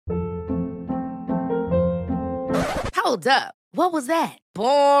Hold up. What was that?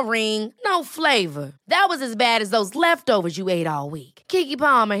 Boring. No flavor. That was as bad as those leftovers you ate all week. Keke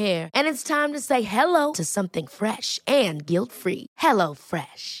Palmer here, and it's time to say hello to something fresh and guilt-free. Hello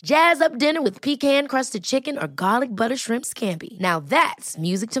Fresh. Jazz up dinner with pecan-crusted chicken or garlic butter shrimp scampi. Now that's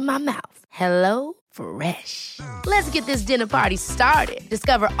music to my mouth. Hello Fresh. Let's get this dinner party started.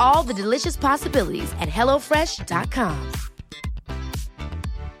 Discover all the delicious possibilities at hellofresh.com.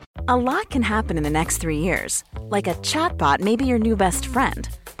 A lot can happen in the next 3 years. Like a chatbot may be your new best friend.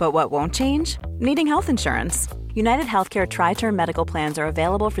 But what won't change? Needing health insurance. United Healthcare Tri-Term Medical Plans are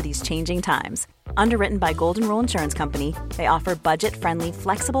available for these changing times. Underwritten by Golden Rule Insurance Company, they offer budget-friendly,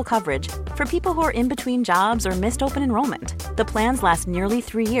 flexible coverage for people who are in between jobs or missed open enrollment. The plans last nearly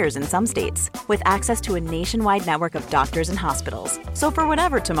 3 years in some states, with access to a nationwide network of doctors and hospitals. So for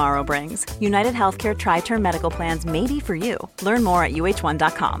whatever tomorrow brings, United Healthcare Tri-Term Medical Plans may be for you. Learn more at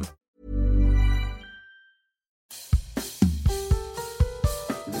uh1.com.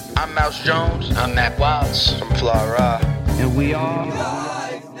 I'm Mouse Jones. I'm Mac Wilds. From Flora. And we are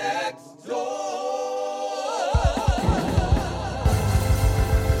Live Next Door.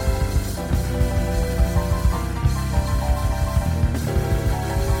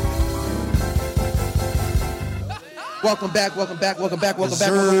 welcome back. Welcome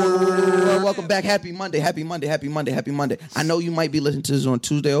back. Happy Monday. I know you might be listening to this on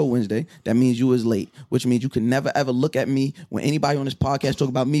Tuesday or Wednesday. That means you was late, which means you can never ever look at me when anybody on this podcast talk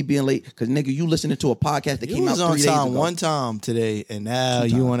about me being late, because nigga, you listening to a podcast that came out 3 days ago. You was on time one time today, and now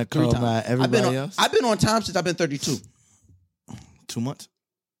you want to come at everybody else? I've been on time since I've been 32. 2 months?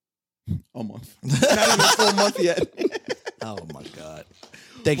 A month. Not even a full month yet. Oh my God.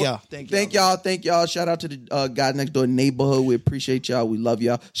 Thank y'all. Thank y'all. Shout out to the guys next door neighborhood. We appreciate y'all. We love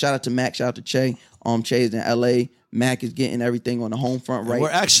y'all. Shout out to Mac. Shout out to Che. Che is in LA. Mac is getting everything on the home front right.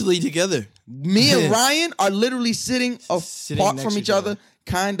 We're actually together. Me and Ryan are literally sitting apart from each other,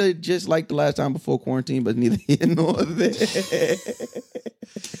 kind of just like the last time before quarantine, but neither here nor there.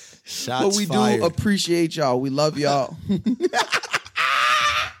 Shots But we fired. do appreciate y'all. We love y'all.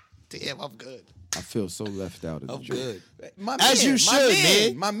 Damn, I'm good. I feel so left out of the joke. Good. As you should,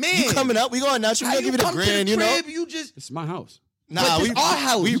 man. My man. You coming up? We going out. You How gonna give it a come to grand, the you know? crib, you just It's my house. Nah, But we it's our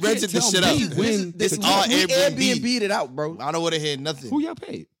house. We You rented can't this tell shit me out. when It's to our we Airbnb. Airbnb'd it out, bro. I don't want to hear nothing. Who y'all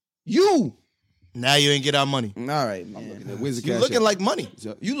paid? You. Now you ain't get our money. All right, man. Where's the You cash looking app? like money.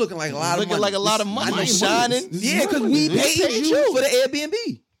 You looking like a lot of Looking money. like a lot of money. I You know shining. This is Yeah, because my we money. paid you for the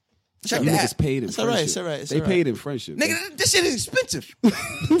Airbnb. Check You that. niggas paid in It's all right, friendship. it's all right, it's They all right. paid in friendship. Nigga, this shit is expensive.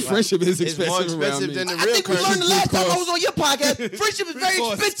 Friendship is It's more expensive around expensive me. than the I real think we learned the currency. last time I was on your podcast. Friendship is very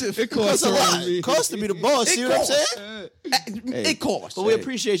expensive. It costs It's a lot. around me. It costs to be the boss. See what I'm saying? It costs. But we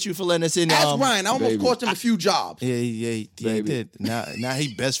appreciate you for letting us in. Ask Ryan. I almost baby. cost him a few jobs. Yeah, he Baby. did. Now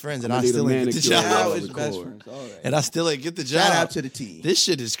he best friends, and I'ma I need a still ain't get the manicure. Now job. it's record. best friends. All right. And I still ain't get the job. Shout out to the team. This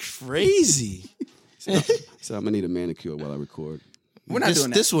shit is crazy. So I'm gonna need a manicure while I record. We're not doing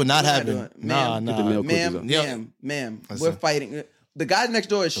that. This will not We're happen. doing it. Nah, Ma'am, Get the nail clippers up. Ma'am, we're Listen. fighting. The guy next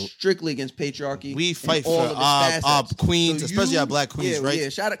door is strictly against patriarchy. We and fight all for of its our facets. queens, So especially you- our black queens, yeah, right? Yeah,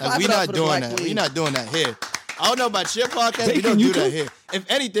 shout out. Like, clap we it up not for the doing black that. queens. We not doing that here. I don't know about your podcast. We don't do that here. If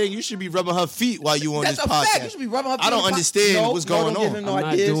anything, you should be rubbing her feet while you on That's this a podcast. fact. You should be rubbing her feet. I don't on the understand no, what's no, going don't give on. him no I'm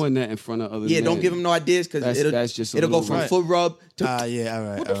not ideas. doing that in front of other Yeah, men. don't give him no ideas because That's just a it'll go little from bit. foot rub to. Yeah, all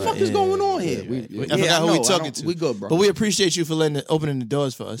right. What the all fuck right, is yeah, going yeah, on yeah, here? yeah. Yeah, I forgot I who know, we I talking don't- to. we good, bro. But we appreciate you for opening the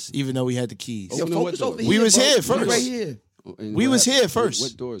doors for us, even though we had the keys. Yo, Open what focus door? over We here, was bro. here We first. Right here. And We what was happened? here first.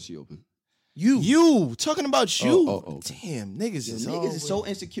 What doors she open? You talking about you? okay. Damn, niggas is Niggas is so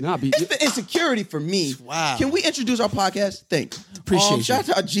insecure. Nah, It's the insecurity for me. Wow. Can we introduce our podcast? Thanks. Appreciate you. Shout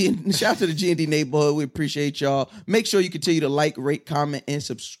out to the G&D neighborhood. We appreciate y'all. Make sure you continue to like, rate, comment, and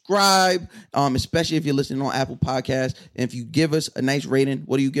subscribe. Especially if you're listening on Apple Podcasts. And if you give us a nice rating,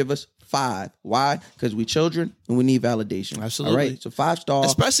 what do you give us? 5. Why? Because we children and we need validation. Absolutely. All right. So 5 stars.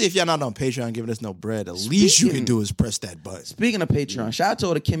 Especially if y'all not on Patreon giving us no bread, the least you can do is press that button. Speaking of Patreon, shout out to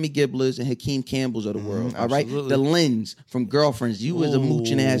all the Kimmy Gibblers and Hakeem Campbells of the world. All right, absolutely. the Lens from Girlfriends. You was a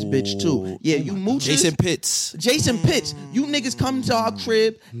mooching ass bitch too. Yeah, you moochers. Jason Pitts. Jason Pitts. You niggas come to our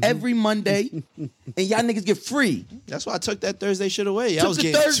crib every Monday, and y'all niggas get free. That's why I took that Thursday shit away. Y'all Took was the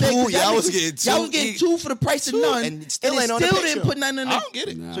getting Thursday, 2. 'cause Y'all was getting 2. Y'all was getting 2 for the price of none, And still it ain't on the still didn't Patreon. put nothing in I it. don't get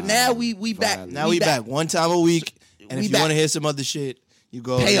it. So now we back. Now we back one time a week, and We if you back. want to hear some other shit, you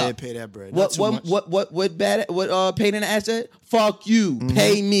go over Pay there up. and pay that bread. What paid in the asset? Fuck you.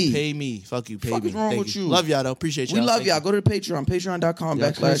 Pay me. Pay me. Fuck you. Pay Fuck me. is wrong Thank with you? Love y'all though. Appreciate y'all. We love Thank y'all. you. Go to the Patreon. Patreon.com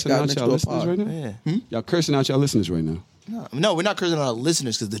Y'all cursing out y'all listeners /God right now? Yeah. Y'all cursing out y'all listeners right now? No, we're not cursing out our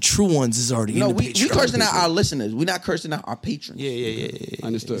listeners because the true ones is already No, in the we Patreon. cursing out our listeners. We're not cursing out our patrons. Yeah.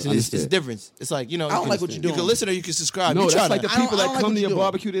 Understood. It's different. It's like, you know, I don't like what you're you doing. can listen or you can subscribe. No, You that's tryna- like the I don't- people I that don't like come what to you're your doing.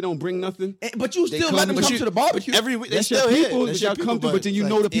 barbecue. They don't bring nothing. But you still come, let them but come you- to the barbecue. Every week they That's still your here. people. That's That your y'all people, come to, but then you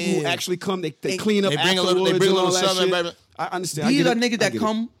know the people who yeah. actually come. They clean up They bring a afterwards. little- they bring a and all little that something, shit. baby. I understand. I These get are it. niggas I that get it.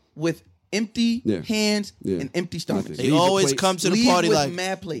 come with empty Yeah. hands Yeah. and empty stomachs. They Leave the always plates. come to the Leave party with like,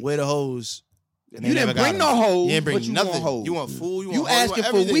 mad plates. where the hose? And You they didn't never bring got no it. hoes, You didn't bring but you nothing. want hoes. You want food. You want asking for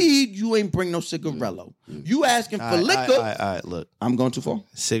everything. weed, you ain't bring no cigarello. You asking for liquor. All right, look. I'm going too far.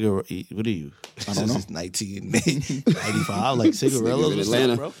 Cigarette. What are you? I don't know. This is 1995. Like cigarellos in or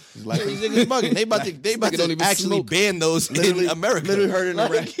Atlanta. something, bro. Like these niggas bugging. They about nigga don't to even actually smoke. ban those in America. Literally heard it in a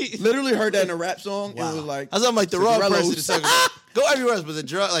rap. Like, Literally heard that in a rap song. Wow. It was like I was like the wrong cigarellos. person to say. Go everywhere else, but the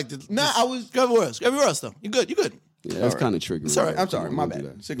drug like the. Nah, I was. Go everywhere else. Go everywhere else though. You good. You good. Yeah, that's kind of triggering. Sorry, I'm I sorry. don't My wanna do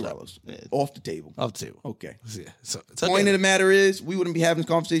bad. that. Cigarellos off the table. Off the table. Okay. Yeah. So it's Point okay. of the matter is, we wouldn't be having this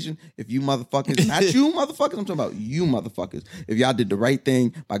conversation if you motherfuckers, not you motherfuckers, I'm talking about you motherfuckers, if y'all did the right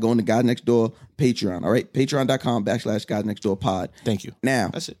thing by going to God Next Door Patreon, all right? Patreon.com/God Next Door Pod. Thank you. Now,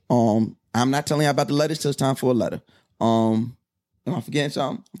 That's it. I'm not telling you about the letters till it's time for a letter. Am I forgetting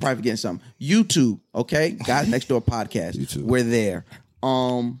something? I'm probably forgetting something. YouTube, okay? God Next Door Podcast. YouTube. We're there.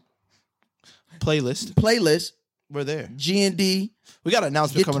 Playlist, We're there. G&D. We got an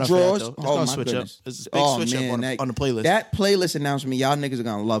announcement Get coming the up for that, drawers. though. It's Oh, gonna my switch goodness. up. It's a big switch up on the playlist. That playlist announcement, y'all niggas are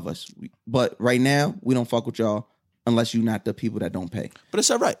gonna love us. But right now, we don't fuck with y'all unless you're not the people that don't pay. But it's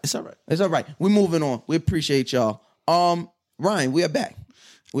all right. It's all right. It's all right. We're moving on. We appreciate y'all. Ryan, we are back.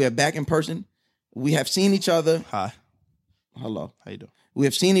 We are back in person. We have seen each other. Hi. Hello. How you doing? We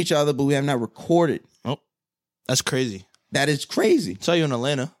have seen each other, but we have not recorded. Oh, that's crazy. That is crazy. Saw you in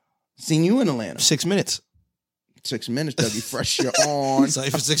Atlanta. Seen you in Atlanta. 6 minutes. 6 minutes, Dougie Fresh. You're on. Saw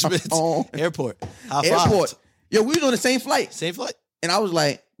you for 6 minutes. On. Airport. High five. Airport. Yo, we was on the same flight. Same flight. And I was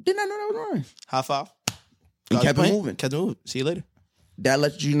like, didn't I know that was Ryan? High five. And Got kept the it plane. moving. Kept it moving. See you later. That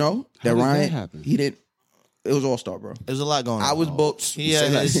lets you know that How does that Ryan, happen? he didn't. It was all-star, bro. There's a lot going on. I was booked. Yeah,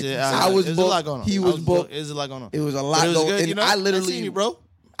 Say that. I was there's booked. a lot going on. He I was booked. There's a lot going on. It was a But lot it was going. good, And you know? I literally, seen you, bro.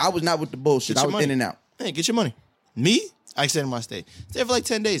 I was not with the bullshit. Get I your was money. in and out. Hey, get your money. Me? I extended my stay. Stay for like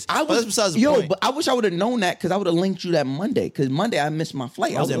 10 days. I But that's was besides the yo, point. but I wish I would have known that because I would have linked you that Monday. Because Monday I missed my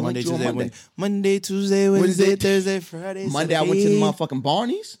flight. I was there would've Monday, linked you on Tuesday, Monday. Monday, Tuesday, Wednesday, Wednesday. Thursday, Friday. Monday I went to the Saturday. motherfucking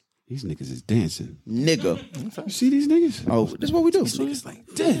Barney's. These niggas is dancing. Nigga. You see these niggas? Oh, this is what we do. These niggas like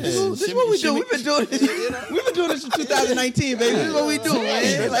This is what we do. We've been doing this. We've been doing this since 2019, baby. This is what we do,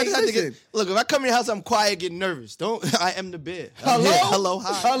 man. Like, listen. Look, if I come in your house, I'm quiet, getting nervous. Don't. I am the bear. I'm Hello? here. Hello,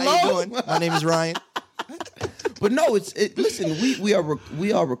 hi. How Hello? you doing? My name is Ryan. But no, listen, we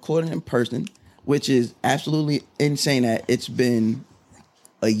are recording in person, which is absolutely insane that it's been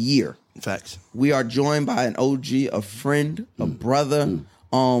a year. Facts. We are joined by an OG, a friend, a brother,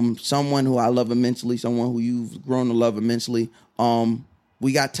 someone who I love immensely, someone who you've grown to love immensely.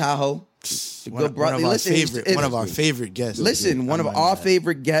 We got Tahoe, the good brother. One of our Listen, favorite. it's- One of our favorite guests. Listen, one of our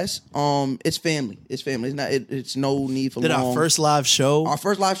favorite guests. It's family. It's family. It's not. It's no need for Did long. our first live show. Our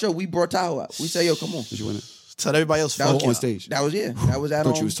first live show, we brought Tahoe out. We say, yo, come on. Did you want to? Tell everybody else. That fuck was you. on stage. That was That was at I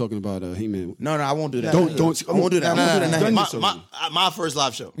thought you was talking about He-Man. No, I won't do that. Don't. I won't do that. I won't do that. Done now. this My first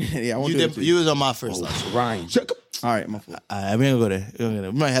live show. Yeah, I won't You do did. that. to You was on my first live show. Ryan. All right, my fault. We ain't gonna go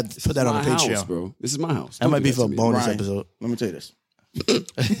there. We might have to put that on the my Patreon. house, bro. This is my house. That Don't might do be that for to a me. bonus Ryan, episode. Let me tell you this.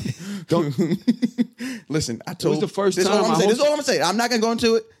 Don't. Listen, I told the first this is all time I'm I gonna say. This is hosted- all I'm gonna say. I'm not gonna go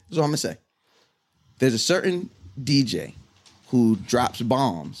into it. This is all I'm gonna say. There's a certain DJ who drops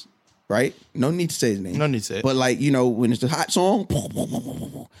bombs, right? No need to say his name. No need to say it. But like, you know, when it's a hot song,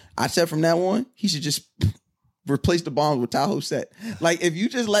 I said from that one, he should just replace the bombs with Tahoe's set. Like, if you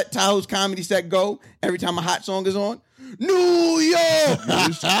just let Tahoe's comedy set go every time a hot song is on, New York. Yo,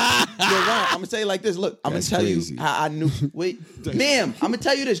 Ryan, I'm gonna tell you like this. Look, I'm That's gonna tell crazy. you how I knew. Wait, ma'am, I'm gonna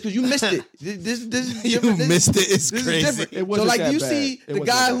tell you this because you missed it. This is You different. missed it. It's This crazy. is different. It So wasn't like that you bad. see It the wasn't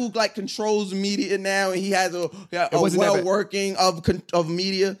guy that who like controls media now, and he has a wasn't that well bad. working of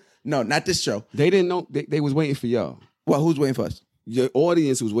media. No, not this show. They didn't know. They was waiting for y'all. Well, who's waiting for us? Your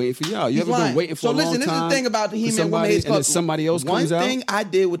audience was waiting for y'all. You He's ever lying. been waiting for so a long listen, time? this is the thing about the for He-Man Woman somebody, Haters and then Club. somebody else One comes out. thing I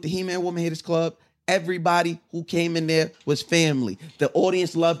did with the He-Man Woman Haters Club, everybody who came in there was family. The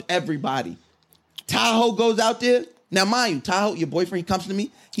audience loved everybody. Tahoe goes out there. Now, mind you, Tahoe, your boyfriend, he comes to me.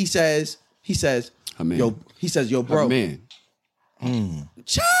 He says, A man. yo, bro, Man.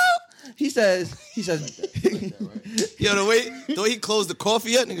 child. He says, Yo, the way he closed the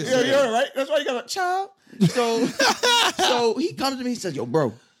coffee up, niggas. you're right. That's why you got a child. So he comes to me. He says, "Yo,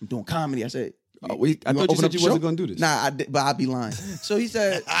 bro, I'm doing comedy." I said, I gonna thought you open said up you the wasn't show? gonna do this. Nah, but I'd be lying. So he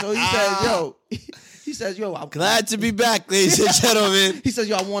said, yo, he He says, yo, Glad to be back, ladies and gentlemen. He says,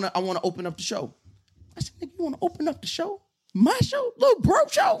 yo, I wanna open up the show. I said, nigga, you wanna open up the show? My show? Little bro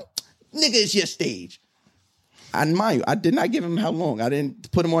show? Nigga, it's your stage. And mind you, I did not give him how long. I didn't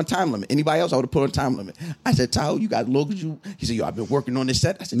put him on time limit. Anybody else, I would have put on time limit. I said, Tahoe, you got long as you. He said, yo, I've been working on this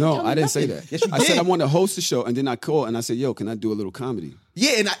set. I said, No, tell me I didn't say nothing. that. Yes, you I did. said I want to host the show, and then I called and I said, yo, can I do a little comedy?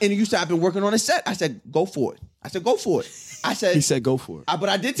 Yeah, and you said, I've been working on this set. I said, go for it. I said, go for it. I said, He said, go for it. but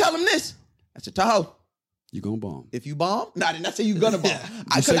I did tell him this. I said, Tahoe, You gonna bomb. if you bomb, no, I did not say you gonna bomb.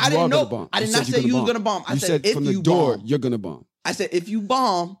 You said I you didn't are know. gonna bomb. I did You not said say you're you was gonna bomb. I You said, if from the you door, bomb. you're gonna bomb. I said, if you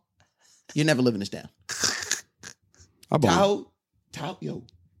bomb, you're never living this down. I bomb. Tahoe, yo.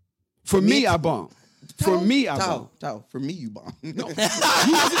 For me, I bomb. For me, I bomb. Tahoe, for me, you bomb. No.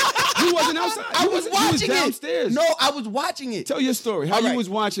 You wasn't outside. I was watching you was downstairs. it. No, I was watching it. Tell your story. How All right. you was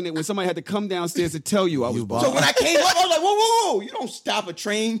watching it when somebody had to come downstairs to tell you I was bombed. So when I came up, I was like, whoa, whoa, whoa. You don't stop a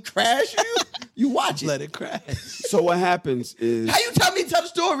train crash. You watch it. Let it crash. So what happens is How you tell me to tell the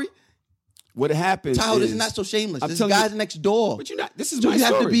story? what happens Tahoe, this is is not so shameless. I'm This telling you- guy's next door. But you're not. This is So my you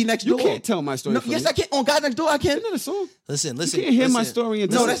story. have to be next door. You can't tell my story. No, for yes, me. I can. On Guys Next Door, I can. Isn't that a song? Listen. You can't hear my story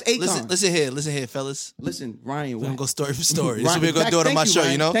and No, tell that's it. Akon. Listen here, fellas. Listen, Ryan. We're gonna go story for story. Ryan, This is what we're gonna do it on my thank you, show,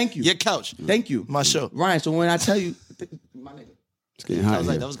 Ryan. you know? Thank you. Your couch. Thank you. My show. Ryan, so when I tell you, my nigga. It's getting hot. I was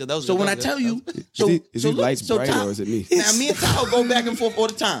like, here. that was good. That was So good. when That I was tell good. you, Is these lights bright Tahoe- or is it me? Now me and Tahoe go back and forth all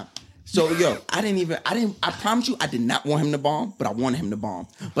the time. So yo, I promise you, I did not want him to bomb, but I wanted him to bomb.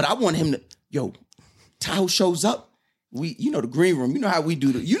 But I want him to, yo, Tahoe shows up. The green room. You know how we do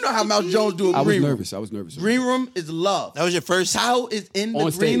it. You know how Mouse Jones do a I was green room. nervous. I was nervous. Green room is love. That was your first Tahoe is in the on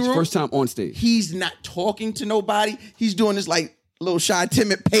green stage. room. First time on stage. He's not talking to nobody. He's doing this like little shy,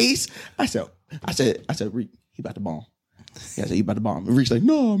 timid pace. I said, Reek, he about to bomb. Yeah, I said, he about to bomb. And Reek's like,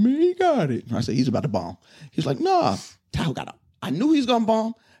 no, man, he got it. I said, he's about to bomb. He's like, nah, Tahoe got it. I knew he was gonna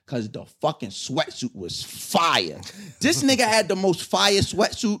bomb because the fucking sweatsuit was fire. This nigga had the most fire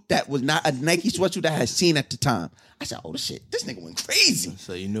sweatsuit that was not a Nike sweatsuit that I had seen at the time. I said, oh, shit, this nigga went crazy.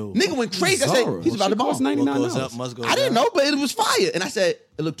 So you knew. Nigga went crazy. I said, Zara. he's about to Cost bomb. What $99. goes up must go I didn't down. know, but it was fire. And I said,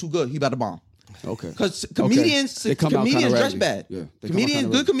 it looked too good. He about to bomb. Okay. Because Okay. comedians They come out kinda dress raggedy. bad. Yeah, they come out Comedians, kinda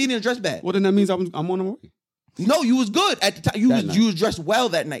good raggedy. comedians dress bad. Well, then that means I'm on my way. No, you was good at the time. You That was night. dressed well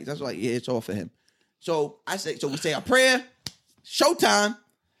that night. That's like, yeah, it's all for him. So we say our prayer, showtime.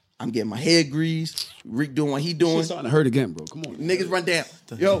 I'm getting my hair greased. Rick doing what he doing. It's starting to hurt again, bro. Come on. Niggas run down.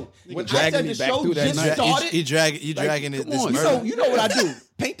 Yo, when I dragging said me the back show through that just night. started, You dragging it. come This on, murder. you know what I do.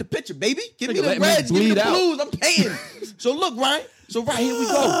 Paint the picture, baby. Give me Nigga, the let me reds, give me the bleed out. blues. I'm paying. So look, Ryan. So right here we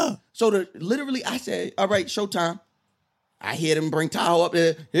go. So literally, I said, all right, showtime. I hear them bring Tahoe up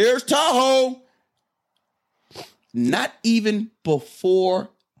there. Here's Tahoe. Not even before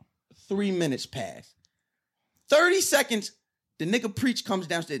 3 minutes pass. 30 seconds, the nigga Preach comes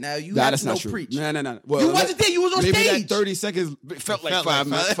downstairs. Now, you have That's to know not true. Preach. No. Well, You wasn't there. You was on maybe stage. that 30 seconds felt like Felt five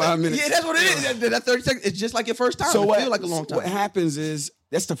like minutes. 5 minutes. Yeah, that's what it is. That 30 seconds, it's just like your first time. So it what, feel like a long time. what happens is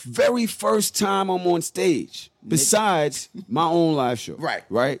that's the very first time I'm on stage, besides my own live show.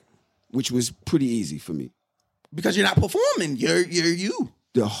 Right. Which was pretty easy for me. Because you're not performing. You're you.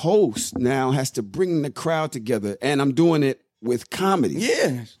 The host now has to bring the crowd together, and I'm doing it with comedy.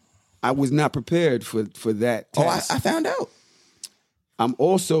 Yeah. I was not prepared for that Oh, task. I found out. I'm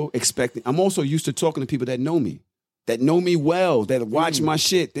also used to talking to people that know me well, that watch my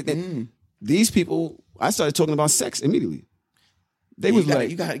shit. These people, I started talking about sex immediately. They was like,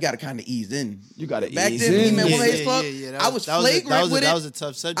 you got to kind of ease in. you got to Back ease then, in. Man, Yeah, One Ladies Club, that I was that flagrant was with it. That was a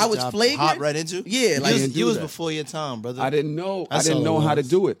tough subject. I was to flagrant. hop right into. Yeah, like you was that. before your time, brother. I didn't know. That's I didn't all know it how to was.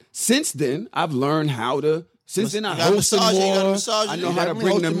 do it. Since then, I've learned how to. Since then, I You gotta hosted massage it, you gotta more. massage it. I You know how gotta to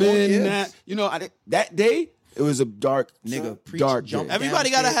bring host them it more, in. yeah. That day, it was a dark, Preach dark jumped day. Everybody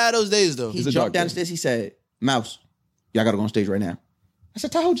downstairs. gotta have those days though. He It's a jumped dark down the day. stairs. He said, Mouse, y'all got to go on stage right now. I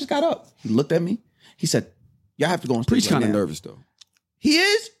said, Tahoe just got up. He looked at me. He said, y'all have to go on stage Preach right kind of now. nervous though. He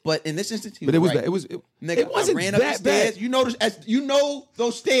is, but in this instance, he But it was right. bad. It was. Nigga, It wasn't I ran up the that stairs. bad. You know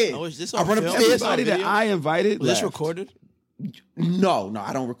those stairs. I wish this I on run up the film. stairs. Everybody that video? I invited. Was this laughed. recorded? No,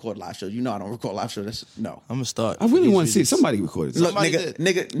 I don't record live shows. You know I don't record live shows. That's no. I'm gonna start. I really These want to see it. videos. Somebody recorded it. Look, Somebody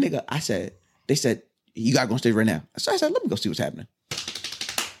nigga. They said you gotta go on stage right now. So I said, let me go see what's happening.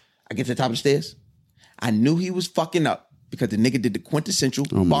 I get to the top of the stairs. I knew he was fucking up because the nigga did the quintessential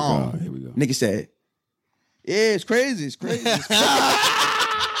Oh my bomb. God, here we go. Nigga said, "Yeah, it's crazy. It's crazy." It's crazy.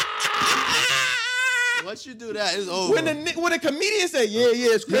 Once you do that, it's over. when a comedian said, "Yeah,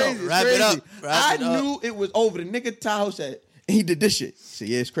 it's crazy. It's wrap it crazy," up. Wrap it I up. knew it was over. The nigga Tahoe said, he did this shit. So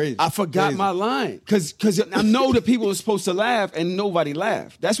yeah, it's crazy. I forgot my line because I know that people are supposed to laugh and nobody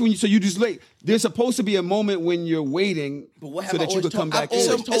laughed. That's when you just late. There's supposed to be a moment when you're waiting so that you could come back in.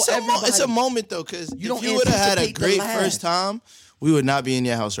 It's a moment though, because if you would have had a great first time, we would not be in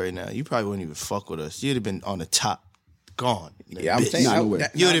your house right now. You probably wouldn't even fuck with us. You'd have been on the top, gone. Yeah, I'm saying you would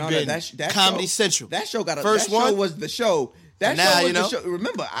have been Comedy Central. That show got first that one show was the show. That now, show was the show.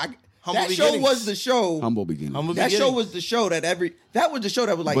 Remember, that show was the show. Humble beginning. That show was the show that was the show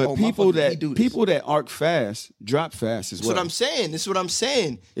that was like, but people that arc fast drop fast as well. That's what I'm saying. This is what I'm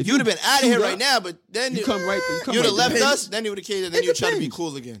saying. If you would have been out of here right now, but then you come right. You would have left us. Then you would have came. Then you try to be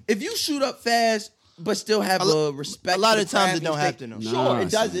cool again. If you shoot up fast, but still have a respect. A lot of times it don't happen. Sure,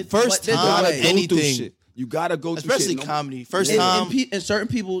 it doesn't. First time, anything. You gotta go through especially shit. comedy. First time. In certain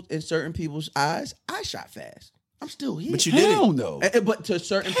people's eyes, I shot fast. I'm still here. But you didn't. Hell no. But to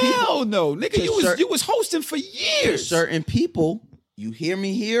certain people, hell no, nigga. You was hosting for years. To certain people, you hear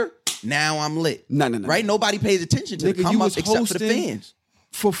me here. Now I'm lit. No. Right? Nobody pays attention to the come up except for the fans.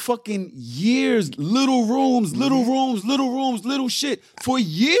 For fucking years, little rooms, little shit for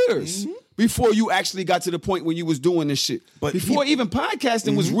years before you actually got to the point when you was doing this shit. But before even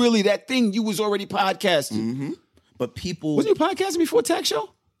podcasting was really that thing, you was already podcasting. But people wasn't you podcasting before Tax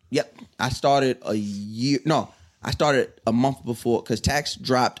Show? Yep, I started I started a month before because Tax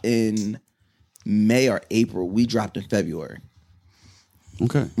dropped in May or April. We dropped in February.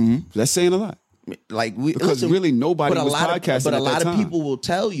 Okay, that's saying a lot. Like because really nobody was podcasting. But a lot of people will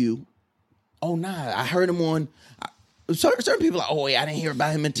tell you, "Oh nah, I heard him on." Certain people are like, "Oh yeah, I didn't hear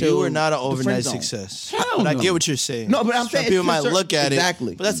about him until." You were not an overnight success. But I get what you're saying. No, but I'm saying people might look at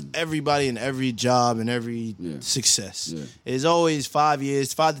exactly. it, but that's everybody in every job and every success. Yeah. It's always 5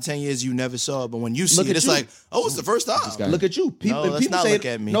 to 10 years you never saw it, but when you see it, it's like, oh, it's the first time. Look at you. People, no, let's not look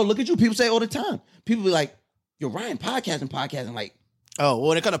at me. No, look at you. People say it all the time. People be like, "Yo, Ryan podcasting like." Oh, well,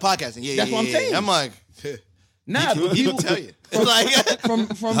 when it comes to podcasting, that's what I'm saying. I'm like, nah, but people tell you.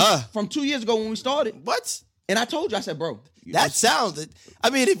 From 2 years ago when we started. What? And I told you, I said, bro. That sounds, I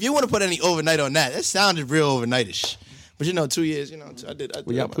mean, if you want to put any overnight on that sounded real overnightish. But 2 years, I did.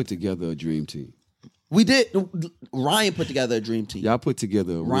 Well, y'all put together a dream team. We did. Ryan put together a dream team. Y'all put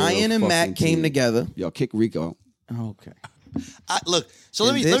together a Ryan and Matt came together. Y'all kick Rico. Okay. Look, so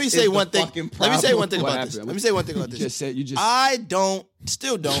let me say one thing. Let me say one thing about this. I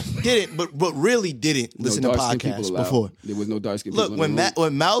still didn't, but really didn't listen to podcasts before. There was no dark skin people. Look,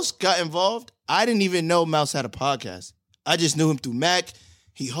 when Mouse got involved, I didn't even know Mouse had a podcast. I just knew him through Mac.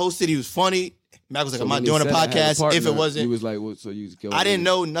 He hosted. He was funny. Mac was like, "I'm not doing a podcast." If it wasn't, he was like, "Well, so you killed." I didn't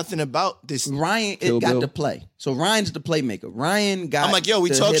know nothing about this. Ryan got to play. So Ryan's the playmaker. Ryan got. I'm like, "Yo,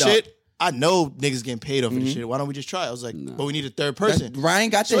 we talk shit." I know niggas getting paid over this shit. Why don't we just try it? I was like, but we need a third person. Ryan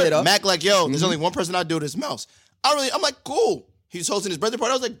got to hit up. Mac like, yo, there's only one person I do this, Mouse. I'm like, cool. He's hosting his birthday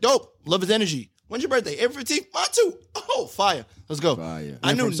party. I was like, dope. Love his energy. When's your birthday? April 15th? Mine too. Oh, fire. Let's go. Fire.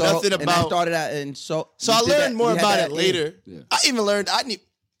 I knew nothing about. And I started out and so I learned more about it later. Yeah. I even learned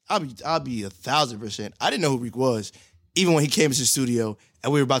I'll be 1,000%. I didn't know who Reek was, even when he came to the studio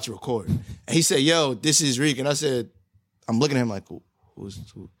and we were about to record. And he said, yo, this is Reek. And I said, I'm looking at him like,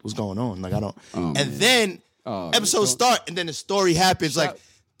 what's going on? Like, I don't. And then episodes start, and then the story happens. Like,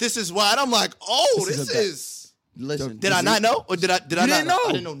 this is why. And I'm like, this is. Listen, did I not know, or did I not know?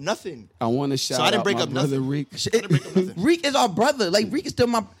 I didn't know nothing. I want to shout out. So I didn't break up nothing. Reek. Reek is our brother. Like, Reek is still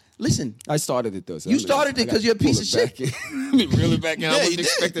my. Listen, I started it though. So you started it because you're a piece of shit. Really back in. I wasn't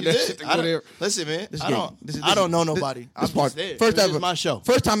expecting that shit to go there. Listen, man, I don't know nobody. I'm just there. First ever, my show.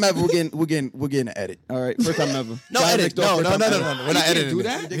 First time ever, we're getting an edit. All right, first time ever. No edit. No. We're not editing. Do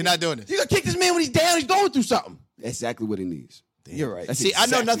that. You're not doing this. You gonna kick this man when he's down? He's going through something. Exactly what he needs. You're right. See, I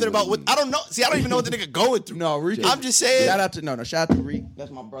know nothing about what I don't know. See, I don't even know what the nigga going through. No, Reek. I'm just saying. Shout out to Reek. That's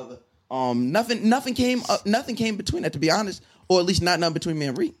my brother. Nothing came between that, to be honest, or at least nothing between me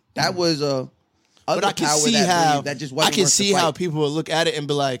and Reek. That was but I can see how people will look at it and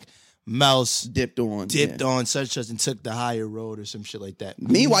be like, Mouse dipped on such and took the higher road or some shit like that.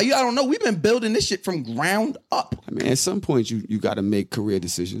 Meanwhile, I don't know. We've been building this shit from ground up. I mean, at some point you got to make career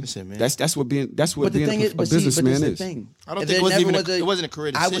decisions. Listen, man. That's what being a businessman is. I don't think it wasn't a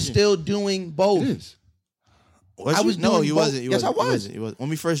career decision. I was still doing both. It is. You wasn't. Yes, I was. When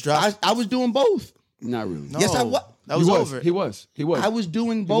we first dropped, I was doing both. Not really. No, yes, I was. That was over. He was. I was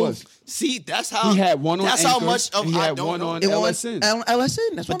doing both. See, that's how he had one on. That's Anchor, how much of he I had don't one know. on LSN.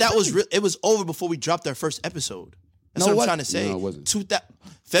 LSN. That's what but that was it was over before we dropped our first episode. That's what I'm trying to say. No, it wasn't.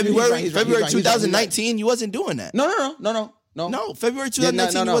 February 2019. You wasn't doing that. No. No, February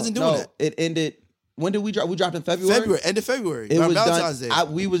 2019. You wasn't doing that. It ended. When did we drop? We dropped in February. End of February. It was Valentine's done.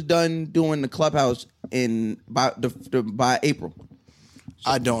 Day. We was done doing the Clubhouse by April.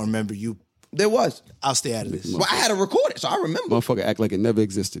 I don't remember you. There was. I'll stay out of this. Well, I had to record it, so I remember. Motherfucker act like it never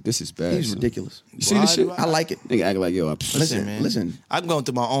existed. This is bad. He's son. ridiculous. You see this shit? I like it. Nigga act like, yo, Listen, man. Listen. I'm going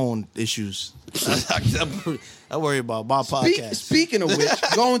through my own issues. I worry about my podcast. Speaking of which,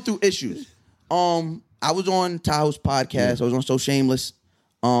 going through issues. I was on Tahoe's podcast. I was on So Shameless.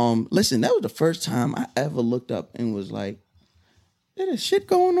 Listen, that was the first time I ever looked up and was like, there's shit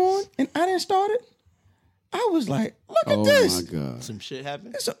going on, and I didn't start it. I was like, look at this. Oh, my God. Some shit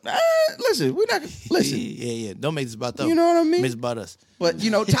happened. Listen, we're not listen. Yeah. Don't make this about them. You know what I mean? Make this about us. But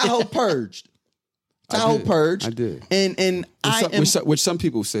Tahoe purged. Tahoe purged. I did. And which some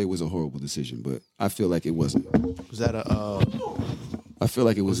people say was a horrible decision, but I feel like it wasn't. Was that a? I feel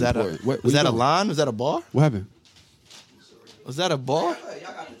like it was important. Was that a line? Was that a bar? What happened? Was that a bar?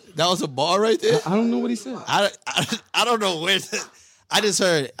 That was a bar right there. I don't know what he said. I don't know where. I just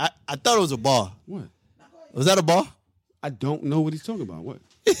heard. I thought it was a bar. What? Was that a bar? I don't know what he's talking about. What?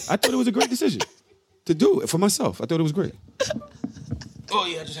 I thought it was a great decision to do it for myself. I thought it was great. Oh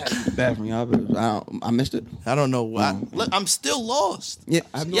yeah, I just had to use the bathroom, y'all. I missed it. I don't know why. Look, I'm still lost. Yeah,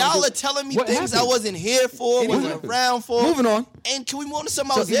 y'all are telling me What things happened? I wasn't here for, wasn't happened? around for. Moving on. And can we move on to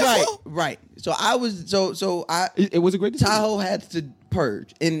something I was there right, for? right. So I was so I It was a great decision. Tahoe had to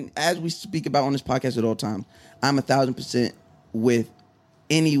purge, and as we speak about on this podcast at all times, I'm 1,000% with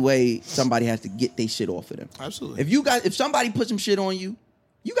any way somebody has to get their shit off of them. Absolutely. If somebody puts some shit on you,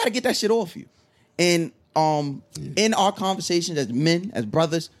 you got to get that shit off you. And in our conversations as men, as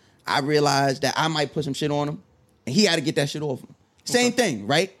brothers, I realized that I might put some shit on him, and he had to get that shit off him. Same thing,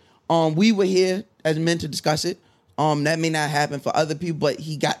 right? We were here as men to discuss it. That may not happen for other people, but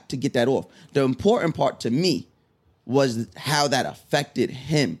he got to get that off. The important part to me was how that affected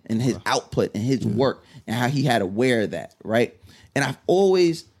him and his output and his work, and how he had to wear that, right? And I've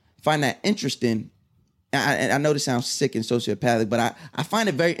always find that interesting. And I know this sounds sick and sociopathic, but I find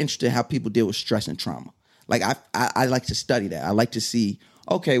it very interesting how people deal with stress and trauma. Like I like to study that. I like to see,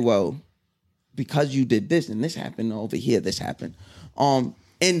 okay, well, because you did this and this happened over here, this happened.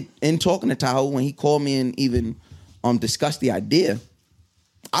 In talking to Tahoe, when he called me and even discussed the idea,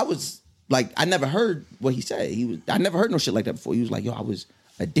 I was like, I never heard what he said. I never heard no shit like that before. He was like, yo, I was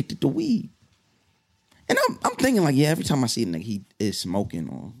addicted to weed. And I'm thinking like, yeah, every time I see him, like, he is smoking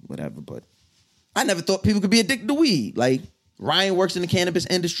or whatever, but I never thought people could be addicted to weed. Like, Ryan works in the cannabis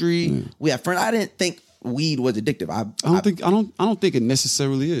industry. We have friends. I didn't think weed was addictive. I don't think it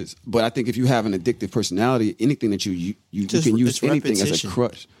necessarily is. But I think if you have an addictive personality, anything that you can use anything as a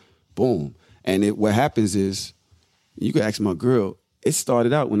crutch. Boom. And what happens is, you could ask my girl, it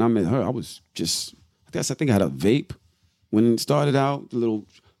started out when I met her, I was just, I think I had a vape when it started out, the little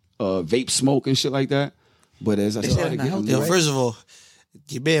vape smoke and shit like that. But as I started getting... Yo, first of all,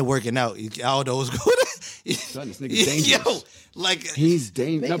 your man working out, I don't know what's going on. Son, this nigga dangerous. Yo, like... He's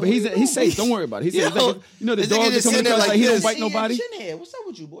dangerous. No, but he's safe. Don't worry about it. He's safe. Yo, Like, the this dog nigga that just come in sitting there like like he don't this. bite nobody. What's up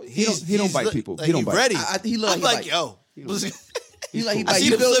with you, boy? He don't bite people. Like, He don't bite. ready. He look I'm like like, he yo. He like he I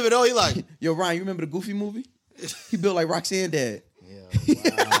see him built- slipping on. He like, Yo, Ryan, you remember the Goofy movie? He built like Roxanne Dad.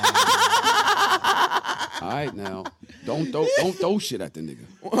 All right, now don't throw shit at the nigga.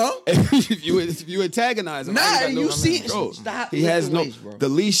 Huh? if you antagonize him, Nah, I ain't got no you see- control. stop He has lifting no. weights, bro. The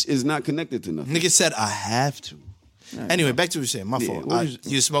leash is not connected to nothing. nigga said I have to. Anyway, back to what you were saying. My fault. what was-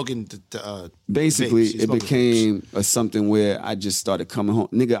 You're smoking Basically, vapes. You're it smoking became something where I just started coming home.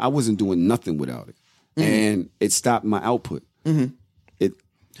 Nigga, I wasn't doing nothing without it, and it stopped my output. It.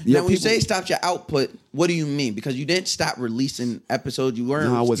 Yeah, Now, when you say it stopped your output, what do you mean? Because you didn't stop releasing episodes. You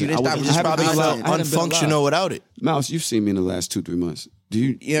weren't. No, I wasn't. You didn't I stop wasn't. It's I probably haven't been like allowed- I haven't been unfunctional allowed. without it. Mouse, you've seen me in the last 2-3 months. Do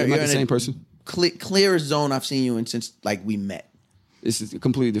you? You're am I the in same a person? Clearest zone I've seen you in since like we met. This is a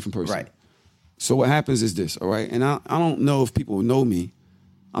completely different person. Right. So what happens is this, all right? And I don't know if people know me.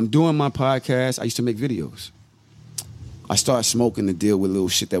 I'm doing my podcast. I used to make videos. I started smoking to deal with little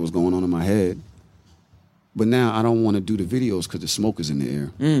shit that was going on in my head. But now I don't want to do the videos because the smoke is in the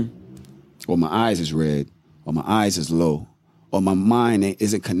air. Or my eyes is red. Or my eyes is low. Or my mind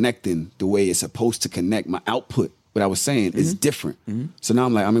isn't connecting the way it's supposed to connect. My output, what I was saying, is different. So now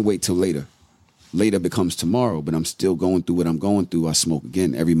I'm like, I'm going to wait till later. Later becomes tomorrow, but I'm still going through what I'm going through. I smoke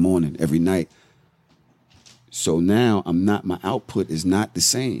again every morning, every night. So now my output is not the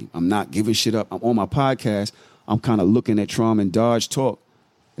same. I'm not giving shit up. I'm on my podcast. I'm kind of looking at Traum and Dodge talk.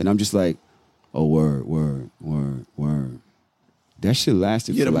 And I'm just like, oh, word. That shit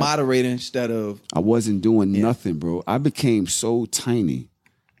lasted You're for the like, moderator instead of. I wasn't doing nothing, bro. I became so tiny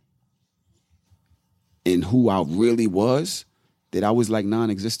in who I really was that I was like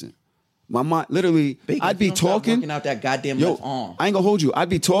non-existent. My mind, literally, Bacon, I'd if be you don't stop talking. working out that goddamn Yo, left arm. I ain't gonna hold you. I'd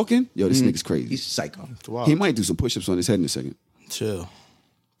be talking. Yo, this nigga's crazy. He's psycho. Wow. He might do some push-ups on his head in a second. Chill,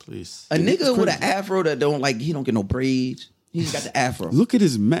 please. A nigga with an afro that he don't get no braids. He's got the afro. Look at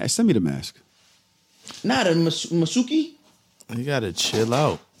his mask. Send me the mask. Not a Masuki. You gotta chill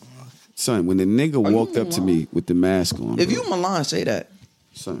out. Son, when the nigga walked up to me with the mask on. If bro, you Milan, say that.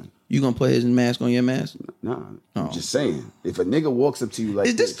 Son, You gonna put his mask on your mask? nah. Oh. I'm just saying. If a nigga walks up to you like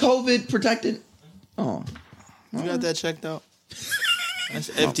Is this COVID protected? Oh. You got that checked out? That's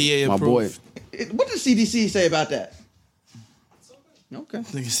FDA my approved. boy, What does CDC say about that? Okay.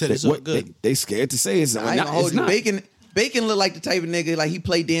 Nigga said it's all good. They scared to say it's I ain't not. gonna hold It's you. not. Bacon look like the type of nigga like he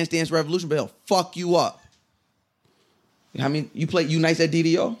played Dance Dance Revolution, but he'll fuck you up. I mean, you nice at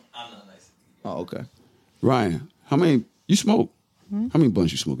DDO? I'm not nice at DDO. Oh, okay. Ryan, how many you smoke? How many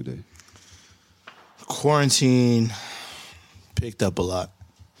blunts you smoke a day? Quarantine picked up a lot.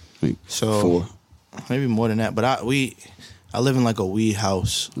 Like So 4. maybe more than that. But I live in like a weed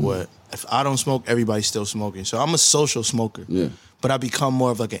house where if I don't smoke, everybody's still smoking. So I'm a social smoker. Yeah. But I become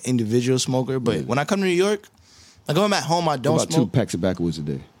more of like an individual smoker. But when I come to New York, like when I'm at home, I don't About smoke. 2 packs of backwoods a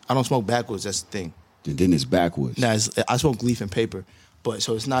day. I don't smoke backwards. That's the thing. And then it's backwards. Nah, I smoke leaf and paper, but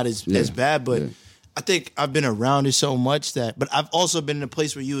so it's not as bad. But Yeah. I think I've been around it so much but I've also been in a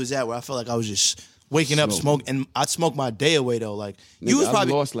place where you was at where I felt like I was just waking up, smoking, and I'd smoke my day away though. Like you was I've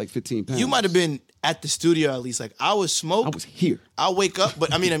probably lost like 15 pounds. you might have been at the studio at least. Like I would smoke. I was here. I wake up,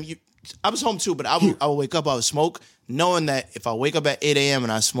 but I mean, I was home too. But I would wake up, I would smoke, knowing that if I wake up at 8 a.m.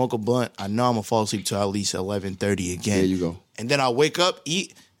 and I smoke a blunt, I know I'm gonna fall asleep till at least 11:30 again. There you go. And then I wake up,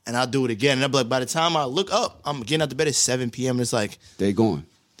 eat, and I'll do it again. And I'll be like, by the time I look up, I'm getting out the bed at 7 p.m. and it's like They gone.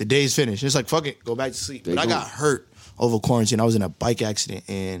 the day's finished. It's like, fuck it, go back to sleep. They But I got hurt over quarantine. I was in a bike accident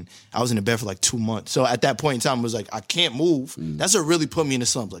and I was in the bed for like 2 months. So at that point in time, it was like, I can't move. That's what really put me in the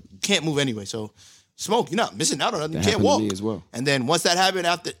slump. Like, you can't move anyway. So smoke, you're not missing out on nothing. You That can't happened to walk. me as well. And then once that happened,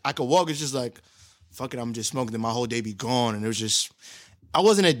 after I could walk, it's just like, fuck it, I'm just smoking. Then my whole day be gone. And it was just, I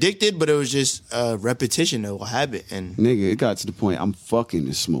wasn't addicted, but it was just a repetition of a habit. And Nigga, it got to the point I'm fucking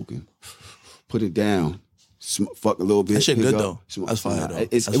and smoking. Put it down. Fuck a little bit. that shit pick good up, though. smoke. That's fire Nah, though.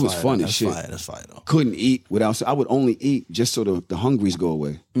 It was fun as shit. That's fire though. Couldn't eat without. I would only eat just so the hungries go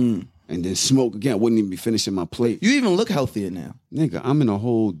away. And then smoke again. I wouldn't even be finishing my plate. You even look healthier now. Nigga, I'm in a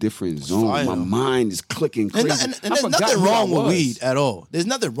whole different zone. fire. My mind is clicking And, crazy. and I there's forgot nothing who I wrong with was. weed at all. There's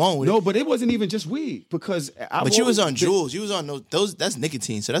nothing wrong with it. No, but it wasn't even just weed because But you was on Juuls. You was on those. That's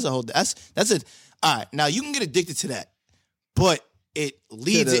nicotine. So that's a whole. That's it. All right. Now you can get addicted to that, but it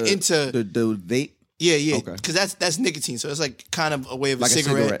leads it into the vape. yeah. Okay. Because that's nicotine. So it's like kind of a way of Like a a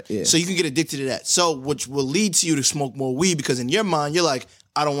cigarette. cigarette, yeah. So you can get addicted to that. So which will lead to you to smoke more weed because in your mind you're like,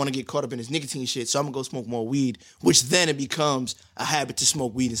 I don't want to get caught up in this nicotine shit. So I'm gonna go smoke more weed. Which then it becomes a habit to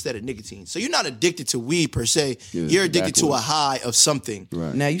smoke weed instead of nicotine. So you're not addicted to weed per se. Yeah, you're addicted to a backwards. high of something.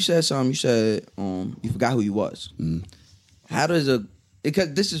 Right. Now you said something. You said you forgot who you was. How does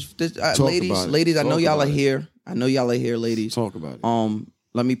because this Talk ladies, about it. ladies. I know Talk y'all are about it. here. I know y'all are here, ladies. Talk about it.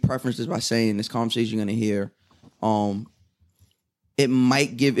 Let me preference this by saying this conversation you're gonna hear. It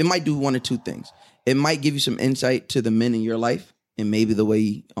might do one or two things. It might give you some insight to the men in your life and maybe the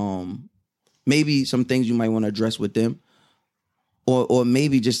way, maybe some things you might want to address with them, or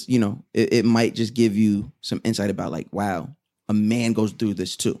maybe just it might just give you some insight about like, wow, a man goes through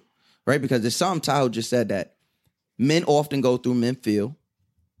this too, right? Because there's something Tahoe just said that men often go through, men feel,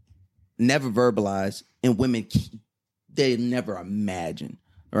 never verbalize, and women they never imagine.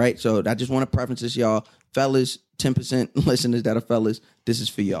 All right, so I just want to preference this, y'all. Fellas, 10% listeners that are fellas, this is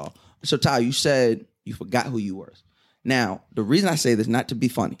for y'all. So, Ty, you said you forgot who you were. Now, the reason I say this, not to be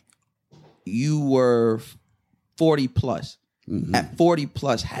funny, you were 40 plus. Mm-hmm. At 40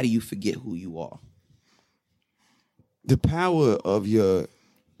 plus, how do you forget who you are? The power of your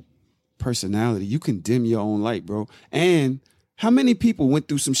personality, you can dim your own light, bro. And how many people went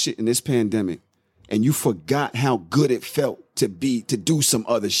through some shit in this pandemic and you forgot how good it felt to do some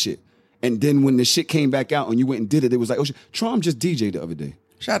other shit? And then when the shit came back out and you went and did it, it was like, oh shit. Trump just DJ'd the other day.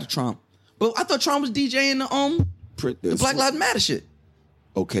 Shout out to Trump. But I thought Trump was DJing the Black Lives Matter shit.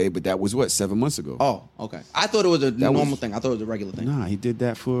 Okay, but that was what, 7 months ago? Oh, okay. I thought it was a normal thing. I thought it was a regular thing. Nah, he did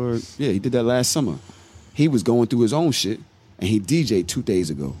that he did that last summer. He was going through his own shit and he DJ'd 2 days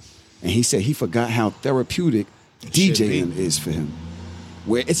ago. And he said he forgot how therapeutic DJing is for him.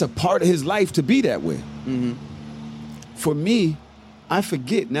 Where it's a part of his life to be that way. Mm-hmm. For me, I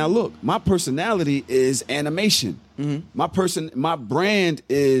forget. Now look, my personality is animation. Mm-hmm. My brand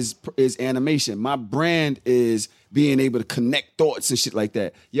is animation. My brand is being able to connect thoughts and shit like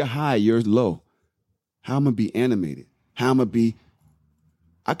that. You're high, you're low. How I'm gonna be animated? How I'm gonna be?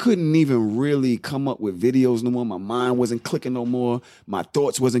 I couldn't even really come up with videos no more. My mind wasn't clicking no more. My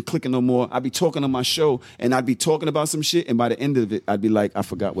thoughts wasn't clicking no more. I'd be talking on my show and I'd be talking about some shit, and by the end of it, I'd be like, I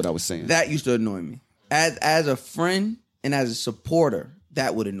forgot what I was saying. That used to annoy me. As a friend and as a supporter,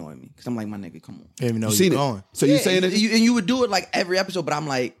 that would annoy me. Because I'm like, my nigga, come on. I didn't even know You you seen were it? going. So you saying it? And you would do it like every episode, but I'm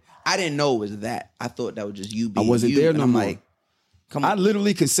like, I didn't know it was that. I thought that was just you being I wasn't you, there and no I'm more. like, come I on.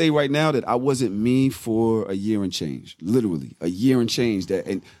 literally can say right now that I wasn't me for a year and change. Literally, a year and change. That,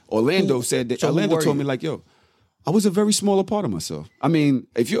 and Orlando said that. So who Orlando were told you? me like, yo, I was a very smaller part of myself. I mean,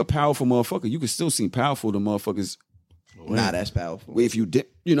 if you're a powerful motherfucker, you can still seem powerful to motherfuckers. Nah, that's powerful. If you dim,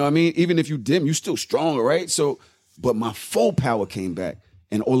 you know what I mean? Even if you dim, you still stronger, right? So, but my full power came back.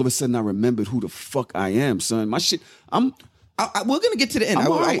 And all of a sudden I remembered who the fuck I am, son. My shit, We're gonna get to the end. I'm I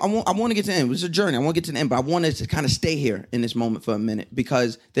all right. want to get to the end. It's a journey. I want to get to the end, but I wanted to kind of stay here in this moment for a minute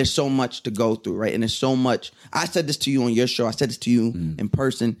because there's so much to go through, right? And there's so much. I said this to you on your show. I said this to you in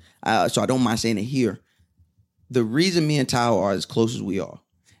person, so I don't mind saying it here. The reason me and Tahoe are as close as we are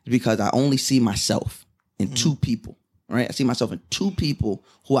is because I only see myself in two people, right? I see myself in two people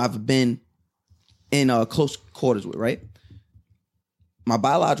who I've been in close quarters with, right? My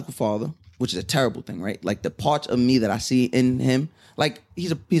biological father, which is a terrible thing, right? Like the parts of me that I see in him, like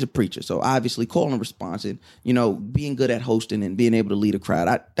he's a preacher, so obviously call and response, and being good at hosting and being able to lead a crowd,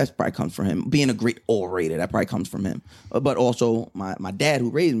 that probably comes from him. Being a great orator, that probably comes from him. But also my dad who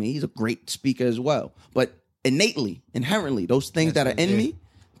raised me, he's a great speaker as well. But innately, inherently, those things that are in me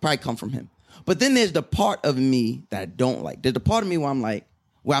probably come from him. But then there's the part of me that I don't like. There's the part of me where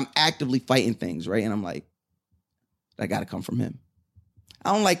I'm actively fighting things, right? And I'm like, that got to come from him.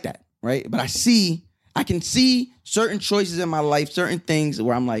 I don't like that, right? But I can see certain choices in my life, certain things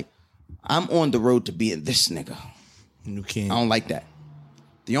where I'm like, I'm on the road to being this nigga. You can't. I don't like that.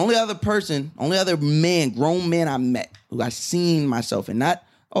 The only other man, grown man I met who I seen myself in, not,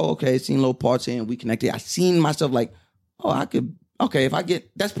 seen little parts here and we connected. I seen myself like, if I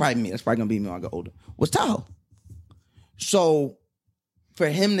get, that's probably me. That's probably gonna be me when I get older. Was Tahoe. So for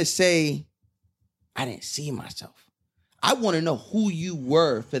him to say, I didn't see myself. I want to know who you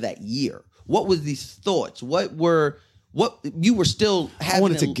were for that year. What was these thoughts? What you were still having? I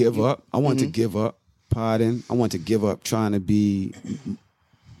wanted to give up. I wanted to give up potting. I wanted to give up trying to be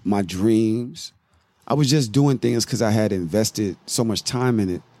my dreams. I was just doing things because I had invested so much time in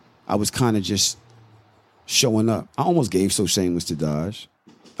it. I was kind of just showing up. I almost gave So Shameless to Dodge.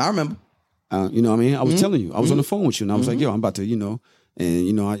 I remember. You know what I mean? I was telling you. I was on the phone with you, and I was like, yo, I'm about to,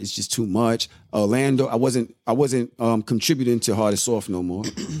 and it's just too much. Orlando, I wasn't contributing to Hard as Soft no more.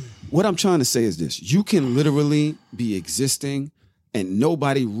 What I'm trying to say is this: you can literally be existing, and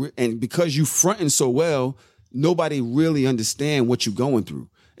nobody, and because you fronting so well, nobody really understand what you're going through.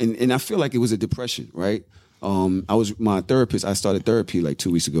 And I feel like it was a depression, right? My therapist. I started therapy like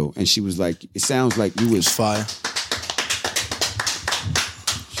 2 weeks ago, and she was like, "It sounds like you was fire."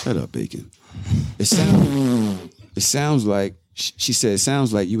 Shut up, Bacon. It sounds like. She said, it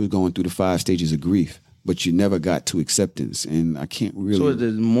sounds like you were going through the 5 stages of grief, but you never got to acceptance. And I can't really... So it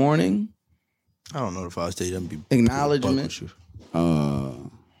is mourning? I don't know the 5 stages. I'm be acknowledgement.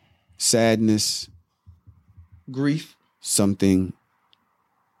 Sadness. Grief. Something.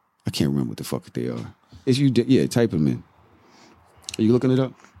 I can't remember what the fuck they are. Type them in. Are you looking it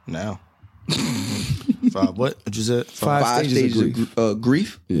up? Now. 5 what? What you said? 5 stages of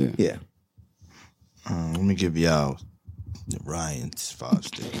grief? Yeah. Yeah. Let me give y'all Ryan's 5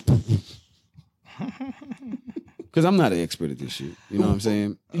 stages. Because I'm not an expert at this shit. You know what I'm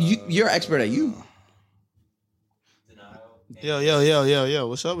saying? You're an expert at you. Yo.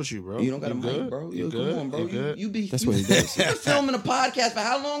 What's up with you, bro? You don't got a good? mic, bro. You Come good? on, bro. You good? You be That's what he does. you been filming a podcast for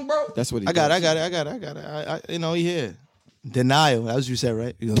how long, bro? That's what he I got does. it. He here. Denial. That's what you said,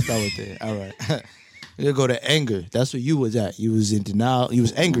 right? You're going to start with that. All right. You're going to go to anger. That's where you was at. You was in denial. You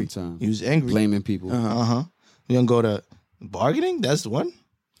was angry. Time. You was angry. Blaming people. Uh-huh. You're going to go to bargaining? That's the one?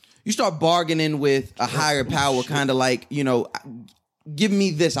 You start bargaining with a higher power, kind of like, give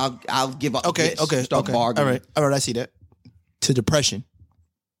me this, I'll give up this. You start bargaining. All right, I see that. To depression.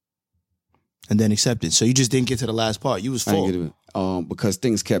 And then acceptance. So you just didn't get to the last part. You was I full. didn't get it. Because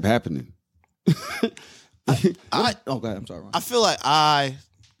things kept happening. Okay, I'm sorry, Ron. I feel like I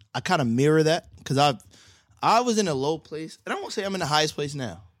kind of mirror that because I was in a low place. And I won't say I'm in the highest place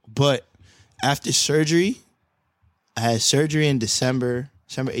now. But after surgery, I had surgery in December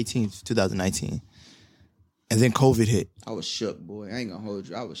 18th, 2019. And then COVID hit. I was shook, boy. I ain't gonna hold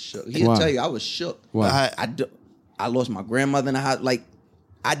you. I was shook. He'll Why? tell you I was shook. Why? I lost my grandmother in the house. Like,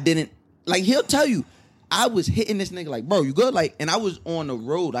 I didn't, like, he'll tell you, I was hitting this nigga like, bro, you good? Like, and I was on the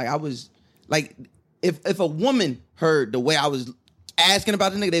road. Like, I was, like, if a woman heard the way I was asking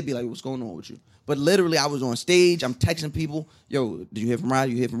about the nigga, they'd be like, what's going on with you? But literally, I was on stage. I'm texting people. Yo, did you hear from Rod?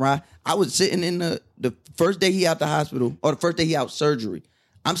 You hear from Rod? I was sitting in the first day he out the hospital, or the first day he out surgery.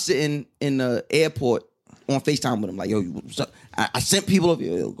 I'm sitting in the airport on FaceTime with him. Like, yo, what's up? I sent people over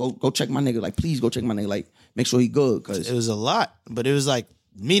here. Go check my nigga. Like, please go check my nigga. Like, make sure he good. Cause it was a lot. But it was like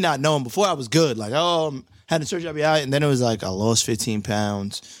me not knowing before I was good. Like, I'm having surgery, I'll be out. And then it was like I lost 15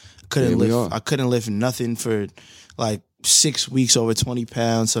 pounds. I couldn't lift nothing for like 6 weeks, over 20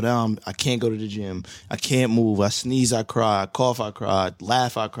 pounds. So now I can't go to the gym. I can't move. I sneeze, I cry. I cough, I cry.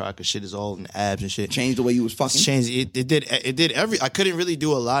 Laugh, I cry. Cause shit is all in the abs and shit. Changed the way you was fucking. It did I couldn't really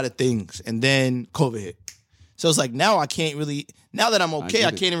do a lot of things. And then COVID hit. So it's like now I can't really. Now that I'm okay,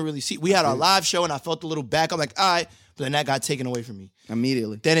 I can't even really see. We had our live show and I felt a little back. I'm like, all right, but then that got taken away from me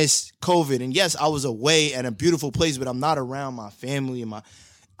immediately. Then it's COVID, and yes, I was away at a beautiful place, but I'm not around my family and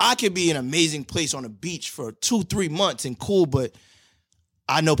I could be in an amazing place on a beach for 2-3 months and cool, but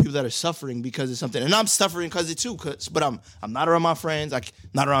I know people that are suffering because of something, and I'm suffering because of it too. But I'm not around my friends. I'm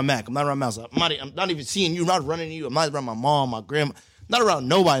not around Mac. I'm not around Mouse. I'm not even seeing you. I'm not running you. I'm not around my mom, my grandma. Not around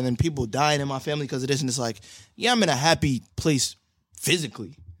nobody, and then people dying in my family because of this, and it's like, yeah, I'm in a happy place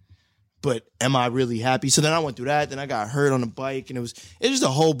physically, but am I really happy? So then I went through that. Then I got hurt on the bike, and it was just a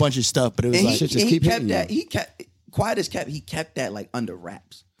whole bunch of stuff. But it was and like he kept quiet as kept. He kept that like under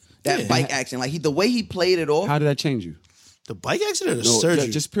wraps. That bike accident, like the way he played it off. How did that change you? The bike accident or the surgery?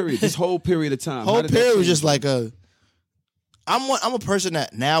 Just period. This whole period of time. Whole period was just like I'm a person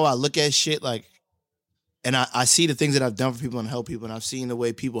that now I look at shit like, and I see the things that I've done for people and help people, and I've seen the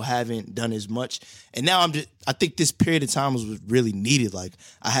way people haven't done as much. And now I think this period of time was really needed. Like,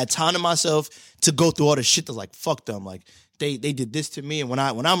 I had time to myself to go through all the shit that's like, fuck them. Like, they did this to me, and when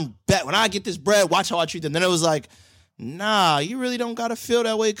I get this bread, watch how I treat them. Then it was like, nah, you really don't gotta feel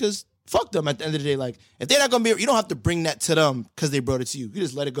that way, because fuck them at the end of the day. Like, if they're not gonna be, you don't have to bring that to them because they brought it to you. You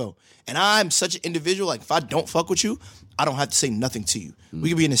just let it go. And I'm such an individual, like, if I don't fuck with you, I don't have to say nothing to you. We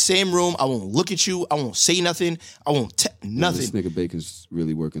can be in the same room. I won't look at you. I won't say nothing. I won't nothing. This nigga Bacon's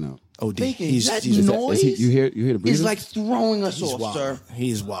really working out. Oh, Bacon, he's noise. You hear the breathing? It's like throwing us off, wild. sir.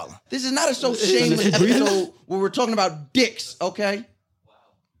 He is wild. This is not a so shameless episode where we're talking about dicks, okay?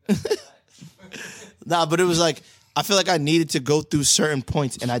 Nah, but it was like, I feel like I needed to go through certain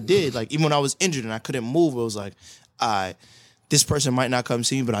points, and I did. Like, even when I was injured and I couldn't move, it was like, this person might not come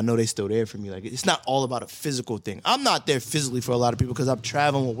see me, but I know they're still there for me. Like, it's not all about a physical thing. I'm not there physically for a lot of people because I'm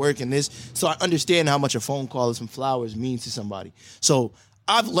traveling with work and this, so I understand how much a phone call or some flowers means to somebody. So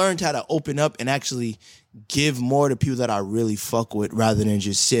I've learned how to open up and actually give more to people that I really fuck with, rather than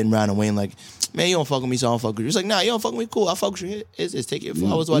just sitting around and waiting like, man, you don't fuck with me, so I don't fuck with you. It's like, nah, you don't fuck with me, cool, I'll fuck with you. It's take your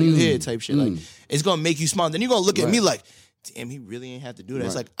flowers while you here type shit. Like, it's gonna make you smile. Then you're gonna look at me like, damn, he really ain't have to do that.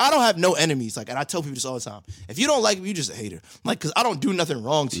 It's like, I don't have no enemies. Like, and I tell people this all the time. If you don't like me, you just a hater. Like, because I don't do nothing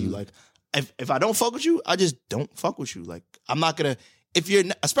wrong to you. Like, if I don't fuck with you, I just don't fuck with you. Like, I'm not gonna,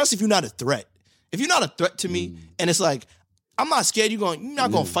 especially if you're not a threat. If you're not a threat to me, and it's like, I'm not scared you're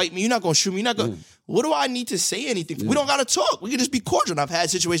not gonna fight me, you're not gonna shoot me, you're not gonna, what do I need to say anything? We don't gotta talk. We can just be cordial. And I've had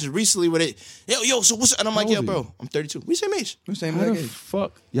situations recently where so what's, and I'm like, yo, bro, I'm 32. We same age. We same How the age.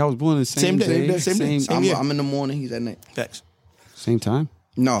 fuck? Y'all was born in the same day? Same year. I'm in the morning, he's at night. Facts. Same time?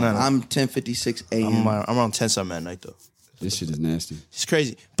 No. I'm 10:56 a.m. I'm around 10 something at night though. This shit is nasty. It's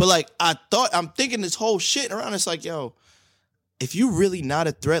crazy. But like, I'm thinking this whole shit around, it's like, yo, if you really not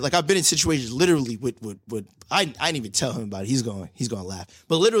a threat, like, I've been in situations literally with I didn't even tell him about it. He's gonna laugh.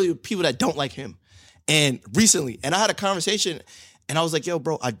 But literally with people that don't like him. And recently, and I had a conversation, and I was like, yo,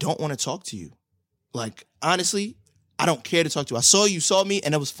 bro, I don't want to talk to you. Like, honestly, I don't care to talk to you. You saw me,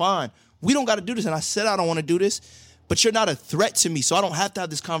 and it was fine. We don't got to do this. And I said I don't want to do this, but you're not a threat to me, so I don't have to have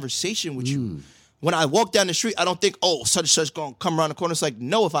this conversation with you. When I walk down the street, I don't think, oh, such and such gonna come around the corner. It's like,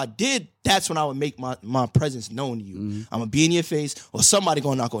 no, if I did, that's when I would make my presence known to you. I'm gonna be in your face, or somebody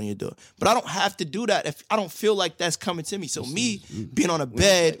gonna knock on your door. But I don't have to do that if I don't feel like that's coming to me. So me being on a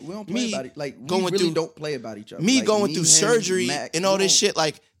bed, we don't play about it. Like, we going really through, don't play about each other. Me like, going through him, surgery Mac, and all this shit,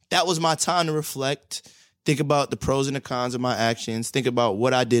 like, that was my time to reflect, think about the pros and the cons of my actions, think about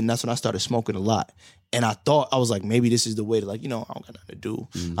what I did, and that's when I started smoking a lot. And I was like, maybe this is the way to, like, I don't got nothing to do.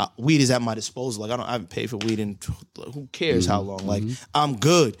 Weed is at my disposal. Like, I haven't paid for weed in who cares how long. Like, I'm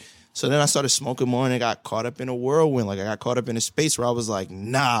good. So then I started smoking more, and I got caught up in a whirlwind. Like, I got caught up in a space where I was like,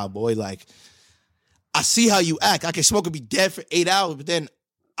 nah, boy, like, I see how you act. I can smoke and be dead for 8 hours, but then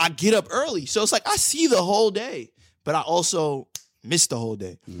I get up early. So it's like, I see the whole day, but I also miss the whole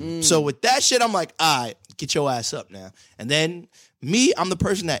day. So with that shit, I'm like, all right, get your ass up now. And then me, I'm the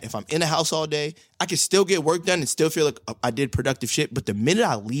person that if I'm in the house all day, I can still get work done and still feel like I did productive shit. But the minute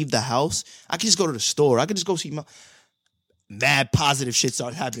I leave the house, I can just go to the store. I can just go see mad positive shit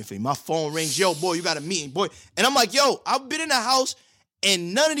starts happening for me. My phone rings, yo, boy, you got a meeting, boy. And I'm like, yo, I've been in the house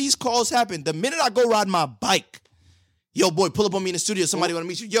and none of these calls happen. The minute I go ride my bike, yo, boy, pull up on me in the studio. Somebody want to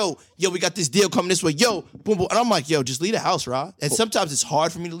meet you. Yo, we got this deal coming this way. Yo, boom, boom. And I'm like, yo, just leave the house, Rod. And sometimes it's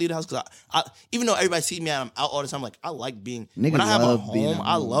hard for me to leave the house because I even though everybody sees me and I'm out all the time, like, I like being, Niggas when I have a love being home, at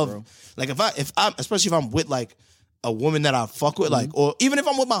I home, love, bro. like, if I'm, especially if I'm with, like, a woman that I fuck with, like, or even if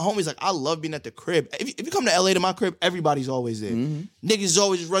I'm with my homies, like, I love being at the crib. If you come to LA to my crib, everybody's always there. Niggas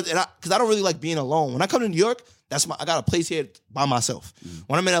always just run, and because I don't really like being alone. When I come to New York, I got a place here by myself.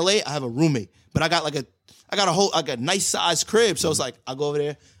 When I'm in LA, I have a roommate, but I got a nice sized crib. So it's like, I go over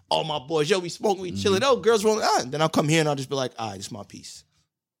there, all my boys, yo, we smoking, we chilling. Oh, girls rolling on. Then I'll come here and I'll just be like, all right, this is my piece.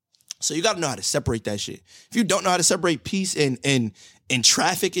 So you got to know how to separate that shit. If you don't know how to separate peace and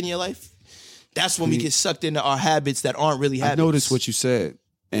traffic in your life, that's when we get sucked into our habits that aren't really habits. I noticed what you said.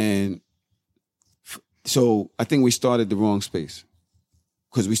 And so I think we started the wrong space.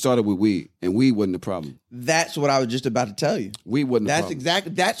 Because we started with weed, and weed wasn't the problem. That's what I was just about to tell you. Weed wasn't the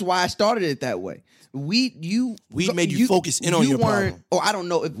problem. That's why I started it that way. Weed made you focus in on your problem. Or I don't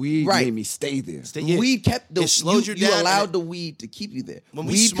know if Weed right. made me stay there. Weed kept the It slowed you down, allowed and the weed to keep you there. When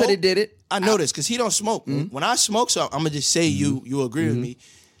we Weed smoke, could have did it. I noticed because he don't smoke. When I smoke, so I'm gonna just say you agree with me.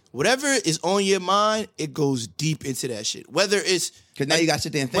 Whatever is on your mind, it goes deep into that shit. Whether it's Because now you got to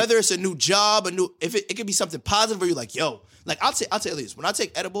sit there and think. whether it's a new job, if it could be something positive, where you're like, yo, like I'll tell you this. When I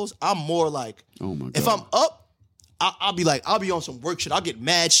take edibles, I'm more like, Oh my God. if I'm up, I'll be on some work shit. I'll get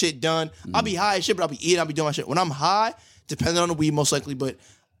mad shit done. I'll be high as shit, but I'll be eating. I'll be doing my shit. When I'm high, depending on the weed, most likely, but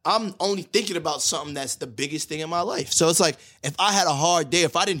I'm only thinking about something that's the biggest thing in my life. So it's like, if I had a hard day,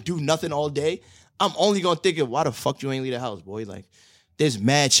 if I didn't do nothing all day, I'm only gonna think of why the fuck you ain't leave the house, boy. Like, there's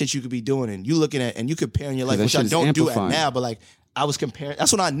mad shit you could be doing, and you looking at and you comparing your life, that which I shit is don't do amplifying. at now, but like I was comparing.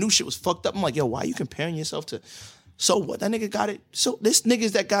 That's when I knew shit was fucked up. I'm like, yo, why are you comparing yourself to? So what? That nigga got it. So this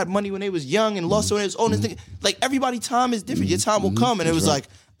niggas that got money when they was young and lost when they was old. This nigga, like everybody, time is different. Your time will come, and it was like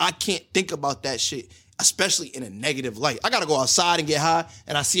I can't think about that shit, especially in a negative light. I gotta go outside and get high,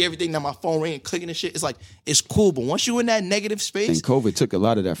 and I see everything. Now my phone ringing, clicking and shit. It's like it's cool, but once you in that negative space, And COVID took a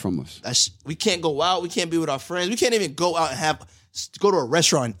lot of that from us. we can't go out. We can't be with our friends. We can't even go out and go to a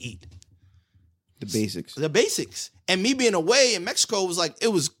restaurant and eat. The basics. The basics. And me being away in Mexico was like, it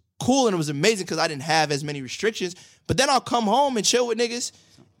was cool and it was amazing because I didn't have as many restrictions. But then I'll come home and chill with niggas,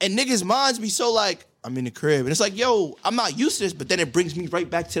 and niggas' minds be so like, I'm in the crib. And it's like, yo, I'm not used to this, but then it brings me right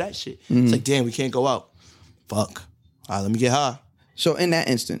back to that shit. It's like, damn, we can't go out. Fuck. All right, let me get high. So in that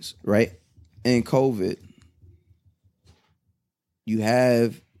instance, right, in COVID,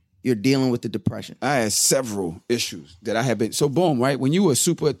 you're dealing with the depression. I had several issues that I had been. So boom, right? When you were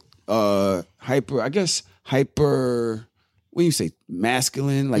super hyper, when you say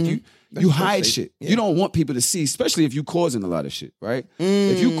masculine, like you hide shit. Yeah. You don't want people to see, especially if you causing a lot of shit, right?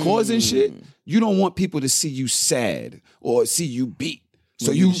 If you causing shit, you don't want people to see you sad or see you beat. So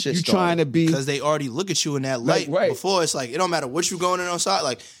When you shit trying to be Because they already look at you in that light right. before. It's like, it don't matter what you going in outside.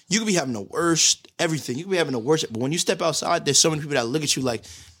 Like, you could be having the worst everything. You could be having the worst. But when you step outside, there's so many people that look at you like,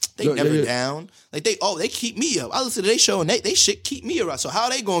 they Yeah, never yeah. down. Like, they keep me up. I listen to their show and they shit keep me around. So how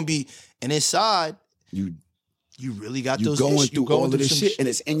they going to be? And inside, you you really got you those going issues. through all of this shit, and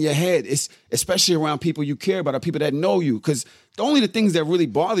it's in your head. It's especially around people you care about or people that know you. Because the things that really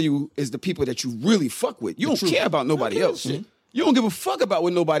bother you is the people that you really fuck with. You don't care about nobody else. You don't give a fuck about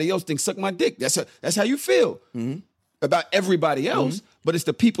what nobody else thinks. Suck my dick. That's how you feel about everybody else. But it's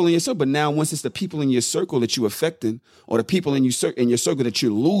the people in your circle. But now, once it's the people in your circle that you're affecting, or the people in your circle that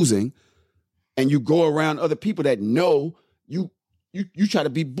you're losing, and you go around other people that know you. You try to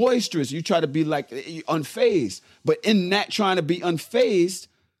be boisterous. You try to be like unfazed. But in that trying to be unfazed,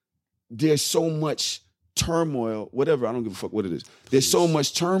 there's so much turmoil, whatever. I don't give a fuck what it is. There's so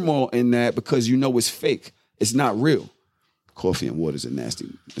much turmoil in that because you know it's fake. It's not real. Coffee and water is a nasty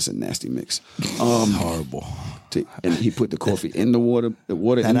mix. Horrible. And he put the coffee in the water in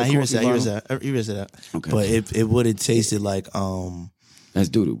And the he coffee bottle. He rinsed that. Okay. But it would have tasted like, That's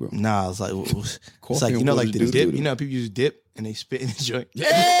doo-doo, bro. nah, it's like, it's like, you and know, water like the do dip. doo-doo. You know how people use dip and they spit in the joint?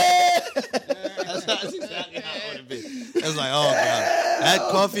 That's exactly how it would have been. It's like, oh, God. That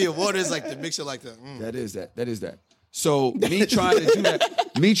coffee and water is like the mixture like that. That is that. So me trying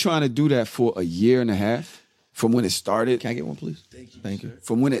to do that for a year and a half from when it started. Can I get one, please? Thank you.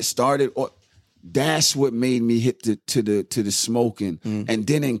 From when it started, that's what made me hit to the smoking. And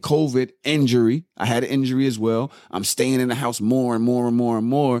then in COVID, injury. I had an injury as well. I'm staying in the house more and more and more and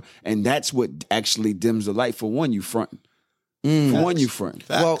more. And that's what actually dims the light. For one, you fronting. For one, you fronting.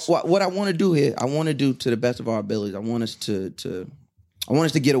 Well, what I want to do here, I want to do to the best of our abilities. I want us to I want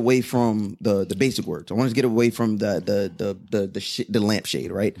us to get away from the basic words. I want us to get away from the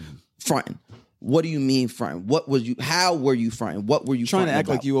lampshade, right? Fronting. What do you mean fronting? How were you fronting? What were you trying to act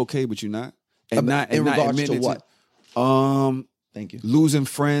about? like you okay, but you're not? And not in not regards to admitting what? Thank you. Losing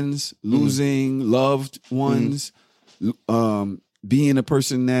friends, losing loved ones, being a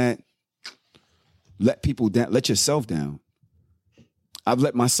person that let people down, let yourself down. I've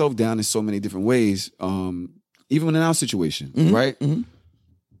let myself down in so many different ways, even in our situation, right? Mm-hmm.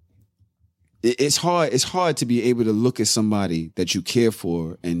 It's hard. It's hard to be able to look at somebody that you care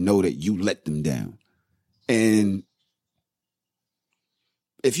for and know that you let them down. And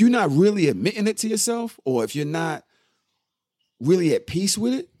if you're not really admitting it to yourself, or if you're not really at peace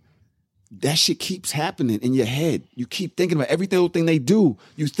with it, that shit keeps happening in your head. You keep thinking about every little thing they do.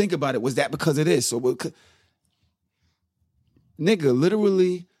 You think about it. Was that because of this? Or nigga,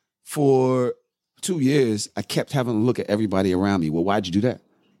 literally for 2 years, I kept having to look at everybody around me. Well, why'd you do that?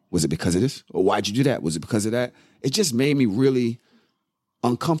 Was it because of this? Or why'd you do that? Was it because of that? It just made me really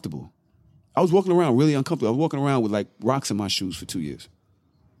uncomfortable. I was walking around really uncomfortable. I was walking around with like rocks in my shoes for 2 years.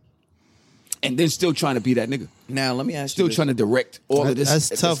 And then still trying to be that nigga. Now, let me ask you. Still this. trying to direct all of this.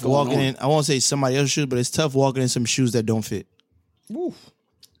 That's tough walking in. I won't say somebody else's shoes, but it's tough walking in some shoes that don't fit. Woof.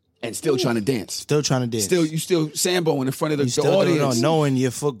 And still trying to dance. Still trying to dance. You still sambo in front of the audience. Knowing your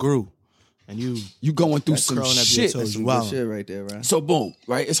foot grew. And you going through some shit. That's some good shit right there, right? So boom,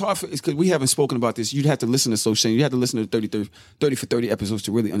 right? It's hard because we haven't spoken about this. You'd have to listen to So Shame. You have to listen to 30 for 30 episodes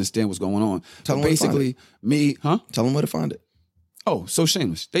to really understand what's going on. Tell them basically, me, huh? Tell them where to find it. Oh, So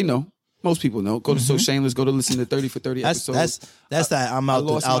Shameless. They know. Most people know. Go to So Shameless. Go to listen to 30 for 30 episodes. That's that. I'm out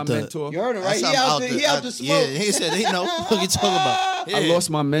the mentor. You heard it, right? He out the smoke. Yeah, he said they know what you talking about. Yeah. I lost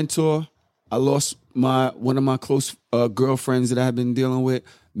my mentor. I lost one of my close girlfriends that I had been dealing with.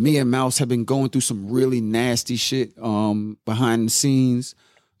 Me and Mouse have been going through some really nasty shit behind the scenes.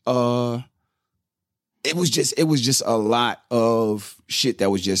 It was just a lot of shit that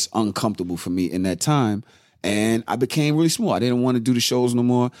was just uncomfortable for me in that time. And I became really small. I didn't want to do the shows no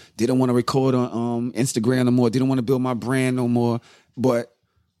more. Didn't want to record on Instagram no more. Didn't want to build my brand no more. But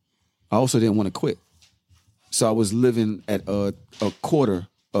I also didn't want to quit. So I was living at a quarter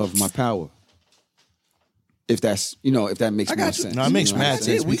of my power. If that's, if that makes more sense. No, it makes mad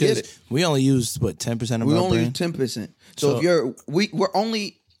sense because we only used, 10% of our We only brand? use 10%. So if we're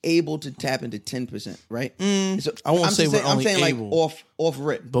only able to tap into 10%, right? So I won't say we're only I'm saying able. like off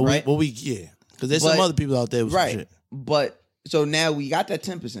rip, But right? because there's some other people out there with some shit. But so now we got that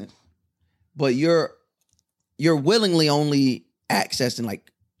 10%, but you're willingly only accessing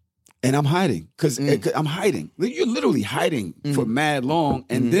like, and I'm hiding because I'm hiding. You're literally hiding for mad long,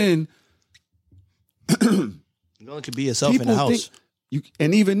 and then you only could be yourself in the house.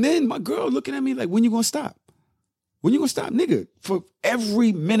 And even then, my girl looking at me like, when you gonna stop? When you gonna stop, nigga? For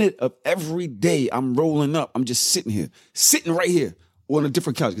every minute of every day, I'm rolling up. I'm just sitting right here on a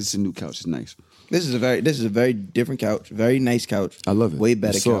different couch. It's a new couch. It's nice. This is a very different couch. Very nice couch. I love it. Way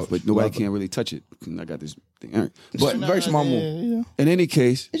better it's soft, couch. but nobody can really touch it. I got this thing. All right. But very small move. In any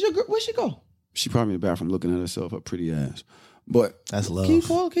case, Is your girl, where'd she go? she probably in the bathroom looking at herself, her pretty ass. But That's love. Can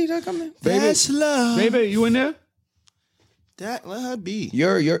you come in? That's love. baby, you in there? Let her be.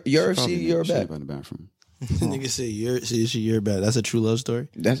 You're She back. in the bathroom. Nigga say you're bad. That's a true love story.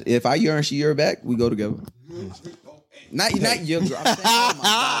 That's if I urine, she urine back, we go together. Not your girl. I'm saying,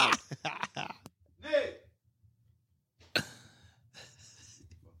 oh my God.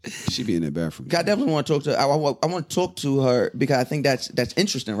 She be in that bathroom. I definitely want to talk to her. I want to talk to her because I think that's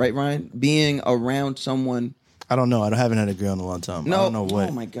interesting, right, Ryan? Being around someone. I don't know. I haven't had a girl in a long time. No, I don't know what.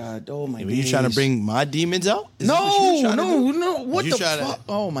 Oh my God. Oh my God. Were you trying to bring my demons out? Is this No. what you were trying to do? What You the trying to- fuck?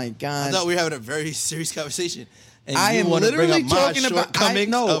 Oh my I God. thought we were having a very serious conversation. And I you am want to bring literally up my talking about.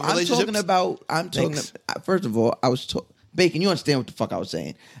 shortcomings of I'm relationships? talking about. Thanks. First of all, I was Bacon. You understand what the fuck I was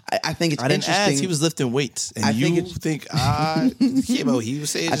saying? I think it's I didn't interesting. ask. He was lifting weights, and I you think it's- think I came out. He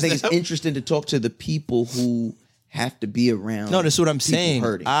was saying. I think it's interesting to talk to the people who have to be around. No, that's what I'm people saying.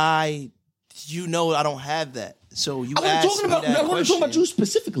 hurting. I don't have that. So you I asked wasn't me that talking question. about you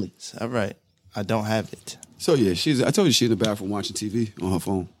specifically. All right, I don't have it. So yeah, I told you she's in the bathroom watching TV on her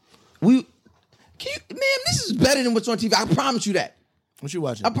phone. Man, this is better than what's on TV. I promise you that. What you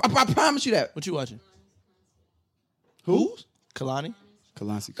watching? I promise you that. What you watching? Who? Kalani?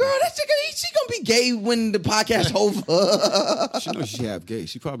 Kalasi. Girl, she gonna be gay when the podcast over. She knows she half gay.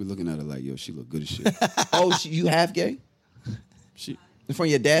 She probably looking at her like, yo, she look good as shit. Oh, you half gay? She. From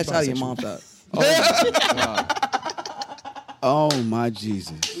your dad's side or your mom's side? Oh my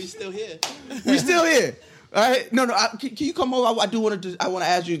Jesus. We still here. We still here. All right. No. Can you come over? I do want to. I want to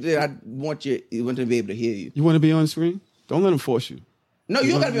ask you. I want to be able to hear you. You want to be on screen? Don't let him force you. No,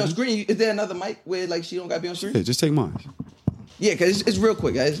 you don't gotta be on screen. Is there another mic where like she don't gotta be on screen? Yeah, just take mine. Yeah, because it's real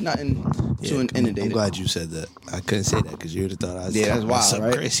quick. It's nothing too inundated. I'm glad you said that. I couldn't say that because you would have thought I was that's wild, something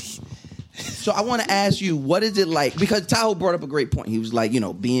right? crazy. So I want to ask you, what is it like? Because Tahoe brought up a great point. He was like,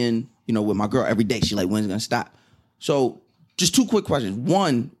 being, with my girl every day. She like, when's it gonna stop? So just two quick questions.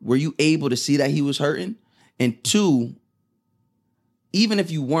 One, were you able to see that he was hurting? And two, even if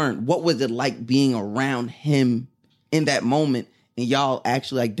you weren't, what was it like being around him in that moment and y'all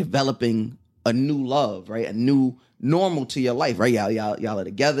actually like developing a new love, right? A new normal to your life, right? Y'all are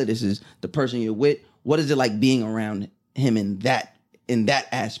together. This is the person you're with. What is it like being around him in that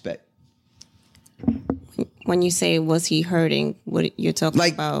aspect? When you say was he hurting, what you're talking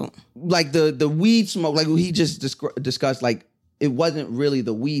about? Like the weed smoke, like he just discussed, like it wasn't really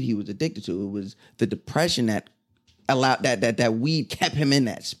the weed he was addicted to. It was the depression that allowed that weed kept him in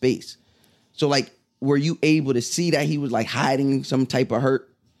that space. So like, were you able to see that he was like hiding some type of hurt?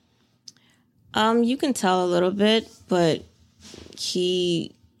 You can tell a little bit, but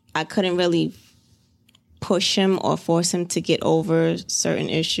I couldn't really push him or force him to get over certain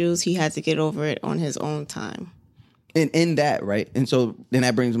issues. He had to get over it on his own time. And in that, right? And so then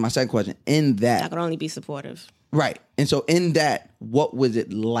that brings me to my second question. In that, I could only be supportive. Right. And so in that, what was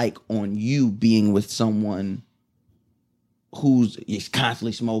it like on you being with someone who's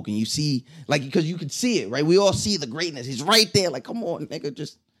constantly smoking? You see, like, because you could see it, right? We all see the greatness. He's right there. Like, come on, nigga,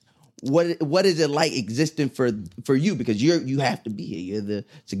 just what is it like existing for you? Because you have to be here. You're the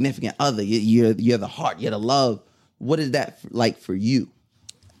significant other. You're the heart. You're the love. What is that like for you?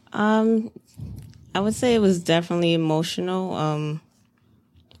 I would say it was definitely emotional.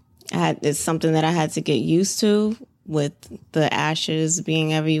 It's something that I had to get used to, with the ashes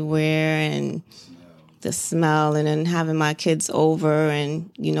being everywhere and the smell, and then having my kids over,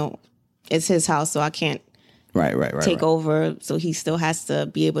 and it's his house, so I can't take over. So he still has to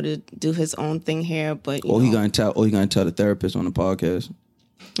be able to do his own thing here. But he gonna tell the therapist on the podcast.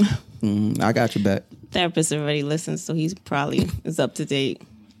 I got your back. Therapist already listens, so he's probably is up to date.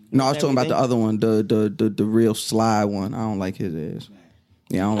 No, I was talking about the other one, the real sly one. I don't like his ass.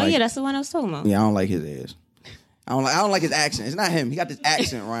 Yeah, I don't like. Yeah, that's the one I was talking about. Yeah, I don't like his ass. I don't like his accent. It's not him. He got this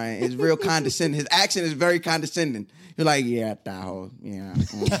accent, Ryan. It's real condescending. His accent is very condescending. You're like, yeah, Tahoe. Yeah.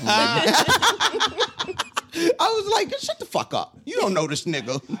 I was like, shut the fuck up. You don't know this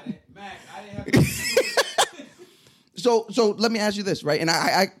nigga. So let me ask you this, right? And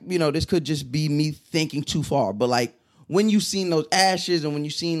I this could just be me thinking too far, but like when you seen those ashes and when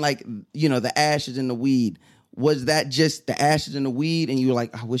you seen like, the ashes in the weed, was that just the ashes in the weed and you were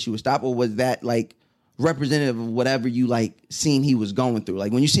like, I wish you would stop? Or was that like representative of whatever you like seen he was going through?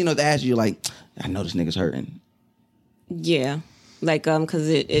 Like when you seen those ashes, you're like, I know this nigga's hurting. Yeah. Like, cause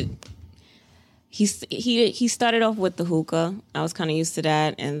he started off with the hookah. I was kind of used to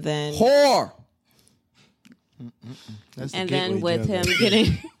that. And then whore. And then with him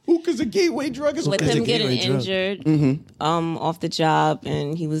getting hookah's a gateway drug. With him getting injured off the job,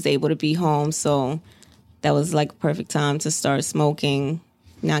 and he was able to be home, so that was like a perfect time to start smoking,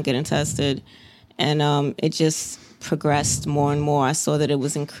 not getting tested, and it just progressed more and more. I saw that it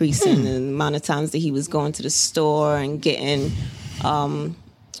was increasing the amount of times that he was going to the store and getting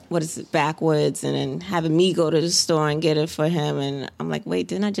backwoods, and then having me go to the store and get it for him. And I'm like, wait,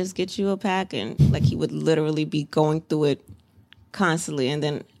 didn't I just get you a pack? And like he would literally be going through it constantly. And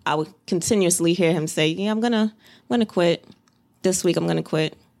then I would continuously hear him say, yeah, I'm gonna quit. This week I'm gonna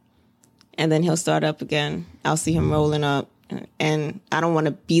quit. And then he'll start up again. I'll see him rolling up. And I don't want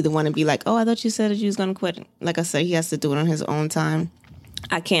to be the one to be like, oh, I thought you said that you was gonna quit. Like I said, he has to do it on his own time.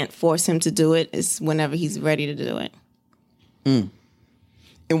 I can't force him to do it. It's whenever he's ready to do it.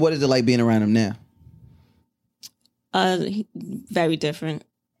 And what is it like being around him now? Very different.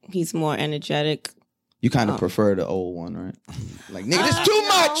 He's more energetic. You kind of prefer the old one, right? Like, nigga, this too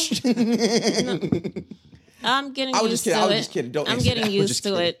much. I'm getting used to it. I was just kidding. I'm getting used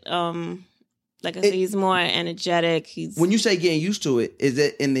to it. Like I said, he's more energetic. When you say getting used to it, is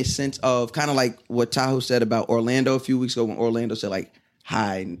it in the sense of kind of like what Tahoe said about Orlando a few weeks ago when Orlando said like,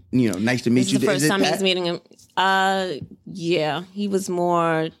 hi, nice to meet you. This is the first time he's meeting him. Yeah, he was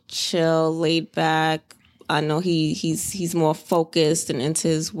more chill, laid back. I know he's more focused and into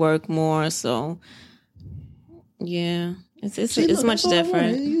his work more. So yeah, it's much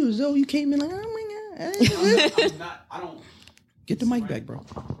different. You came in like, oh my god. I don't. Get the mic back, bro.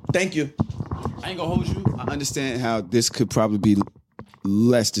 Thank you. I ain't gonna hold you. I understand how this could probably be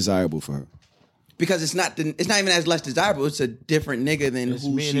less desirable for her. Because it's not even as less desirable. It's a different nigga than It's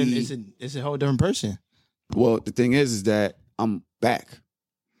who me, she. and it's a whole different person. Well, the thing is that I'm back.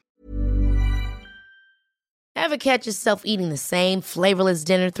 Ever catch yourself eating the same flavorless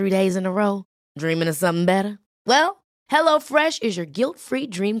dinner 3 days in a row? Dreaming of something better? Well, HelloFresh is your guilt-free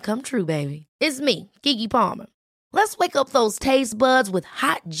dream come true, baby. It's me, Keke Palmer. Let's wake up those taste buds with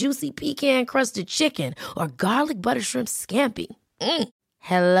hot, juicy pecan-crusted chicken or garlic butter shrimp scampi.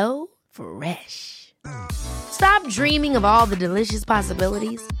 Hello Fresh. Stop dreaming of all the delicious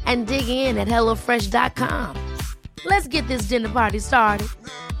possibilities and dig in at HelloFresh.com. Let's get this dinner party started.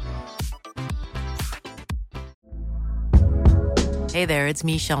 Hey there, it's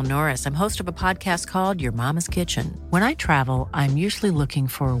Michelle Norris. I'm host of a podcast called Your Mama's Kitchen. When I travel, I'm usually looking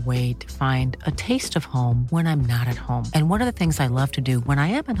for a way to find a taste of home when I'm not at home. And one of the things I love to do when I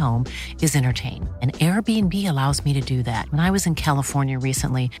am at home is entertain. And Airbnb allows me to do that. When I was in California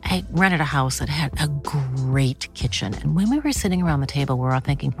recently, I rented a house that had a great kitchen. And when we were sitting around the table, we were all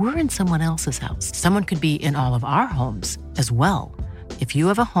thinking, we're in someone else's house. Someone could be in all of our homes as well. If you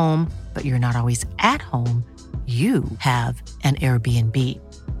have a home, but you're not always at home, you have an Airbnb.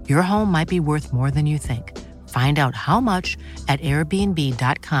 Your home might be worth more than you think. Find out how much at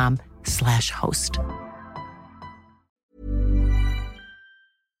airbnb.com/host.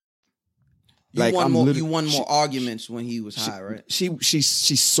 You won more arguments when he was high, right? She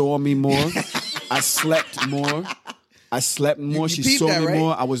saw me more. I slept more. She saw me right?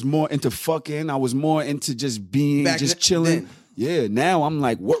 more. I was more into fucking. I was more into just being, just chilling. Then. Yeah, now I'm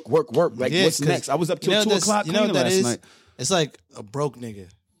like, work. Like, what's next? I was up till 2 o'clock last night. It's like a broke nigga.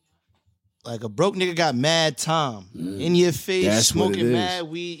 Like a broke nigga got mad time in your face, That's smoking mad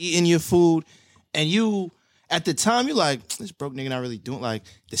weed, eating your food. And you, at the time, you're like, this broke nigga not really doing, like,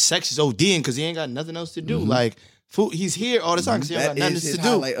 the sex is ODing because he ain't got nothing else to do. Like, food, he's here all the time because he ain't got nothing is his to do.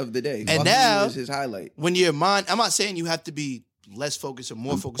 highlight of the day. And now, is his highlight. when your mind, I'm not saying you have to be less focused or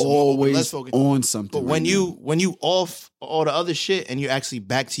more focused, Always or less focused on something. But when you off all the other shit and you're actually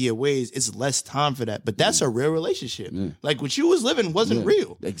back to your ways, it's less time for that. But that's a real relationship. Yeah. Like what you was living wasn't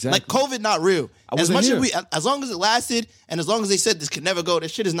real. Exactly. Like COVID not real. I wasn't here. As long as it lasted and as long as they said this could never go, that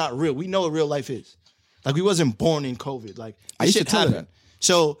shit is not real. We know what real life is. Like we wasn't born in COVID. Like I used shit to tell her happened. that.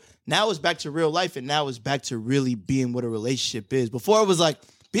 So now it's back to real life and now it's back to really being what a relationship is. Before it was like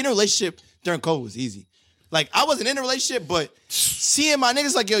being in a relationship during COVID was easy. Like, I wasn't in a relationship, but seeing my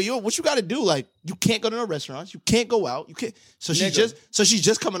niggas like, yo, what you got to do? Like, you can't go to no restaurants. You can't go out. You can't. So she's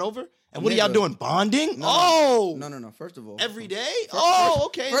just coming over. And what are y'all doing? Bonding? No. First of all, every day?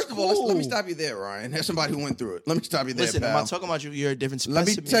 Okay. First of all, let me stop you there, Ryan. There's somebody who went through it. Let me stop you there, Listen, pal. I'm not talking about you. You're a different species. Let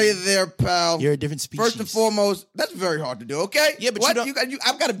me tell you there, pal. You're a different species. First and foremost, that's very hard to do, okay? Yeah, but what?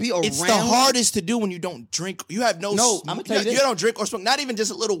 I've got to be around. It's the hardest to do when you don't drink. You have no. No, I'm gonna tell you this. You don't drink or smoke. Not even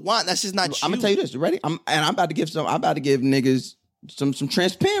just a little wine. That's just not you. I'm gonna tell you this. Ready? I'm about to give niggas some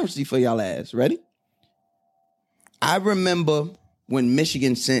transparency for y'all ass. Ready? I remember when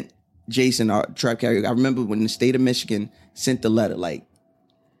Michigan sent Jason, our trap carrier. I remember when the state of Michigan sent the letter, like,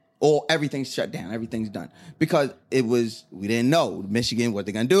 everything's shut down, everything's done. Because we didn't know. Michigan, what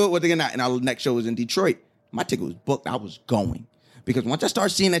they're gonna do, what they're gonna not. And our next show was in Detroit. My ticket was booked. I was going. Because once I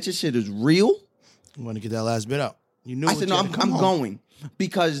start seeing that this shit is real. You want to get that last bit out. You knew I said, no, I'm going.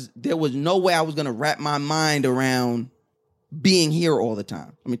 Because there was no way I was gonna wrap my mind around being here all the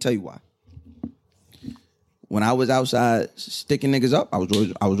time. Let me tell you why. When I was outside sticking niggas up, I was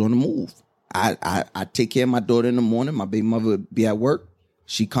on the move. I take care of my daughter in the morning. My baby mother would be at work.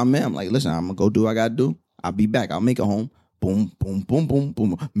 She come in. I'm like, listen, I'm gonna go do what I gotta do. I'll be back. I'll make it home. Boom, boom, boom, boom,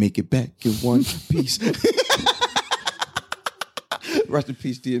 boom. Make it back in one piece. Rest in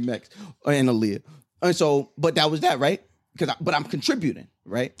peace, DMX and Aaliyah. And so, but that was that, right? But I'm contributing,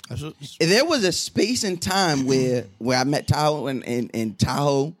 right? There was a space and time where I met Tahoe and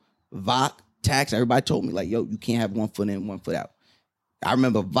Tahoe, Vok, Tax. Everybody told me like, yo, you can't have one foot in, one foot out. I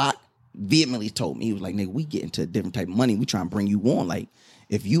remember Vok vehemently told me, he was like, nigga, we get into a different type of money. We try and bring you on. Like,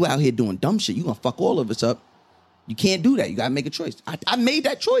 if you out here doing dumb shit, you gonna fuck all of us up. You can't do that. You gotta make a choice. I made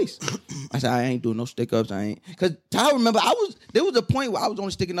that choice. I said, I ain't doing no stick-ups. I ain't. Because Tahoe, remember, there was a point where I was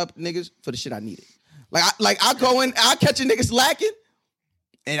only sticking up niggas for the shit I needed. I go in, I catch a nigga slacking,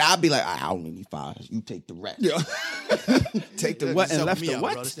 and I'll be like, I only need 5. You take the rest. Yeah. Take the what and left the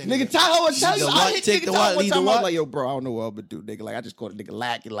what? Nigga, Tahoe will tell you. I hit take nigga the Tahoe what, one leave time. the I was what? like, yo, bro, I don't know what I'm gonna do, nigga. Like, I just caught a nigga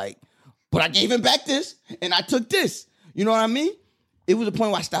lacking, like, but I gave him back this, and I took this. You know what I mean? It was a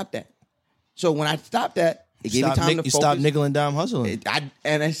point where I stopped that. So when I stopped that, it gave me time to focus. You stopped nickel and dime hustling.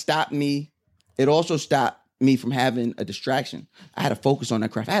 It stopped me. It also stopped me from having a distraction. I had to focus on that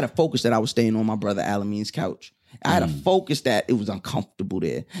craft. I had to focus that I was staying on my brother Alameen's couch. I had to focus that it was uncomfortable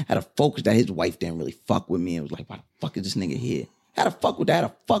there. I had to focus that his wife didn't really fuck with me. It was like, why the fuck is this nigga here? I had to fuck with that. I had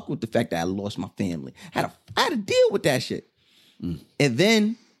to fuck with the fact that I lost my family. I had to deal with that shit. And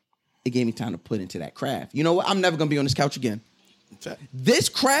then it gave me time to put into that craft. You know what? I'm never gonna be on this couch again. This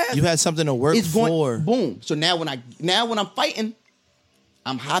craft, you had something to work for. Boom. So now when I'm fighting,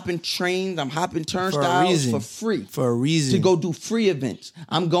 I'm hopping trains, I'm hopping turnstiles for free. For a reason. To go do free events.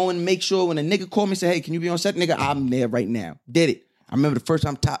 I'm going to make sure when a nigga call me and say, hey, can you be on set? Nigga, I'm there right now. Did it. I remember the first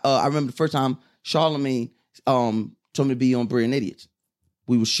time Charlamagne told me to be on Brilliant Idiots.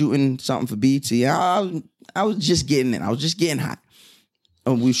 We were shooting something for BT. I was just getting in. I was just getting hot.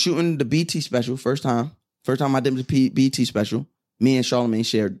 We were shooting the BT special first time. First time I did the BT special. Me and Charlamagne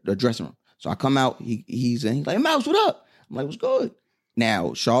shared a dressing room. So I come out, he's like, hey, Mouse, what up? I'm like, what's good? Now,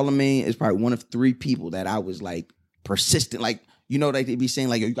 Charlamagne is probably one of 3 people that I was like persistent. Like, you know, they be saying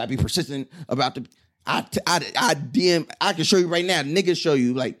like, you gotta be persistent about the. I DM. I can show you right now. Niggas show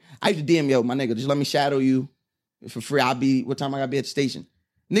you. Like, I used to DM, yo, my nigga, just let me shadow you for free. What time I gotta be at the station?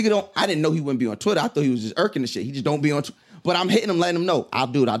 Nigga I didn't know he wouldn't be on Twitter. I thought he was just irking the shit. He just don't be on Twitter. But I'm hitting him, letting him know. I'll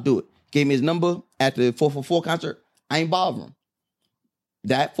do it. Gave me his number at the 444 concert. I ain't bothering him.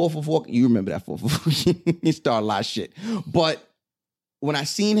 That 444, you remember that 444. He started a lot of shit. But when I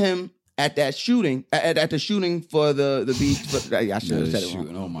seen him at that shooting, at the shooting for the beach, I should have said it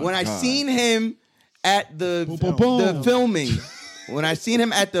wrong. Oh my when God. I seen him at the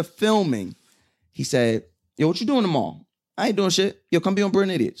filming, he said, yo, what you doing tomorrow? I ain't doing shit. Yo, come be on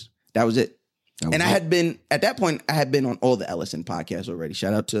Brilliant Idiots. That was it. And I had been, at that point, I had been on all the Ellison podcasts already.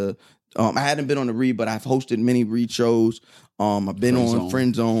 Shout out to, I hadn't been on the Read, but I've hosted many Read shows. I've been on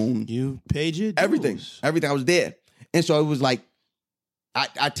Friend Zone. You paid your dues. Everything. I was there. And so it was like,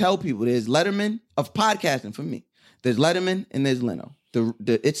 I tell people there's Letterman of podcasting for me. There's Letterman and there's Leno.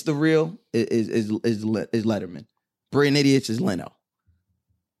 It's the Real is Letterman. Brilliant Idiots is Leno.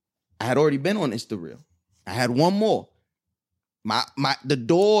 I had already been on It's the Real. I had one more. The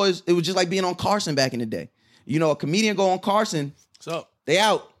doors, it was just like being on Carson back in the day. You know, a comedian go on Carson, so they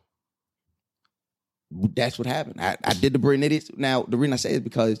out. That's what happened. I did the Brilliant Idiots. Now, the reason I say it is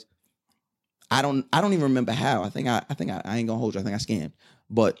because I don't even remember how. I think I ain't gonna hold you. I think I scammed.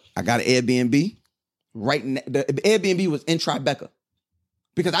 But I got an Airbnb. The Airbnb was in Tribeca.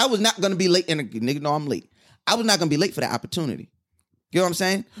 Because I was not gonna be late, and nigga know I'm late. I was not gonna be late for that opportunity. You know what I'm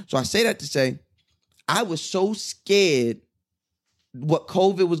saying? So I say that to say, I was so scared what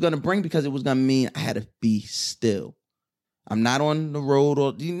COVID was gonna bring because it was gonna mean I had to be still. I'm not on the road,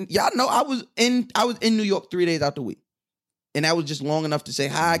 or y'all know I was in New York 3 days out the week. And that was just long enough to say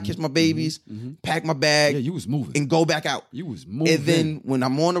hi, kiss my babies, pack my bag. Yeah, you was moving. And go back out. You was moving. And then when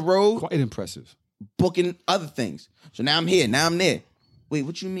I'm on the road, quite impressive. Booking other things. So now I'm here, now I'm there. Wait,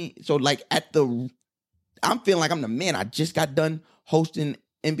 what you mean? So like I'm feeling like I'm the man. I just got done hosting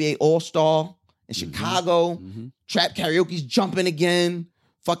NBA All-Star in Chicago. Trap Karaoke's jumping again.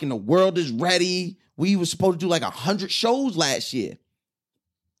 Fucking The World Is Ready. We were supposed to do like 100 shows last year.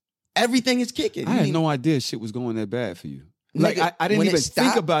 Everything is kicking. I had no idea shit was going that bad for you. Like, Nigga, I didn't even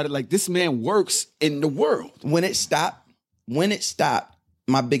think about it. Like, this man works in the world. When it stopped,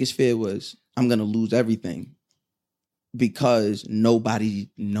 my biggest fear was I'm going to lose everything because nobody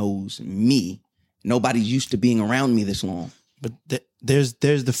knows me. Nobody's used to being around me this long. But there's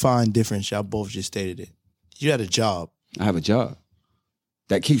the fine difference. Y'all both just stated it. You had a job. I have a job.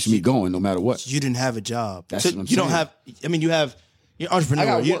 That keeps me going no matter what. You didn't have a job. That's what I'm saying. Don't have, I mean, you're entrepreneur. I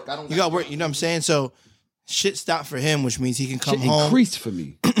got work. You got work, you know what I'm saying? So shit stopped for him, which means he can come Shit home. Increased for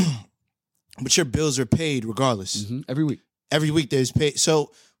me. But your bills are paid regardless. Every week. Every week there's paid.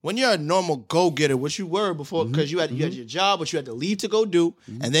 So when you're a normal go-getter, which you were before, because you had your job, which you had to leave to go do,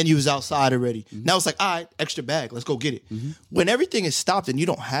 and then you was outside already. Now it's like, all right, extra bag, let's go get it. When everything is stopped and you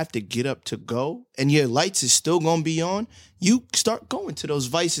don't have to get up to go, and your lights is still gonna be on, you start going to those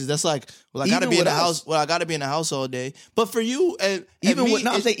vices. That's like, well, I gotta be in the house. Well, I gotta be in the house all day. But for you, even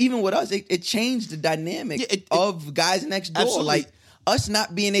with us, it changed the dynamic of guys next door. Absolutely. Like us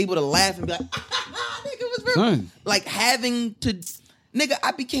not being able to laugh and be like, nigga, was real. Son. Like having to. Nigga,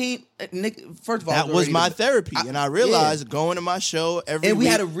 I became first of all, that was my therapy, and I realized going to my show every and we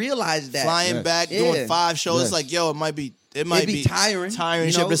week, had to realize that flying back, doing 5 shows. It's like, yo, it might be tiring,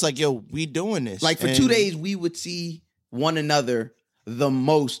 and shit, but it's like, yo, we doing this. Like for 2 days, we would see one another the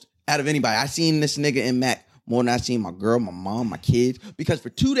most out of anybody. I seen this nigga in Mac more than I seen my girl, my mom, my kids, because for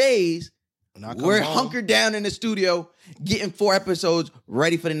 2 days. We're hunkered down in the studio, getting 4 episodes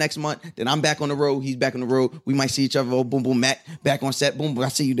ready for the next month. Then I'm back on the road. He's back on the road. We might see each other. Oh, boom, boom, Mac back on set. Boom, boom. I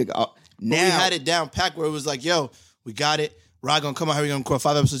see you, nigga. Now we had it down packed where it was like, yo, we got it. Rod gonna come out here. We gonna record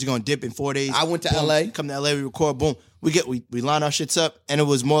 5 episodes. You're gonna dip in 4 days. I went to boom, LA. Come to LA. We record. Boom. We line our shits up, and it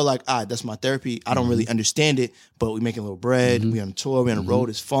was more like, that's my therapy. I don't really understand it, but we making a little bread. We on tour. We on the road.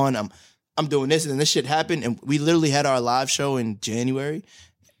 It's fun. I'm doing this, and then this shit happened, and we literally had our live show in January.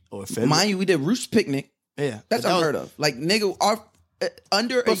 or offended. Mind you, we did Roost Picnic. Yeah. That's unheard of. Like, nigga,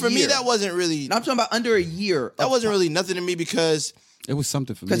 under a year. But for me, that wasn't really... I'm talking about under a year. That wasn't really nothing to me because... It was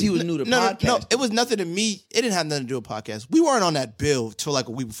something for me. Because he was new to podcast. No, it was nothing to me. It didn't have nothing to do with podcast. We weren't on that bill till like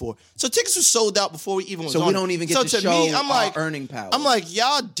a week before. So tickets were sold out before we even was on. So we don't even get to show me, I'm our like, earning power. I'm like,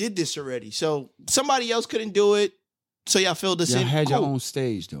 y'all did this already. So somebody else couldn't do it. So y'all filled this Y'all in. had your Cool. own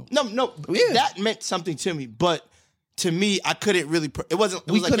stage, though. No, Yeah. that meant something to me. But to me, I couldn't really... It wasn't...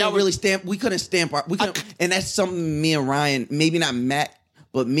 It we was like, couldn't y'all really stamp. We couldn't stamp our. We couldn't, and that's something me and Ryan, maybe not Matt,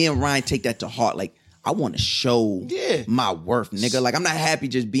 but me and Ryan take that to heart. Like, I want to show my worth, nigga. Like, I'm not happy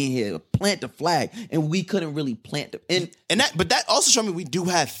just being here. Plant the flag, and we couldn't really plant the But that also showed me we do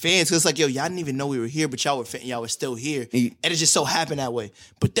have fans. Cause it's like, yo, y'all didn't even know we were here, but y'all were still here, and it just so happened that way.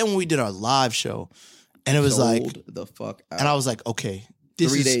 But then when we did our live show, and it was like the fuck out. And I was like, okay,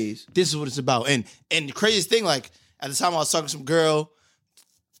 this 3 days. This is what it's about. And the craziest thing, like at the time I was talking to some girl,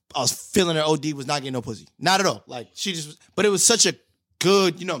 I was feeling her OD, was not getting no pussy, not at all. Like she just, but it was such a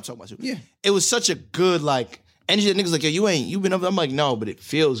good, you know what I'm talking about. Yeah, it was such a good like energy. Niggas like, yo, you've been up. I'm like, no, but it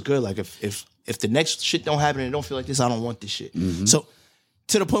feels good. Like if the next shit don't happen and it don't feel like this, I don't want this shit. Mm-hmm. So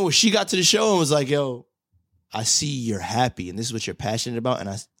to the point where she got to the show and was like, yo, I see you're happy and this is what you're passionate about, and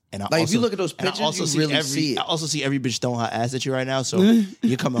I like, also, if you look at those pictures, you really see it. I also see every bitch throwing her ass at you right now. So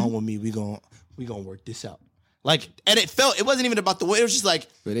you're coming home with me. We gonna work this out. Like, and it wasn't even about the way. It was just like,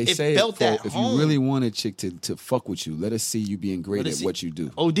 But they it say felt that if home. you really want a chick to fuck with you, let us see you being great at what you do.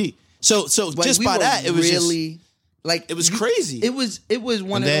 OD. So But just we by were that, it was really just, like it was crazy. It was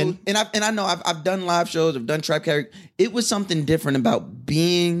one And of then- those, and I know I've done live shows, I've done trap character. It was something different about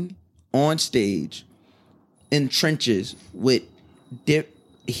being on stage in trenches with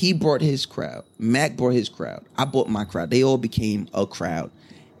he brought his crowd, Mac brought his crowd, I brought my crowd. They all became a crowd,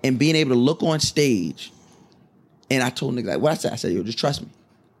 and being able to look on stage. And I told niggas, like, what I said? I said, yo, just trust me.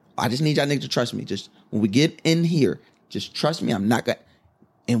 I just need y'all niggas to trust me. Just when we get in here, just trust me. I'm not gonna.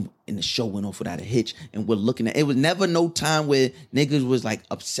 And the show went off without a hitch. And we're looking at it. Was never no time where niggas was like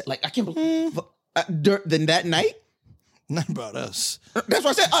upset. Like, I can't believe then that night. Not about us. That's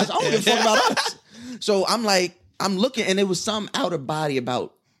what I said. Us. I don't give a fuck about us. So I'm like, I'm looking, and it was some out of body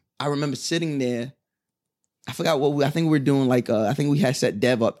about. I remember sitting there. I forgot what I think we were doing. Like, I think we had set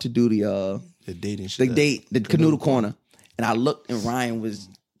Dev up to do the dating shit. The Canoodle Corner. And I looked, and Ryan was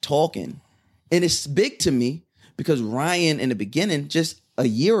talking. And it's big to me because Ryan, in the beginning, just a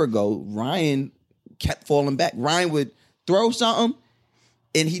year ago, Ryan kept falling back. Ryan would throw something,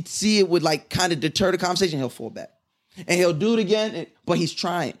 and he'd see it would like kind of deter the conversation. He'll fall back. And he'll do it again, but he's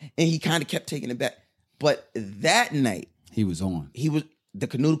trying. And he kind of kept taking it back. But that night, he was on. The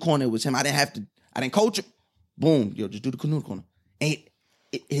Canoodle Corner was him. I didn't coach him. Boom, yo, just do the Canoodle Corner. And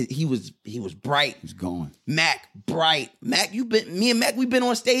he was bright. He's going. Mac, bright. Mac, me and Mac, we've been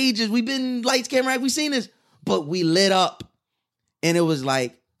on stages. We've been lights, camera, we've seen this. But we lit up. And it was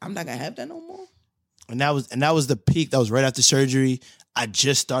like, I'm not gonna have that no more. And that was the peak. That was right after surgery. I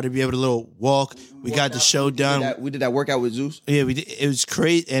just started to be able to little walk. We got the show done. We did that workout with Zeus. Yeah, we did. It was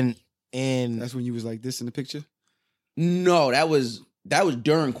crazy. And that's when you was like this in the picture? No, that was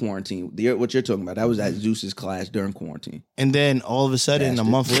during quarantine. What you're talking about, that was at Zeus's class during quarantine. And then all of a sudden, a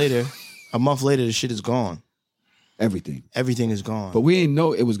month later, the shit is gone. Everything is gone. But we didn't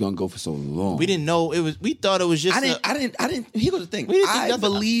know it was gonna go for so long. We didn't know it was. We thought it was just. I didn't. Here goes the thing. I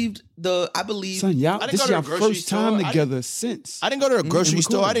believed. Son, y'all, this is your first time together since. I didn't go to a grocery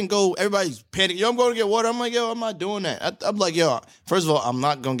store. I didn't go. Everybody's panicking. Yo, I'm going to get water. I'm like, yo, I'm not doing that. I'm like, yo, first of all, I'm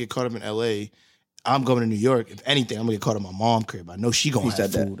not gonna get caught up in LA. I'm going to New York. If anything, I'm gonna get caught at my mom's crib. I know she gonna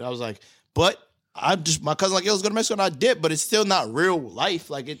have food. That. I was like, but my cousin like, yo, let's go to Mexico, and I did, but it's still not real life.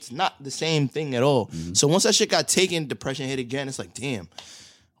 Like, it's not the same thing at all. Mm-hmm. So once that shit got taken, depression hit again. It's like, damn,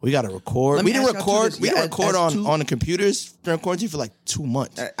 we got to record. We didn't record. We didn't record on the computers during quarantine for like 2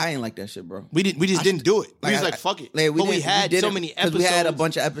 months. I ain't like that shit, bro. We just didn't do it. We was like, fuck it. But we had so many episodes. We had a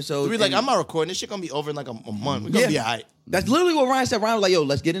bunch of episodes. We were like, I'm not recording. This shit gonna be over in like a month. We're gonna be all right. That's literally what Ryan said. Ryan was like, yo,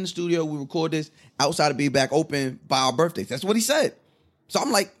 let's get in the studio. We record this outside of Be Back Open by our birthdays. That's what he said. So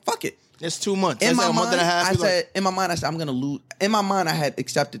I'm like, fuck it. It's 2 months. In my like a month and a half. In my mind, I said, I'm going to lose. In my mind, I had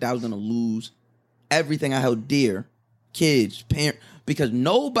accepted that I was going to lose everything I held dear. Kids, parents. Because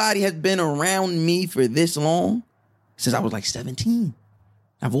nobody has been around me for this long since I was like 17.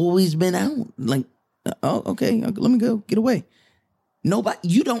 I've always been out. Like, oh, okay, let me go. Get away. Nobody,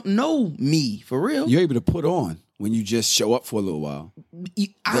 you don't know me for real. You're able to put on when you just show up for a little while.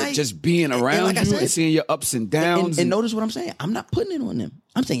 Just being around you and seeing your ups and downs. And notice what I'm saying. I'm not putting it on them.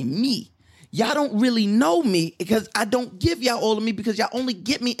 I'm saying me. Y'all don't really know me because I don't give y'all all of me because y'all only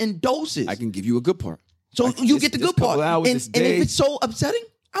get me in doses. I can give you a good part. So you get the good part. And if it's so upsetting,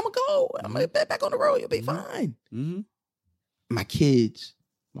 I'm gonna go. I'm gonna get back on the road. You'll be fine. Mm-hmm. My kids,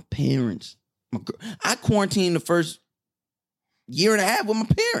 my parents, I quarantined the first year and a half with my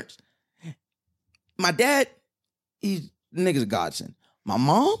parents. My dad, the nigga's a godsend. My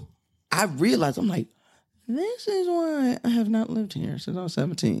mom, I realized, I'm like, this is why I have not lived here since I was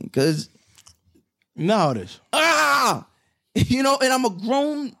 17. Because nowadays, you know, and I'm a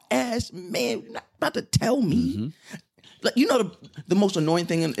grown ass man. You're not about to tell me. Like, you know, the most annoying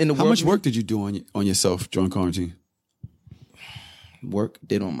thing in the world. How much work did you do on yourself during quarantine? Work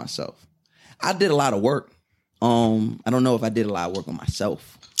did on myself. I did a lot of work. I don't know if I did a lot of work on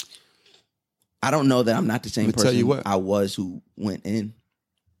myself. I don't know that I'm not the same person tell you what, I was who went in.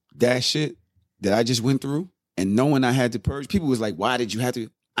 That shit that I just went through, and knowing I had to purge, people was like, why did you have to?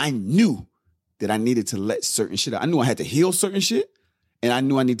 I knew that I needed to let certain shit out. I knew I had to heal certain shit, and I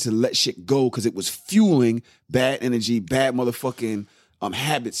knew I needed to let shit go because it was fueling bad energy, bad motherfucking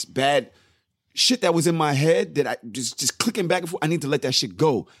habits, bad shit that was in my head that I just clicking back and forth. I need to let that shit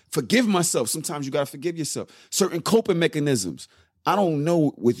go. Forgive myself. Sometimes you gotta forgive yourself. Certain coping mechanisms. I don't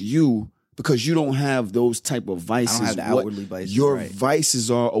know with you, because you don't have those type of vices. I don't have the outwardly vices. Your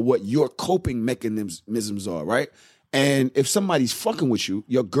vices are, or what your coping mechanisms are, right? And if somebody's fucking with you,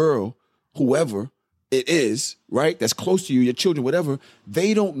 your girl, whoever it is, right, that's close to you, your children, whatever,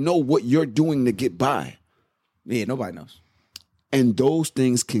 they don't know what you're doing to get by. Yeah, nobody knows. And those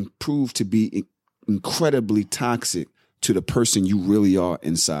things can prove to be incredibly toxic to the person you really are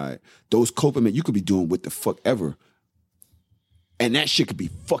inside. Those coping, you could be doing what the fuck ever. And that shit could be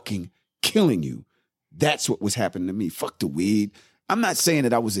fucking killing you. That's what was happening to me. Fuck the weed. I'm not saying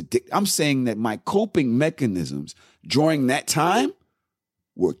that I was addicted. I'm saying that my coping mechanisms during that time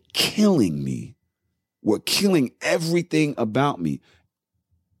were killing me, were killing everything about me.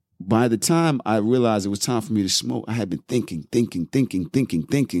 By the time I realized it was time for me to smoke, I had been thinking,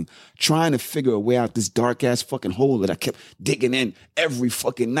 trying to figure a way out this dark ass fucking hole that I kept digging in every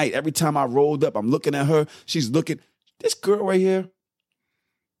fucking night. Every time I rolled up, I'm looking at her. She's looking. This girl right here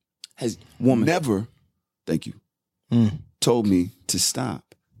has never, thank you, told me to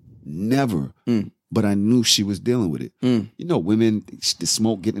stop. Never. But I knew she was dealing with it. You know, women, the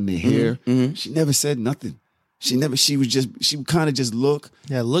smoke getting in their hair. She never said nothing. She would kind of just look.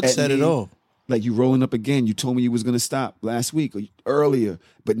 Yeah, look said it all. Like, you rolling up again. You told me you was going to stop last week or earlier.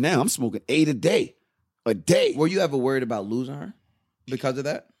 But now I'm smoking 8 a day. A day. Were you ever worried about losing her because of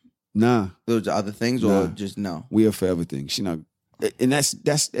that? Nah. Those are other things or just no? We are forever things. She not, and that's,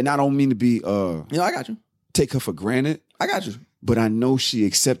 and I don't mean to be, I got you. Take her for granted. I got you. But I know she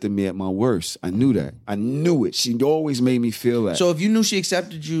accepted me at my worst. I knew that. I knew it. She always made me feel that. So if you knew she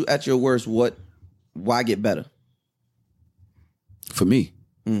accepted you at your worst, why get better? For me,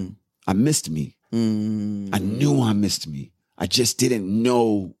 I missed me. I knew I missed me. I just didn't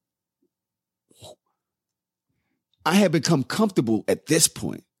know. I had become comfortable at this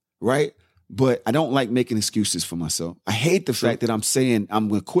point, right? But I don't like making excuses for myself. I hate the fact that I'm saying I'm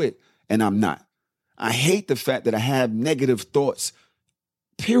going to quit and I'm not. I hate the fact that I have negative thoughts,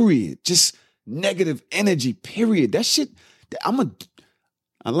 period. Just negative energy, period. That shit,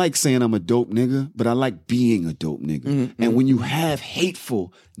 I like saying I'm a dope nigga, but I like being a dope nigga. And when you have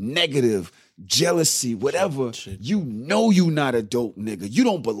hateful, negative, jealousy, whatever, you know you not a dope nigga. You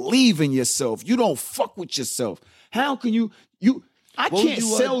don't believe in yourself. You don't fuck with yourself. How can I can't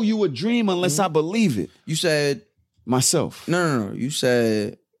sell you a dream unless I believe it. You said myself. No. You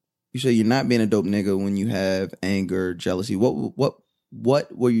said you're not being a dope nigga when you have anger, jealousy. What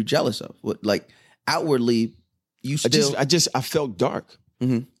were you jealous of? What, like, outwardly, you still? I felt dark.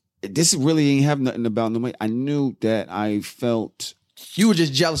 This really ain't have nothing about nobody. I knew that I felt. You were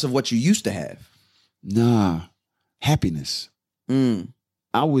just jealous of what you used to have. Nah, happiness.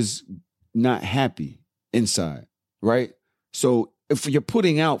 I was not happy inside, right? So if you're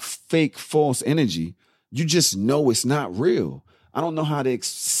putting out fake, false energy, you just know it's not real. I don't know how to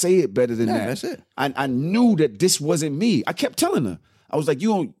say it better than that. That's it. I knew that this wasn't me. I kept telling her. I was like,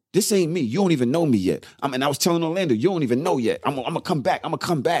 this ain't me. You don't even know me yet. And I was telling Orlando, you don't even know yet. I'm gonna come back. I'm gonna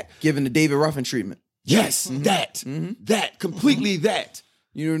come back. Giving the David Ruffin treatment. Yes, that, completely that.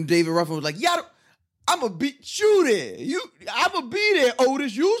 You know, David Ruffin was like, yeah, I'm gonna beat you there. I'm gonna be there,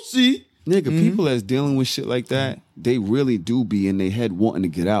 Otis. You see. Nigga, people that's dealing with shit like that, they really do be in their head wanting to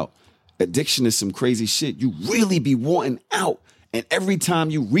get out. Addiction is some crazy shit. You really be wanting out. And every time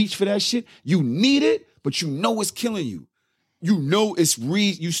you reach for that shit, you need it, but you know it's killing you. You know it's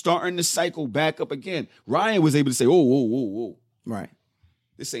you starting the cycle back up again. Ryan was able to say, whoa. Right.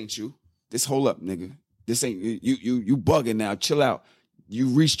 This ain't you. This hold up, nigga. This ain't you bugging now. Chill out. you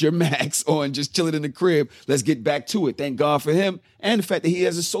reached your max on just chilling in the crib. Let's get back to it. Thank God for him. And the fact that he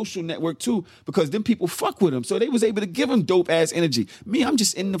has a social network too, because them people fuck with him. So they was able to give him dope ass energy. Me, I'm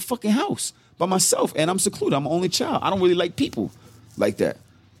just in the fucking house by myself and I'm secluded. I'm an only child. I don't really like people like that.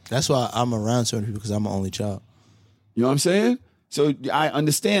 That's why I'm around certain people, because I'm an only child. You know what I'm saying? So I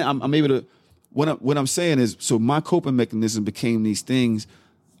understand. I'm able to, what I'm saying is, so my coping mechanism became these things.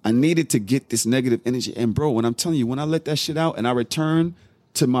 I needed to get this negative energy. And bro, when I'm telling you, when I let that shit out and I return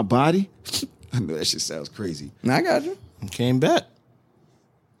to my body, I know that shit sounds crazy. I got you. Came back.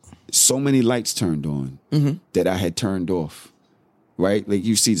 So many lights turned on that I had turned off. Right? Like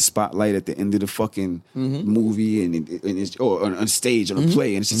you see the spotlight at the end of the fucking movie and it's, or on stage, on a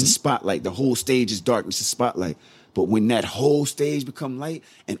play, and it's just a spotlight. The whole stage is dark, it's a spotlight. But when that whole stage become light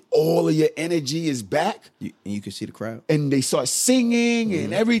and all of your energy is back, you can see the crowd. And they start singing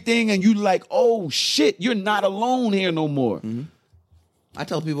and everything, and you like, oh shit, you're not alone here no more. I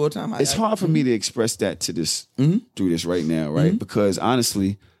tell people all the time. It's hard for me to express that to this through this right now, right? Because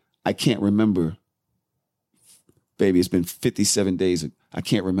honestly, I can't remember. Baby, it's been 57 days. I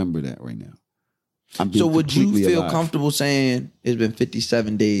can't remember that right now. So would you feel alive. comfortable saying it's been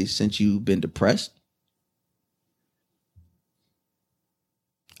 57 days since you've been depressed?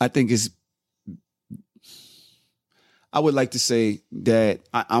 I think I would like to say that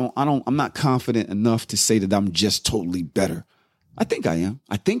I'm not confident enough to say that I'm just totally better. I think I am.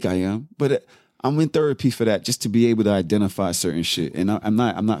 But I'm in therapy for that, just to be able to identify certain shit. And I'm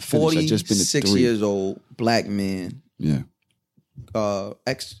not finished. I just been to 46 3 years old, black man. Yeah.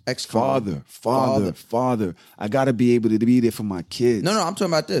 Ex Father. I gotta be able to be there for my kids. No, I'm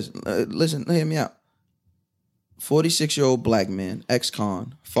talking about this. Listen, hear me out. 46-year-old black man,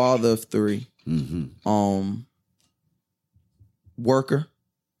 ex-con, father of 3, worker,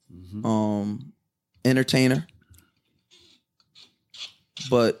 entertainer,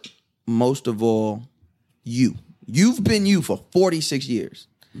 but most of all, you've been you for 46 years.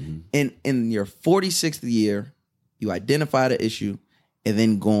 And in your 46th year, you identified an issue and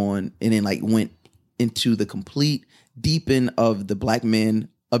then went into the complete deep end of the black man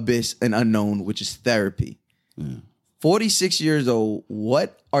abyss and unknown, which is therapy. 46 years old,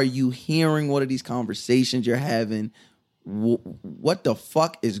 what are you hearing? What are these conversations you're having? What the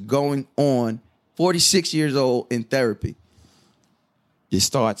fuck is going on? 46 years old in therapy. It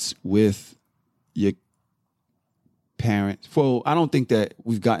starts with your parents. Well, I don't think that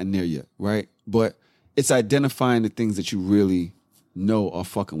we've gotten there yet, right? But it's identifying the things that you really know are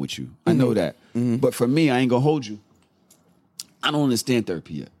fucking with you. I know that. But for me, I ain't gonna hold you. I don't understand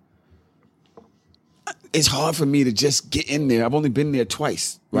therapy yet. It's hard for me to just get in there. I've only been there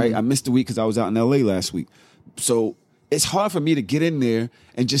twice, right? I missed a week because I was out in LA last week. So it's hard for me to get in there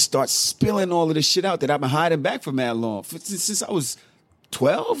and just start spilling all of this shit out that I've been hiding back for mad long. Since I was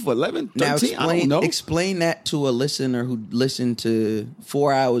 12, 11, 13, I don't know. Explain that to a listener who listened to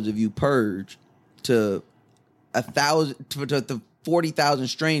 4 hours of you purge to 40,000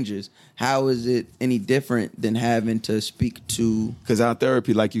 strangers. How is it any different than having to speak to? Because our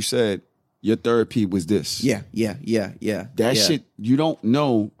therapy, like you said, your therapy was this. Yeah. That shit you don't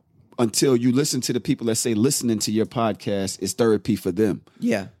know until you listen to the people that say listening to your podcast is therapy for them.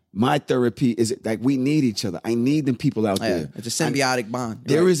 Yeah. My therapy is like we need each other. I need them people out there. It's a symbiotic bond.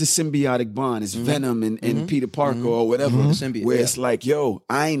 There is a symbiotic bond. It's Venom and Peter Parker or whatever. Where it's like, yo,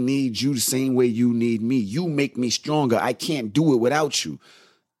 I need you the same way you need me. You make me stronger. I can't do it without you.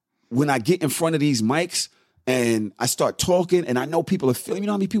 When I get in front of these mics and I start talking and I know people are feeling, you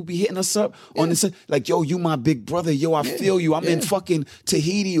know how many people be hitting us up on this, like, yo, you my big brother. Yo, I feel you. I'm in fucking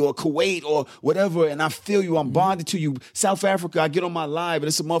Tahiti or Kuwait or whatever, and I feel you. I'm bonded to you. South Africa, I get on my live and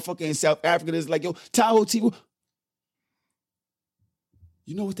it's a motherfucker in South Africa that's like, yo, Tahoe Tibu.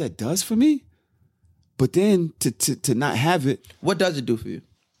 You know what that does for me? But then to not have it. What does it do for you?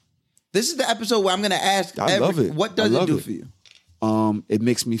 This is the episode where I'm going to ask. I love it. What does it do for you? It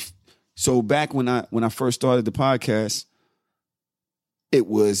makes me. So back when I first started the podcast, it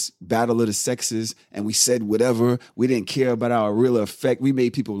was Battle of the Sexes, and we said whatever. We didn't care about our real effect. We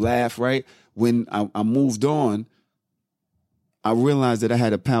made people laugh, right? When I moved on, I realized that I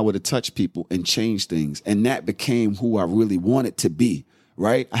had the power to touch people and change things, and that became who I really wanted to be,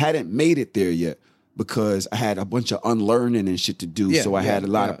 right? I hadn't made it there yet because I had a bunch of unlearning and shit to do. So I had a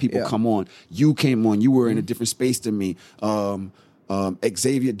lot of people come on. You came on. You were in a different space than me.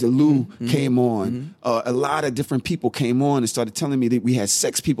 Xavier DeLue came on. A lot of different people came on and started telling me that we had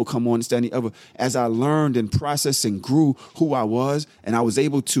sex people come on, this, that, and the other. As I learned and processed and grew who I was, and I was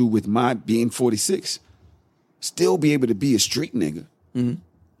able to, with my being 46, still be able to be a street nigga.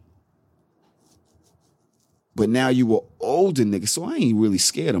 But now you an older nigga, so I ain't really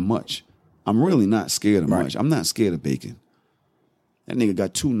scared of much. I'm really not scared of much. I'm not scared of Bacon. That nigga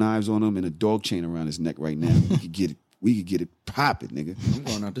got 2 knives on him and a dog chain around his neck right now. We could get it popping, nigga. I'm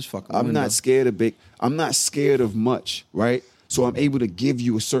going out this fucking I'm window. not scared of Bacon. I'm not scared of much, right? So I'm able to give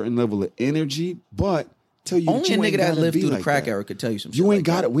you a certain level of energy, but tell you Only a you nigga ain't that gotta lived be through the like crack that. era could tell you some shit You ain't like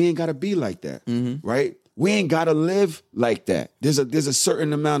got that. it. We ain't got to be like that, right? We ain't got to live like that. There's a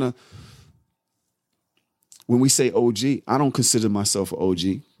certain amount of. When we say OG, I don't consider myself an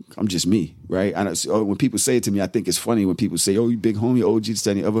OG. I'm just me, right? When people say it to me, I think it's funny when people say, "Oh, you big homie, OG," this,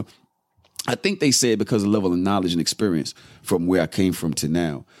 that, and the other. I think they say it because of the level of knowledge and experience from where I came from to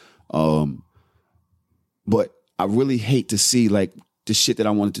now. But I really hate to see like the shit that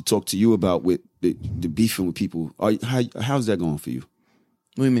I wanted to talk to you about with the beefing with people. How's that going for you?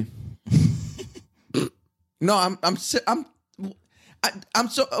 What do you mean? No, I'm so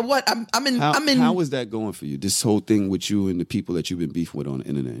what? I'm in. How is that going for you? This whole thing with you and the people that you've been beefing with on the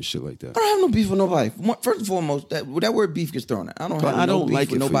internet and shit like that. I don't have no beef with nobody. First and foremost, that word beef gets thrown out. I don't have no beef like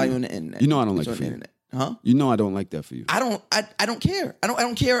with it for nobody you. on the internet. You know I don't like it on for the you. internet. Huh? You know I don't like that for you. I don't care. I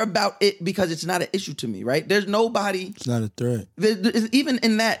don't care about it because it's not an issue to me, right? There's nobody. It's not a threat. Even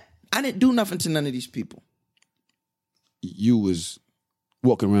in that, I didn't do nothing to none of these people. You was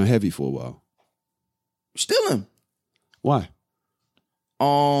walking around heavy for a while. Still am. Why?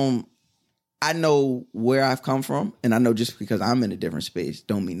 I know where I've come from, and I know just because I'm in a different space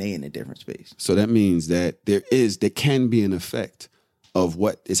don't mean they in a different space. So that means that there can be an effect of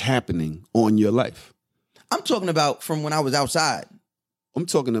what is happening on your life. I'm talking about from when I was outside. I'm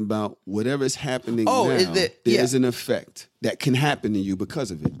talking about whatever is happening Oh, now. is that- There yeah. is an effect that can happen to you because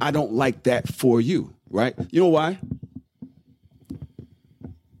of it. I don't like that for you, right? You know why?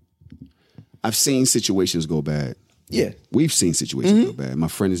 I've seen situations go bad. Yeah. We've seen situations go bad. My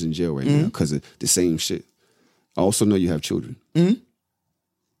friend is in jail right now because of the same shit. I also know you have children.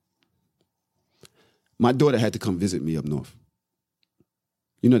 My daughter had to come visit me up north.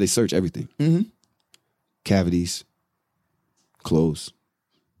 You know, they search everything. Cavities, clothes.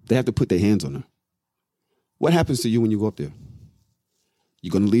 They have to put their hands on her. What happens to you when you go up there? You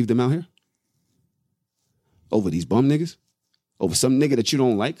gonna leave them out here? Over these bum niggas? Over some nigga that you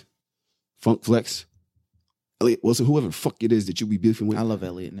don't like? Funk Flex? Elliot Wilson, whoever the fuck it is that you be beefing with. I love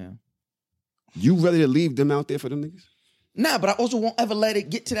Elliot now. You ready to leave them out there for them niggas? Nah, but I also won't ever let it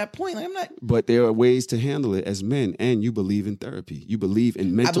get to that point. Like, I'm not. But there are ways to handle it as men, and you believe in therapy. You believe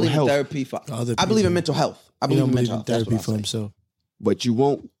in mental I believe health. in therapy for Other I believe in people. mental health. I He believe don't in believe mental in health. That's therapy what for I'll say. himself. But you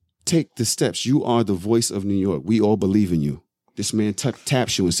won't take the steps. You are the voice of New York. We all believe in you. This man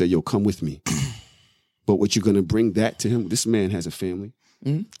taps you and said, yo, come with me. But what you're going to bring that to him? This man has a family.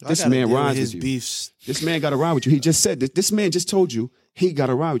 This man rides his with you. beefs. This man got to ride with you. He just said this. This man just told you he got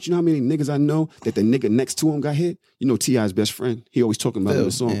to ride with you. You know how many niggas I know that the nigga next to him got hit? You know T.I.'s best friend. He always talking about him in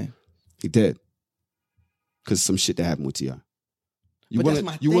the song. Yeah. He dead. Because some shit that happened with T.I. But that's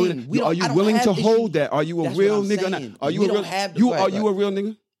my thing. We don't- Are you I don't willing have to issues. hold that? Are you a That's real what I'm nigga or not? saying. Are you We a don't real have the you? right, Are you right. a real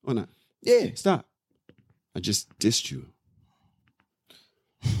nigga or not? Yeah. Stop. I just dissed you.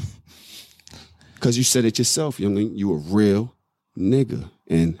 Because you said it yourself, youngling. You a real nigga.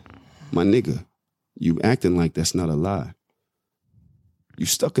 And my nigga, you acting like that's not a lie. You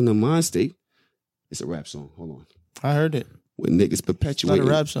stuck in the mind state. It's a rap song. Hold on. I heard it. When niggas It's not perpetuate a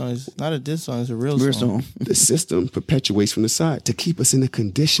rap song. It's not a diss song. It's a real song. the system perpetuates from the side to keep us in a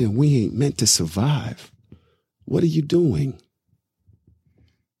condition we ain't meant to survive. What are you doing?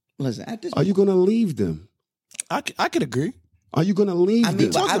 Listen, at this Are you going to leave them? I could agree. Are you going to leave I mean, them?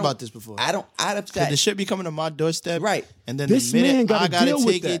 but Talked I don't- about this before. I don't. Out of Cause that, the shit be coming to my doorstep, Right. And then This the minute man gotta I gotta deal with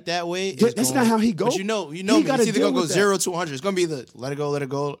take that. it that way, That's it's not how he go. But you know He me. gotta It's either deal gonna go with that. 0 to 100. It's gonna be the let it go,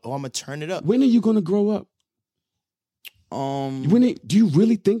 or I'm gonna turn it up. When are you going to grow up? Do you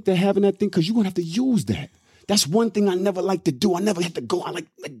really think they're having that thing? Because you're going to have to use that. That's one thing I never like to do. I never have to go. I like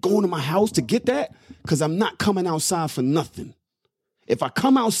going to my house to get that because I'm not coming outside for nothing. If I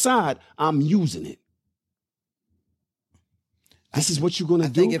come outside, I'm using it. This is what you're going to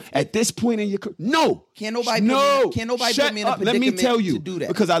think do if- at this point in your career. No. Can't nobody put me No. in- can't nobody Shut put me in a up. Let me predicament tell you. to do that.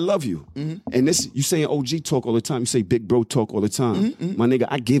 Because I love you. And this, you saying OG talk all the time. You say big bro talk all the time. My nigga,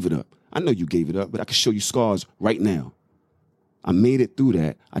 I gave it up. I know you gave it up, but I can show you scars right now. I made it through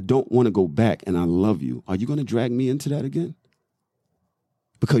that. I don't want to go back, and I love you. Are you going to drag me into that again?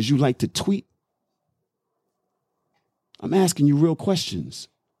 Because you like to tweet? I'm asking you real questions.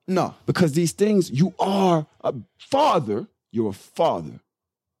 no. Because these things, you are a father. You're a father.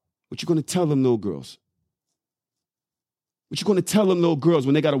 What you going to tell them little girls? What you going to tell them little girls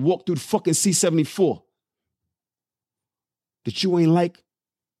when they got to walk through the fucking C-74? That you ain't like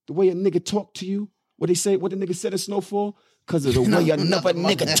the way a nigga talk to you What they say? What the nigga said in Snowfall? Because of the way another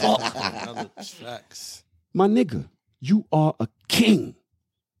nigga talk. Facts. My nigga, you are a king.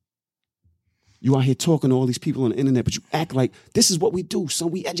 You out here talking to all these people on the internet, but you act like this is what we do,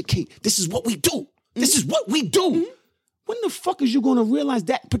 son. We educate. This is what we do. This is what we do. When the fuck is you gonna realize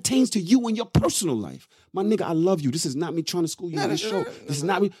that pertains to you and your personal life? My nigga, I love you. This is not me trying to school you on this show. This is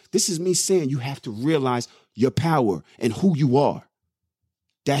not me. This is me saying you have to realize your power and who you are.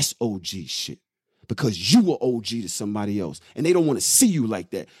 That's OG shit. Because you were OG to somebody else. And they don't want to see you like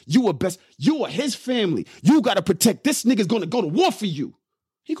that. You are best. You are his family. You got to protect. This nigga's going to go to war for you.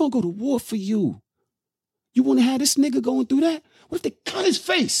 He going to go to war for you. You want to have this nigga going through that? What if they cut his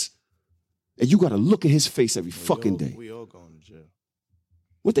face? And you got to look at his face every fucking day. We all going to jail.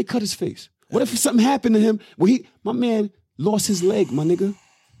 What if they cut his face? What if something happened to him? Well, my man lost his leg, my nigga.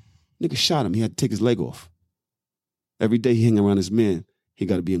 Nigga shot him. He had to take his leg off. Every day he hang around his man, he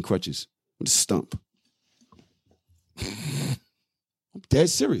got to be in crutches with a stump. I'm dead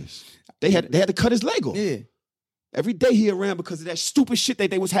serious. They had to cut his leg off. Yeah. Every day he around because of that stupid shit that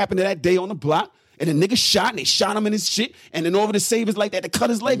they was happening that day on the block. And the nigga shot and they shot him in his shit. And then over to save his life, they had to cut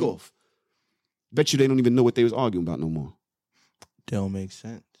his leg off. Bet you they don't even know what they was arguing about no more. They don't make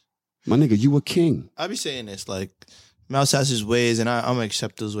sense. My nigga, you a king. I be saying this, like, Mouse has his ways, and I'm gonna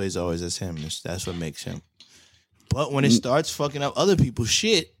accept those ways always as him. That's what makes him. But when it starts fucking up other people's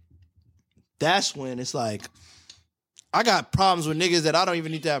shit, that's when it's like, I got problems with niggas that I don't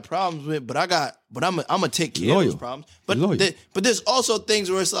even need to have problems with, but I'm gonna take care of those problems. But there's also things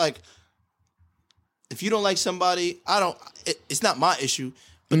where it's like, if you don't like somebody, it's not my issue.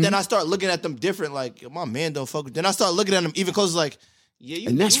 But then I start looking at them different, like, my man don't fuck with. Then I start looking at them even close, like, yeah,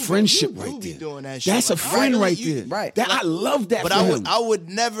 and that's friendship right there. Doing that shit. That's a friend right there. Right. I love that. But I would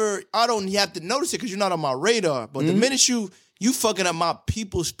never. I don't have to notice it because you're not on my radar. But the minute you fucking up my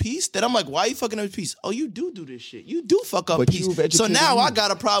people's peace, then I'm like, why are you fucking up his peace? Oh, you do this shit. You do fuck up peace. So now I got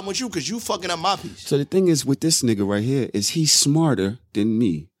a problem with you because you fucking up my peace. So the thing is with this nigga right here is he's smarter than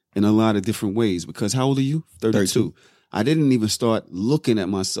me in a lot of different ways. Because how old are you? 32. I didn't even start looking at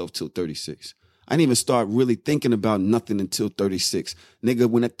myself till 36. I didn't even start really thinking about nothing until 36. Nigga,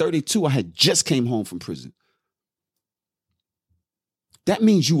 when at 32, I had just came home from prison. That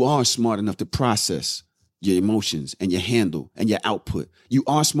means you are smart enough to process your emotions and your handle and your output. You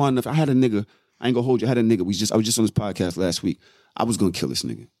are smart enough. I had a nigga, I ain't gonna hold you, I had a nigga, I was just on this podcast last week. I was gonna kill this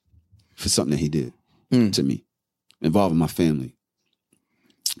nigga for something that he did to me, involving my family.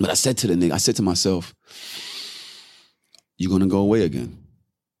 But I said to myself, you're gonna go away again.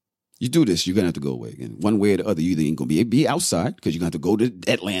 You do this, you're gonna have to go away again. One way or the other, you either ain't gonna be outside because you're gonna have to go to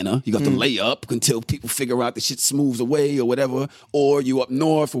Atlanta. You got to lay up until people figure out the shit smooths away or whatever, or you up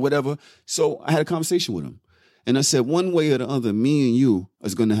north or whatever. So I had a conversation with him. And I said, one way or the other, me and you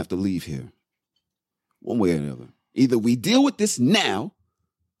is gonna have to leave here. One way or the other. Either we deal with this now,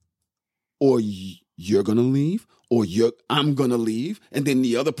 or you're gonna leave, or I'm gonna leave, and then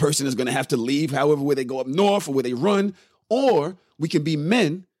the other person is gonna have to leave, however, where they go up north or where they run, or we can be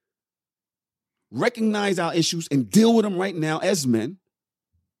men, recognize our issues and deal with them right now as men.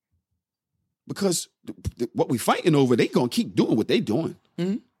 Because what we fighting over, they gonna keep doing what they doing.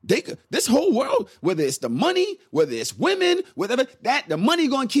 This whole world, whether it's the money, whether it's women, whatever, the money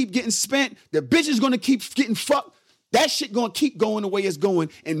gonna keep getting spent, the bitches gonna keep getting fucked. That shit gonna keep going the way it's going,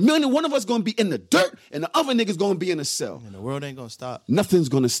 and one of us gonna be in the dirt, and the other nigga's gonna be in a cell. And the world ain't gonna stop. Nothing's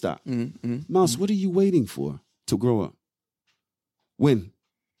gonna stop. Mouse, what are you waiting for to grow up? When?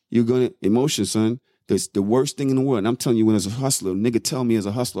 You're gonna, emotion, son, that's the worst thing in the world. And I'm telling you, when as a hustler, nigga tell me as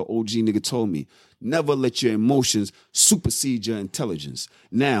a hustler, OG nigga told me, never let your emotions supersede your intelligence.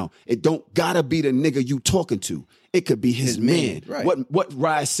 Now, it don't gotta be the nigga you talking to. It could be his man. Right. What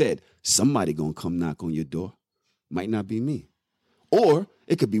Rise said, somebody gonna come knock on your door. Might not be me. Or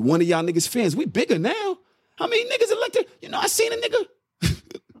it could be one of y'all niggas fans. We bigger now. How many niggas elected? You know, I seen a nigga.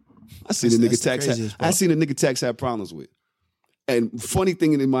 I seen a nigga tax have problems with. And funny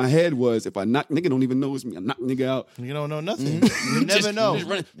thing in my head was, if I knock, nigga don't even know it's me. I knock nigga out. You don't know nothing. You never know.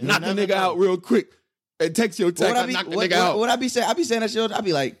 Knock the nigga out real quick. And text your text, knock the nigga out. What I be saying? I be saying that shit. I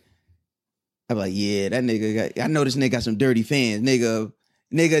be like, yeah, that nigga I know this nigga got some dirty fans.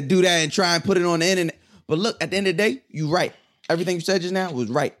 Nigga do that and try and put it on the internet. But look, at the end of the day, you right. Everything you said just now was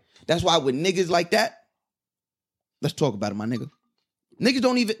right. That's why with niggas like that, let's talk about it, my nigga. Niggas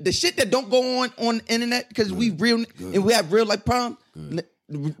don't even, the shit that don't go on the internet because we real, and we have real like problems.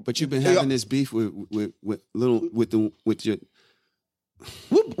 But you've been having this beef with your.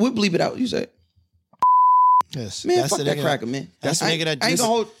 We'll bleep it out, you said. Yes. Man, fuck that cracker, man. That's the nigga that I ain't gonna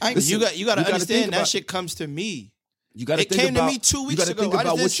hold, you got to understand that shit comes to me. You got to It think came about, to me 2 weeks ago. Think I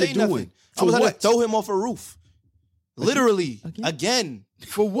about just what didn't you're say doing. nothing. I was For going to what? throw him off a roof. Literally. Again.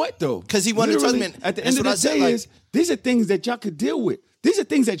 For what though? Because he wanted to tell me. At the end of the day, these are things that y'all could deal with. These are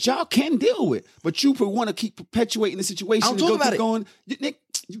things that y'all can deal with. But you want to keep perpetuating the situation. I'm talking about it. Going, Nick,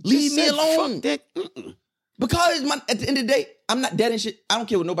 leave me alone. Fuck that. Because at the end of the day, I'm not dead and shit. I don't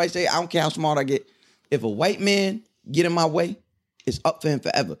care what nobody say. I don't care how smart I get. If a white man get in my way, it's up for him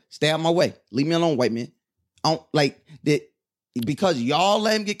forever. Stay out my way. Leave me alone, white man. I don't like that because y'all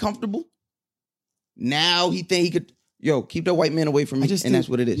let him get comfortable. Now he think he could. Yo, keep that white man away from me, and that's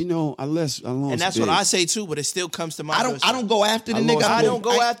what it is. You know, I lost and that's big. what I say too, but it still comes to my I don't go after the nigga. I don't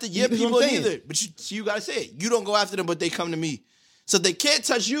go after your that's what people I'm saying. either. But you gotta say it. You don't go after them, but they come to me. So they can't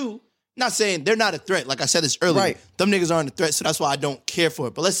touch you. Not saying they're not a threat. Like I said this earlier. Right. Them niggas aren't a threat, so that's why I don't care for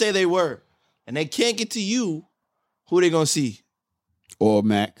it. But let's say they were, and they can't get to you, who they gonna see? Or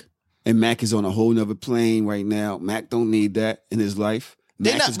Mac. And Mac is on a whole nother plane right now. Mac don't need that in his life.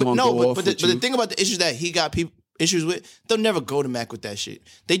 They're Mac not, is but going to no, go but, off but, with the, but you. the thing about the issues that he got issues with, they'll never go to Mac with that shit.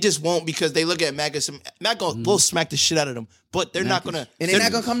 They just won't because they look at Mac as Mac gonna will smack the shit out of them, but they're not gonna. And they're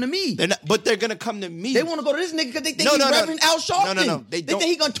not gonna come to me. They're not, but they're gonna come to me. They want to go to this nigga because they think he's Reverend Al Sharpton. No. They think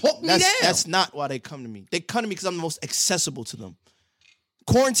he gonna talk me down. That's not why they come to me. They come to me because I'm the most accessible to them.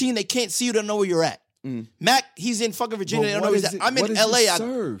 Quarantine, they can't see you. They don't know where you're at. Mac, he's in fucking Virginia. They don't know where he's at. I'm in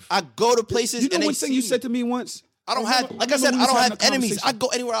LA. I go to places. You know and one thing you said to me once? I don't have, like I said, I don't have enemies. I go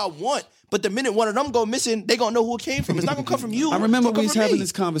anywhere I want. But the minute one of them go missing, they gonna know who it came from. It's not gonna come from you. I remember It's gonna we was come from having me.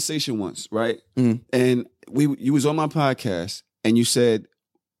 this conversation once, right? And you was on my podcast, and you said,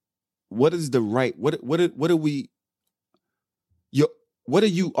 "What is the right? What are we? What are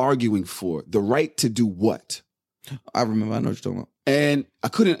you arguing for? The right to do what?" I remember. I know what you're talking about. And I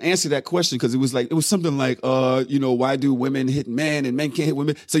couldn't answer that question because it was something like, why do women hit men and men can't hit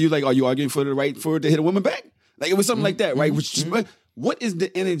women? So you're like, are you arguing for the right for it to hit a woman back? Like it was something like that, right? Which what is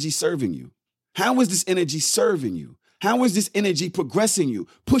the energy serving you? How is this energy serving you? How is this energy progressing you,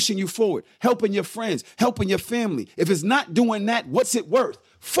 pushing you forward, helping your friends, helping your family? If it's not doing that, what's it worth?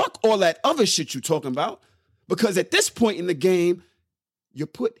 Fuck all that other shit you're talking about. Because at this point in the game, you're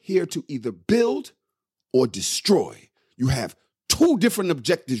put here to either build or destroy. You have two different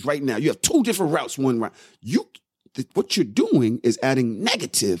objectives right now. You have two different routes, one route. What you're doing is adding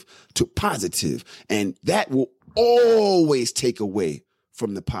negative to positive, and that will always take away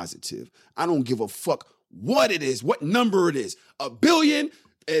from the positive. I don't give a fuck what it is, what number it is. 1 billion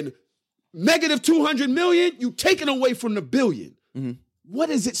and negative 200 million, you taking away from the billion. Mm-hmm. What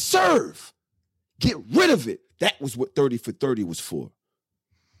does it serve? Get rid of it. That was what 30 for 30 was for.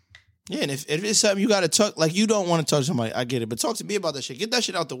 Yeah, and if it's something you got to talk, like you don't want to talk to somebody, I get it. But talk to me about that shit. Get that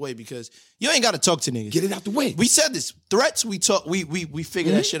shit out the way because you ain't got to talk to niggas. Get it out the way. We said this. Threats, we talk, we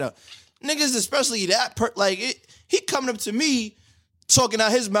figure that shit out. Niggas, especially that, he coming up to me, talking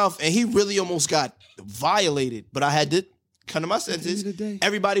out his mouth, and he really almost got violated. But I had to come to my senses.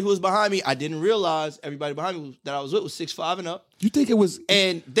 Everybody who was behind me, I didn't realize everybody behind me that I was with was 6'5" and up. You think it was...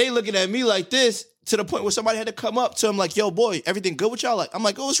 And they looking at me like this to the point where somebody had to come up to him like, yo, boy, everything good with y'all? Like, I'm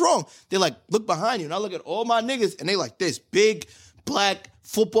like, oh, what's wrong? They like, look behind you. And I look at all my niggas, and they like this. Big, black,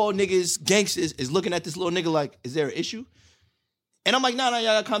 football niggas, gangsters is looking at this little nigga like, is there an issue? And I'm like, nah, y'all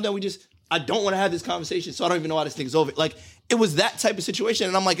gotta calm down. I don't want to have this conversation, so I don't even know why this nigga's over. Like, it was that type of situation.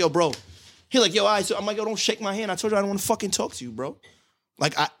 And I'm like, yo, bro. He like, yo, all right. So I'm like, yo, don't shake my hand. I told you I don't want to fucking talk to you, bro.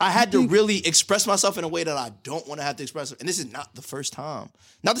 Like, I had to really express myself in a way that I don't want to have to express it. And this is not the first time.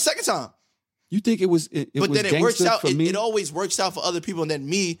 Not the second time. You think it was but was then it works out. for me? It always works out for other people. And then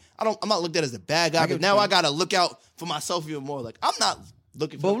me, I'm not looked at as the bad guy. But now I got to look out for myself even more. Like, I'm not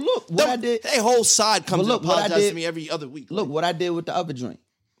looking for... But look, what I did... Their whole side comes look, and apologizes to me every other week. Look, what I did with the other joint.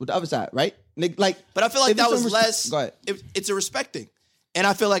 With the other side, right? Like, but I feel like that was less... Go ahead. It's a respect thing. And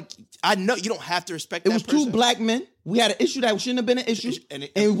I feel like, I know you don't have to respect it that was person. Two black men. We had an issue that shouldn't have been an issue.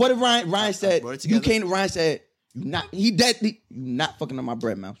 And what did Ryan said? You came to Ryan said, you not fucking on my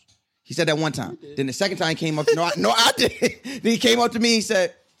bread, Mouse. He said that one time. Then the second time he came up, I did. Then he came up to me, he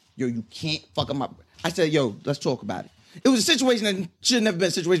said, yo, you can't fuck up my bread. I said, yo, let's talk about it. It was a situation that should have never been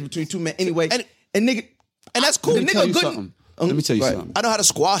a situation between two men anyway. And nigga, and that's cool. Let me tell you something. Let me tell you something. I know how to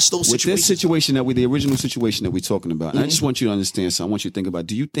squash those situations. With this situation the original situation that we're talking about, and I just want you to understand something. I want you to think about,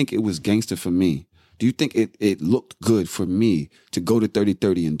 do you think it was gangster for me? Do you think it looked good for me to go to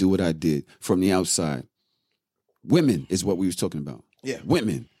 30-30 and do what I did from the outside? Women is what we was talking about. Yeah.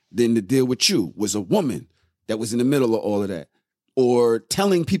 Women. Then the deal with you was a woman that was in the middle of all of that. Or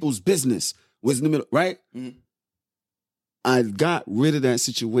telling people's business was in the middle, right? Mm-hmm. I got rid of that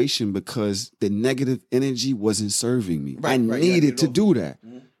situation because the negative energy wasn't serving me. I needed to do that.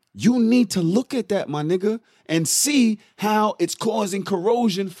 Mm-hmm. You need to look at that, my nigga, and see how it's causing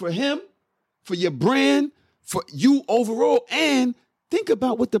corrosion for him, for your brand, for you overall, and think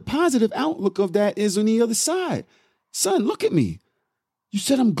about what the positive outlook of that is on the other side. Son, look at me. You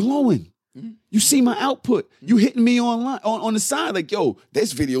said I'm glowing. You see my output. You hitting me online on the side like, yo,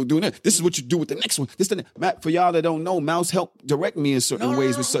 this video doing that. This is what you do with the next one. Matt, for y'all that don't know, Mouse helped direct me in certain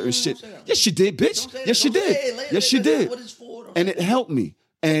ways with certain shit. Yes, she did, bitch. Yes, she did. Yes, she did. And it helped me.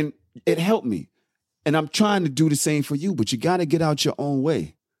 And it helped me. And I'm trying to do the same for you, but you got to get out your own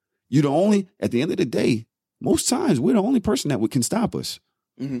way. You're the only, at the end of the day, most times we're the only person that can stop us.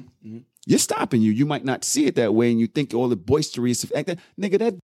 You're stopping you. You might not see it that way and you think all the boisterous effect. Nigga,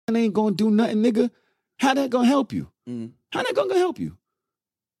 that ain't gonna do nothing, nigga. How that gonna help you? How that gonna help you?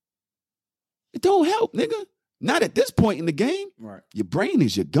 It don't help, nigga. Not at this point in the game. Right. Your brain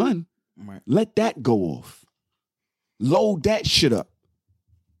is your gun. Right. Let that go off. Load that shit up.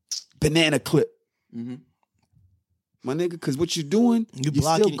 Banana clip. My nigga, because what you're doing, you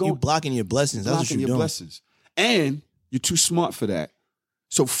blocking your blessings. That's what you're doing. Blessings. And you're too smart for that.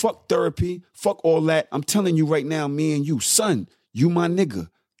 So fuck therapy, fuck all that. I'm telling you right now, me and you, son, you my nigga.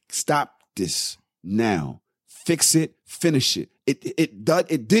 Stop this now. Fix it, finish it.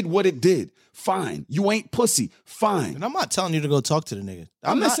 It did what it did. Fine. You ain't pussy. Fine. And I'm not telling you to go talk to the nigga.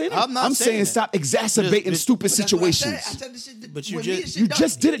 I'm not saying that. I'm saying stop exacerbating stupid situations. I said this shit. But you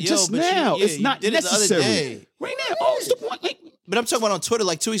just did it just now. It's not necessary. Right now. Oh, it's the point. Like, but I'm talking about on Twitter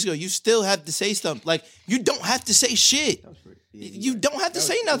like 2 weeks ago. You still have to say something. Like, you don't have to say shit. You don't have to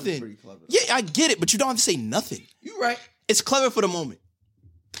say nothing. Yeah, I get it, but you don't have to say nothing. You right. It's clever for the moment.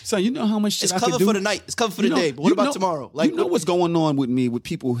 So you know how much shit it's I could do? It's clever for the night. It's clever for the day. But what about tomorrow? Like, you know what's going on with me, with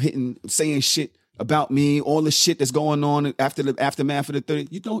people saying shit about me, all the shit that's going on after the aftermath of the 30.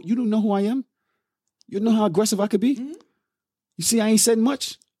 You don't know who I am? You know how aggressive I could be? You see, I ain't said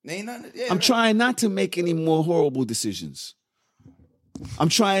much. I'm trying not to make any more horrible decisions. I'm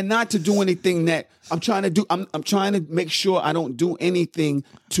trying not to do anything that I'm trying to make sure I don't do anything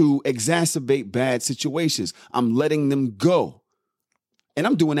to exacerbate bad situations. I'm letting them go. And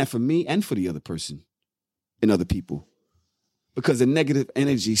I'm doing that for me and for the other person and other people. Because the negative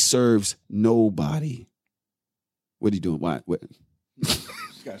energy serves nobody. What are you doing? Why? What? This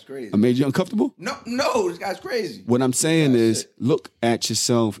guy's crazy. I made you uncomfortable? No, this guy's crazy. What I'm saying is look at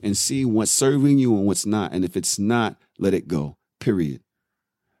yourself and see what's serving you and what's not. And if it's not, let it go. Period.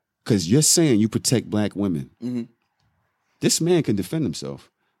 Because you're saying you protect black women. This man can defend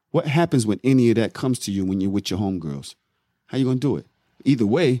himself. What happens when any of that comes to you when you're with your homegirls? How you going to do it? Either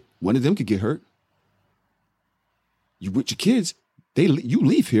way, one of them could get hurt. You with your kids, you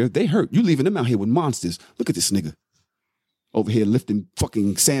leave here, they hurt. You leaving them out here with monsters. Look at this nigga over here lifting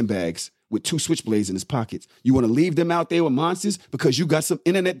fucking sandbags with 2 switchblades in his pockets. You want to leave them out there with monsters because you got some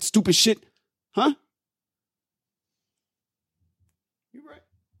internet stupid shit? Huh? You're right.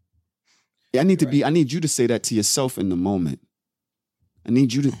 Yeah, I need you to say that to yourself in the moment.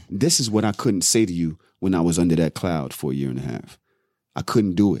 This is what I couldn't say to you when I was under that cloud for a year and a half. I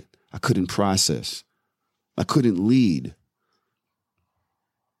couldn't do it. I couldn't process. I couldn't lead.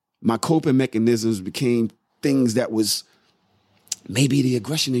 My coping mechanisms became things that was, maybe the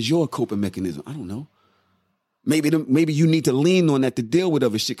aggression is your coping mechanism. I don't know. Maybe you need to lean on that to deal with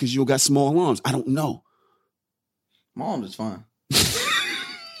other shit because you got small arms. I don't know. My arms is fine.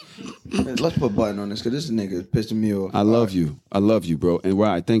 Let's put a button on this because this nigga is pissing me off. I love you, bro. And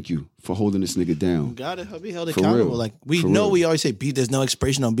Ryan, thank you for holding this nigga down. You gotta be held accountable. Real. Like we always say beef. There's no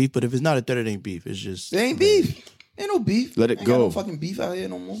expiration on beef, but if it's not a third, it ain't beef. It's just it ain't beef. Ain't no beef. Let it ain't go. Got no fucking beef out here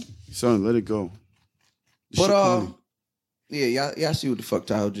no more. Son, let it go. But yeah, y'all see what the fuck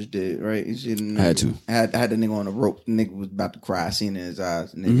Tahoe just did, right? I had to. I had the nigga on the rope. The nigga was about to cry. I seen it in his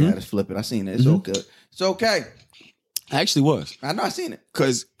eyes. The nigga had us flipping. I seen it. It's okay. It's okay. I actually was. I know I seen it.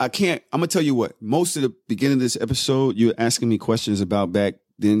 Because I'm going to tell you what, most of the beginning of this episode, you were asking me questions about back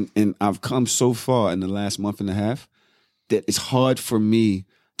then, and I've come so far in the last month and a half that it's hard for me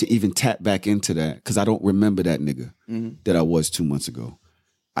to even tap back into that because I don't remember that nigga that I was 2 months ago.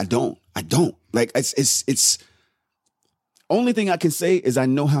 I don't. Like, it's only thing I can say is I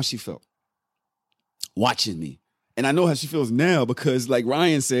know how she felt watching me. And I know how she feels now because, like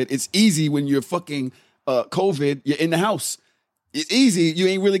Ryan said, it's easy when you're fucking COVID, you're in the house. It's easy. You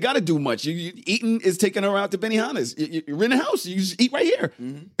ain't really got to do much. You eating is taking her out to Benihana's. You're in the house. You just eat right here.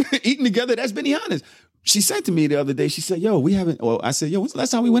 Eating together, that's Benihana's. She said to me the other day, she said, yo, we haven't, well, I said, yo, when's the last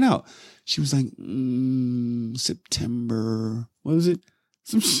time we went out? She was like, September. What was it?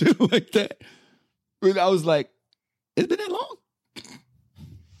 Some shit like that. And I was like, it's been that long?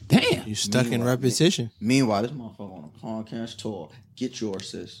 Damn. Damn. You stuck in repetition. Meanwhile, this motherfucker on a podcast tour. Get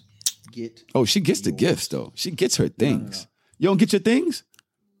yours, sis. Get. Oh, she gets the gifts though. She gets her things. You don't get your things?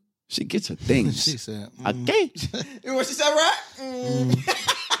 She gets her things. She said, Okay. What she said, right?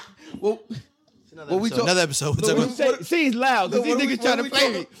 Well, what we talk? Another episode. We'll talk about- See, he's loud because these niggas trying to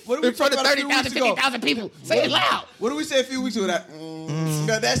play me. What did we In front talk of about a few 30,000, weeks ago? 50,000 people. Say it loud. What did we say a few weeks ago? That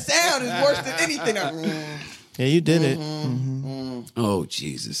that sound is worse than anything. Yeah, you did it. Oh,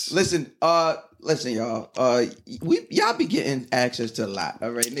 Jesus. Listen, y'all. Y'all be getting access to a lot.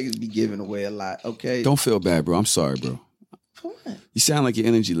 All right, niggas be giving away a lot. Okay, Don't feel bad, bro. I'm sorry, bro. For what? You sound like your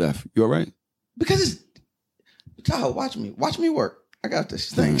energy left. You all right? Because it's Tahoe. Watch me work. I got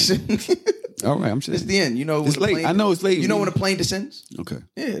this. Thanks. All right, I'm just. It's the end. You know, when It's the late. plane- I know it's late. You know when a plane descends? Okay.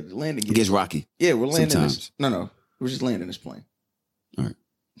 Yeah, the landing It gets rocky. Yeah, we're landing. sometimes. This, no, we're just landing this plane. All right.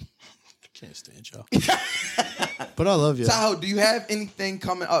 Can't stand y'all. But I love you. Tahoe, do you have anything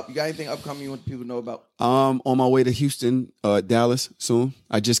coming up? You got anything upcoming you want people to know about? On my way to Houston, Dallas soon.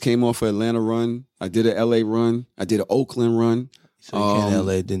 I just came off an Atlanta run. I did an LA run. I did an Oakland run. So you came to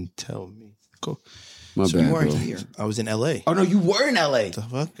LA, didn't tell me. Cool. My So bad, you weren't bro. here. I was in LA. Oh no, you were in LA. The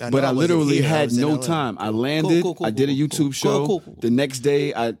fuck? I know But I wasn't literally here. I had was in no LA. time. I landed. Cool, I did a YouTube show. Cool. The next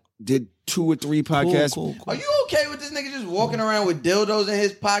day, I did 2 or 3 podcasts. Cool. Are you okay with this nigga just walking around with dildos in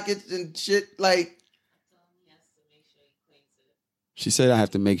his pockets and shit? Like, She said I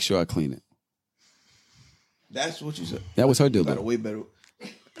have to make sure I clean it. that's what you said. That was her Got a dildo. way better.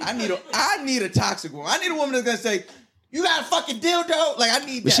 I need a toxic one. I need a woman that's gonna say, "You got a fucking dildo." Like I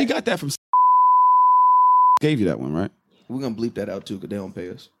need But that. she got that from. Gave you that one, right? We're gonna bleep that out too because they don't pay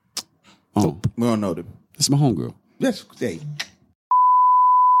us. Oh, We don't know them. that's my homegirl. That's hey.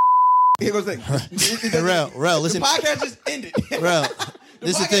 Here goes the thing. Hey, Rel, listen. The podcast just ended. Rel,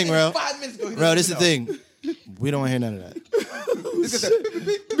 this is the podcast thing, ended Rel. 5 minutes ago. He Rel, doesn't this is the even know. thing. We don't want to hear none of that. It's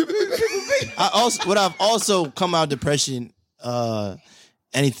gonna say, What I've also come out of depression,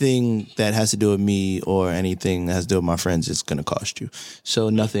 anything that has to do with me or anything that has to do with my friends is going to cost you. So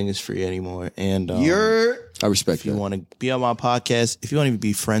nothing is free anymore. And I respect if you that. want to be on my podcast, if you want to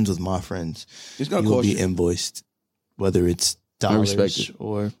be friends with my friends, It's gonna you will cost be you. invoiced, whether it's I respect dollars it.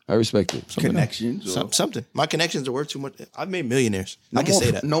 or I respect it. something Connections. else. or- Something. My connections are worth too much. I've made millionaires. No I can more-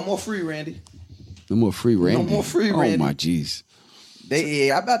 say that. No more free, Randy. No more free Randy. more free Oh Randy. my jeez.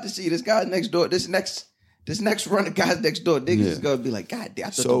 I'm about to see this guy next door. This next run of guys next door. Niggas Yeah. is gonna be like, God damn, I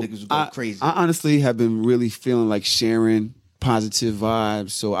thought So the niggas was going I, crazy. I honestly have been really feeling like sharing positive vibes.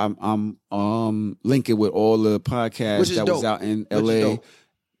 So I'm linking with all the podcasts Which is that was dope. out in Which is LA. dope.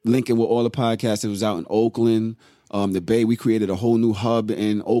 Linking with all the podcasts that was out in Oakland. The Bay, we created a whole new hub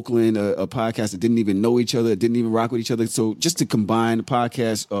in Oakland, a podcast that didn't even know each other, didn't even rock with each other. So just to combine the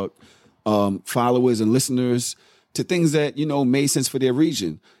podcast followers and listeners to things that, made sense for their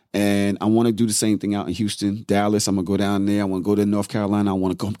region. And I want to do the same thing out in Houston, Dallas. I'm going to go down there. I want to go to North Carolina. I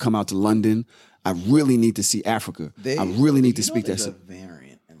want to come out to London. I really need to see Africa. I really need to speak that. There's a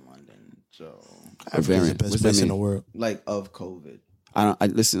variant in London, so A variant. Best What's place that in mean? the world. like of COVID.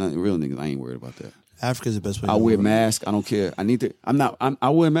 Listen, real niggas, I ain't worried about that. Africa's the best place. I in the wear world. masks. I don't care. I need to. I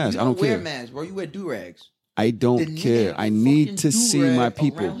wear masks. You I don't wear care. masks, bro. You wear do-rags. I don't The care. nigga I fucking need to see do-rag my around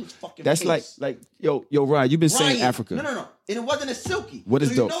people. his fucking That's face. like, yo, Ryan, you've been saying Ryan, Africa. No. And it wasn't a silky. What is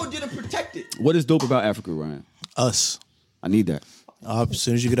so dope? You know it didn't protect it. What is dope about Africa, Ryan? Us. I need that. As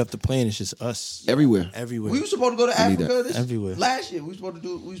soon as you get off the plane, it's just us. Everywhere. Everywhere. We were supposed to go to I need Africa Everywhere. last year. We were supposed to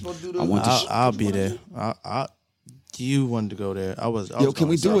do the I want to I'll be there. You wanted to go there. I was Yo, can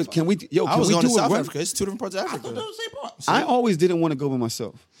we do it? Can we? Yo, I can was we going to do it? South Run? Africa. It's 2 different parts of Africa. the same part. I always didn't want to go by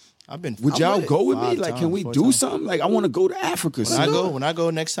myself. I've been. Would y'all go with me? 5 Like, can we times, do 4 times. something? Like, I want to go to Africa. When I go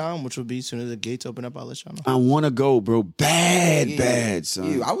next time, which will be as soon as the gates open up, I'll let y'all know. I want to go, bro. Bad,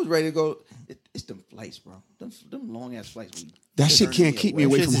 son. Yeah, I was ready to go. It's them flights, bro. Them long ass flights. That shit can't keep me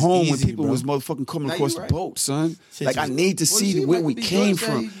away Shit from is home when easy, people bro. was motherfucking coming Now across you the right. boat, son. Shit Like, I is- need to Well, see see, where Michael we B. came Jordan said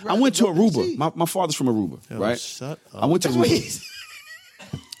from. he'd I rather went to go to sea. Aruba. My father's from Aruba, Yo, right? shut up. I went to That's what Aruba. he's.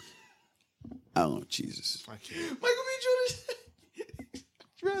 Oh, Jesus. Michael B. Jordan.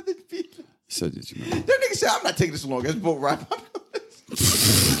 Rather be. So did you know? That nigga said, "I'm not taking this long. It's boat ride."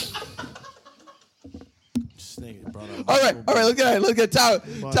 This nigga brought up- All right. Let's get Tao.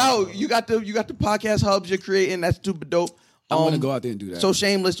 Tao, you got the podcast hubs you're creating. That's super dope. I'm going to go out there and do that. So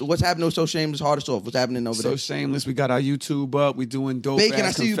Shameless. What's happening with So Shameless? Hardest off. What's happening over So there? shameless. We got our YouTube up. We doing dope Bacon, I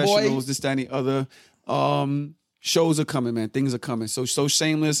ass see you, boy. confessionals. This, that, and the other. Shows are coming, man. Things are coming. So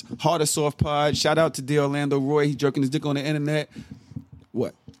shameless. Hard or soft pod. Shout out to D. Orlando Roy. He jerking his dick on the internet.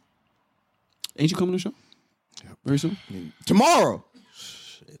 What? Ain't you coming to the show? Very soon. Tomorrow.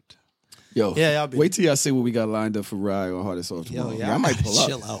 Yo, Yeah, y'all be- wait till y'all see what we got lined up for Rye on Hardest Off tomorrow. Yeah, I might pull up.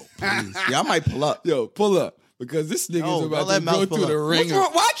 Chill out. Y'all might pull up. Yo, pull up. Because this nigga's No, about don't let to go Mouse through pull the up. ringer. What's wrong?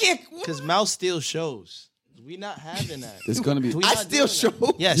 Why can't? Because Mouse still shows. We not having that. It's gonna be. We I not still doing that.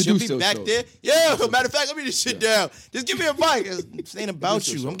 show. Yeah, You she'll do be still back show. there. Yeah, matter of fact, let me just sit down. Just give me a mic. This ain't about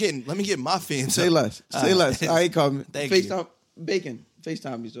you. Let me get my fans Say up. less. Say less. I ain't coming. Thank you. FaceTime Bacon.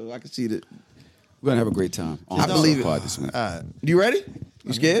 FaceTime me so I can see that. We're gonna have a great time. On I the believe it. pod this week. You ready?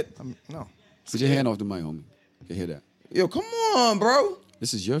 You scared? No. Put your hand off the mic, homie. You can hear that. Yo, come on, bro.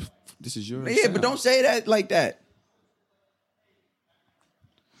 This is your. Yeah, but don't say that like that.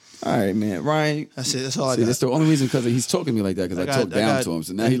 All right, man. Ryan, That's it. That's all I See, got. that's the only reason because he's talking to me like that because I talk down to him.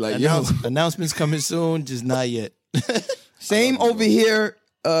 So now he like, yo. Announcements coming soon, just not yet. same over here.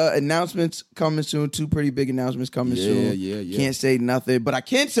 Announcements coming soon. 2 pretty big announcements coming soon. Yeah. Can't say nothing, but I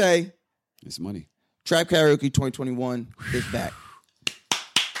can say It's money. Trap Karaoke 2021 is back.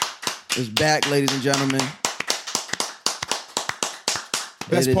 It's back, ladies and gentlemen.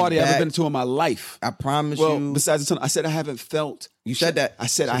 Best It is party I've ever back. been to in my life. I promise Well, you. besides the tunnel, I said I haven't felt. You said that. I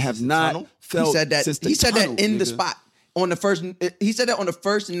said I have the not tunnel? felt. He said that. Since the He said tunnel, that in the nigga. spot on the first. He said that on the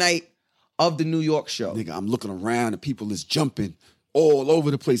first night of the New York show. Nigga, I'm looking around and people is jumping all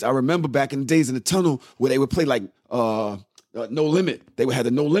over the place. I remember back in the days in the tunnel where they would play like No Limit. They would have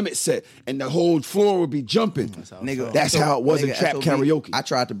the No Limit set and the whole floor would be jumping. Nigga, That's how it was in nigga, Trap SOB, Karaoke. I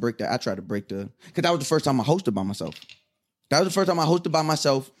tried to break that. Because that was the first time I hosted by myself. That was the first time I hosted by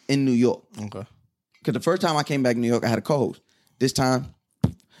myself in New York. Okay. Because the first time I came back to New York, I had a co-host. This time,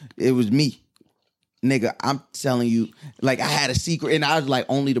 it was me. Nigga, I'm telling you, like I had a secret, and I was like,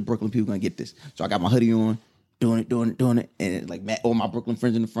 only the Brooklyn people gonna get this. So I got my hoodie on, doing it, and it, like all my Brooklyn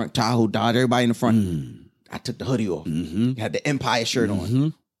friends in the front, Tahoe, Dodge, everybody in the front. I took the hoodie off. Had the Empire shirt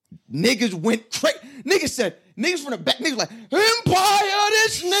on. Niggas went crazy. Niggas from the back, niggas like, Empire,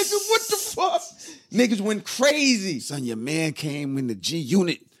 this nigga, what the fuck? Niggas went crazy. Son, your man came in the G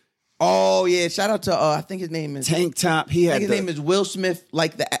Unit Oh yeah, shout out to I think his name is tank top. He I had think his name is Will Smith.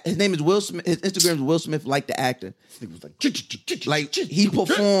 His name is Will Smith. His Instagram is Will Smith like the actor. It was Like he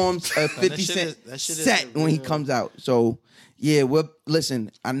performs a 50 Cent set when he comes out. So yeah,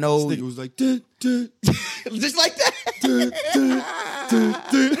 listen. I know This nigga was like, duh, duh, just like that.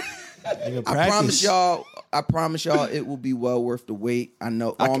 I promise y'all, it will be well worth the wait. I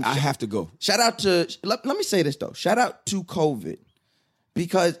know. I have to go. Shout out to let me say this though. Shout out to COVID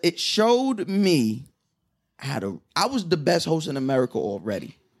because it showed me I was the best host in America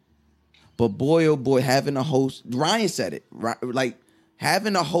already. But boy, oh boy, having a host, Ryan said it, like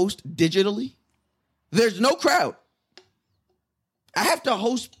having a host digitally, there's no crowd. I have to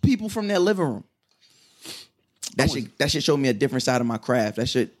host people from their living room. That shit showed me a different side of my craft.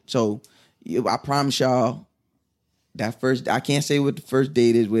 So I promise y'all, I can't say what the first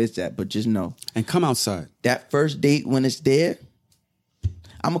date is, where it's at, but just know. And come outside. That first date when it's there,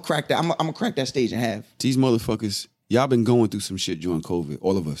 I'm gonna crack that. I'm gonna crack that stage in half. These motherfuckers, y'all been going through some shit during COVID.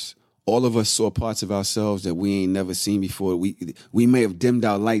 All of us. All of us saw parts of ourselves that we ain't never seen before. We may have dimmed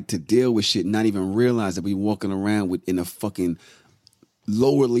our light to deal with shit, not even realize that we walking around in a fucking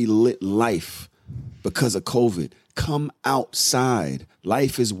lowerly lit life because of COVID. Come outside.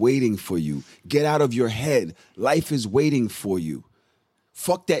 Life is waiting for you. Get out of your head. Life is waiting for you.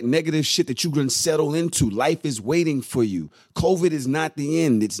 Fuck that negative shit that you're going to settle into. Life is waiting for you. COVID is not the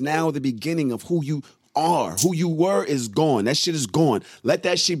end. It's now the beginning of who you are. Who you were is gone. That shit is gone. Let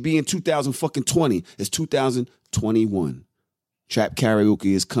that shit be in 2020. It's 2021. Trap Karaoke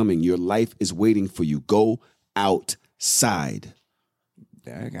is coming. Your life is waiting for you. Go outside.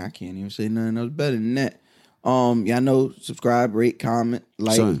 I can't even say nothing else better than that. Y'all know, subscribe, rate, comment,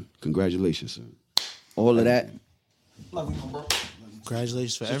 like. Son, congratulations, son. All of that. Love you, bro.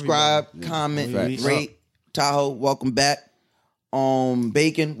 Congratulations for Subscribe, everybody. comment, Facts. rate. Tahoe, welcome back.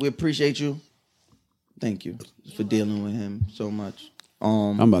 Bacon, we appreciate you. Thank you for dealing with him so much.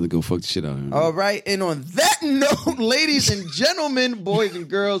 I'm about to go fuck the shit out of him. All right, and on that note, ladies and gentlemen, boys and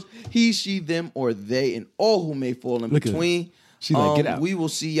girls, he, she, them, or they, and all who may fall in Look at her. between. She like, get out. We will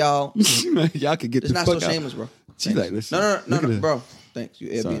see y'all. Y'all could get It's the not fuck so out. shameless, bro. She like, listen. No, look at her. bro. Thanks. You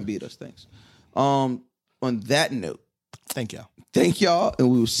Airbnb'd us. Thanks. On that note, Thank y'all. thank y'all, and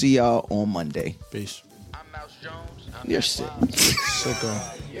we will see y'all on Monday. Peace. I'm Mouse Jones. You're sick.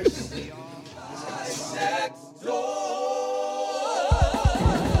 Sicko.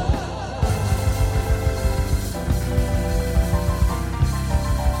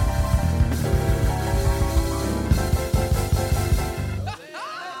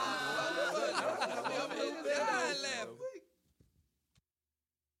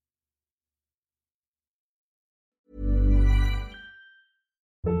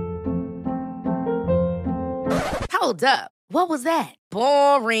 Hold up. What was that?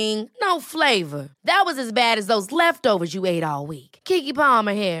 Boring. No flavor. That was as bad as those leftovers you ate all week. Keke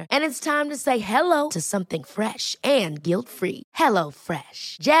Palmer here, and it's time to say hello to something fresh and guilt-free. Hello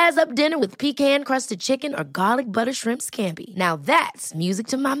Fresh. Jazz up dinner with pecan-crusted chicken or garlic butter shrimp scampi. Now that's music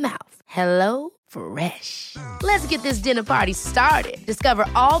to my mouth. Hello Fresh. Let's get this dinner party started. Discover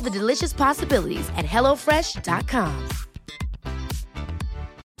all the delicious possibilities at hellofresh.com.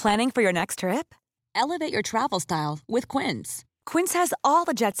 Planning for your next trip? Elevate your travel style with Quince. Quince has all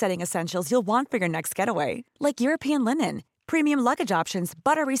the jet-setting essentials you'll want for your next getaway, like European linen, premium luggage options,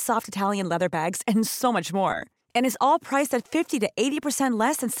 buttery soft Italian leather bags, and so much more. And is all priced at 50 to 80%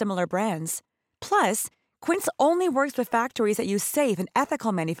 less than similar brands. Plus, Quince only works with factories that use safe and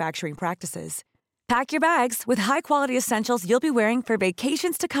ethical manufacturing practices. Pack your bags with high-quality essentials you'll be wearing for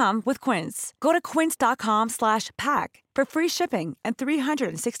vacations to come with Quince. Go to quince.com/pack for free shipping and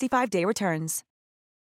 365-day returns.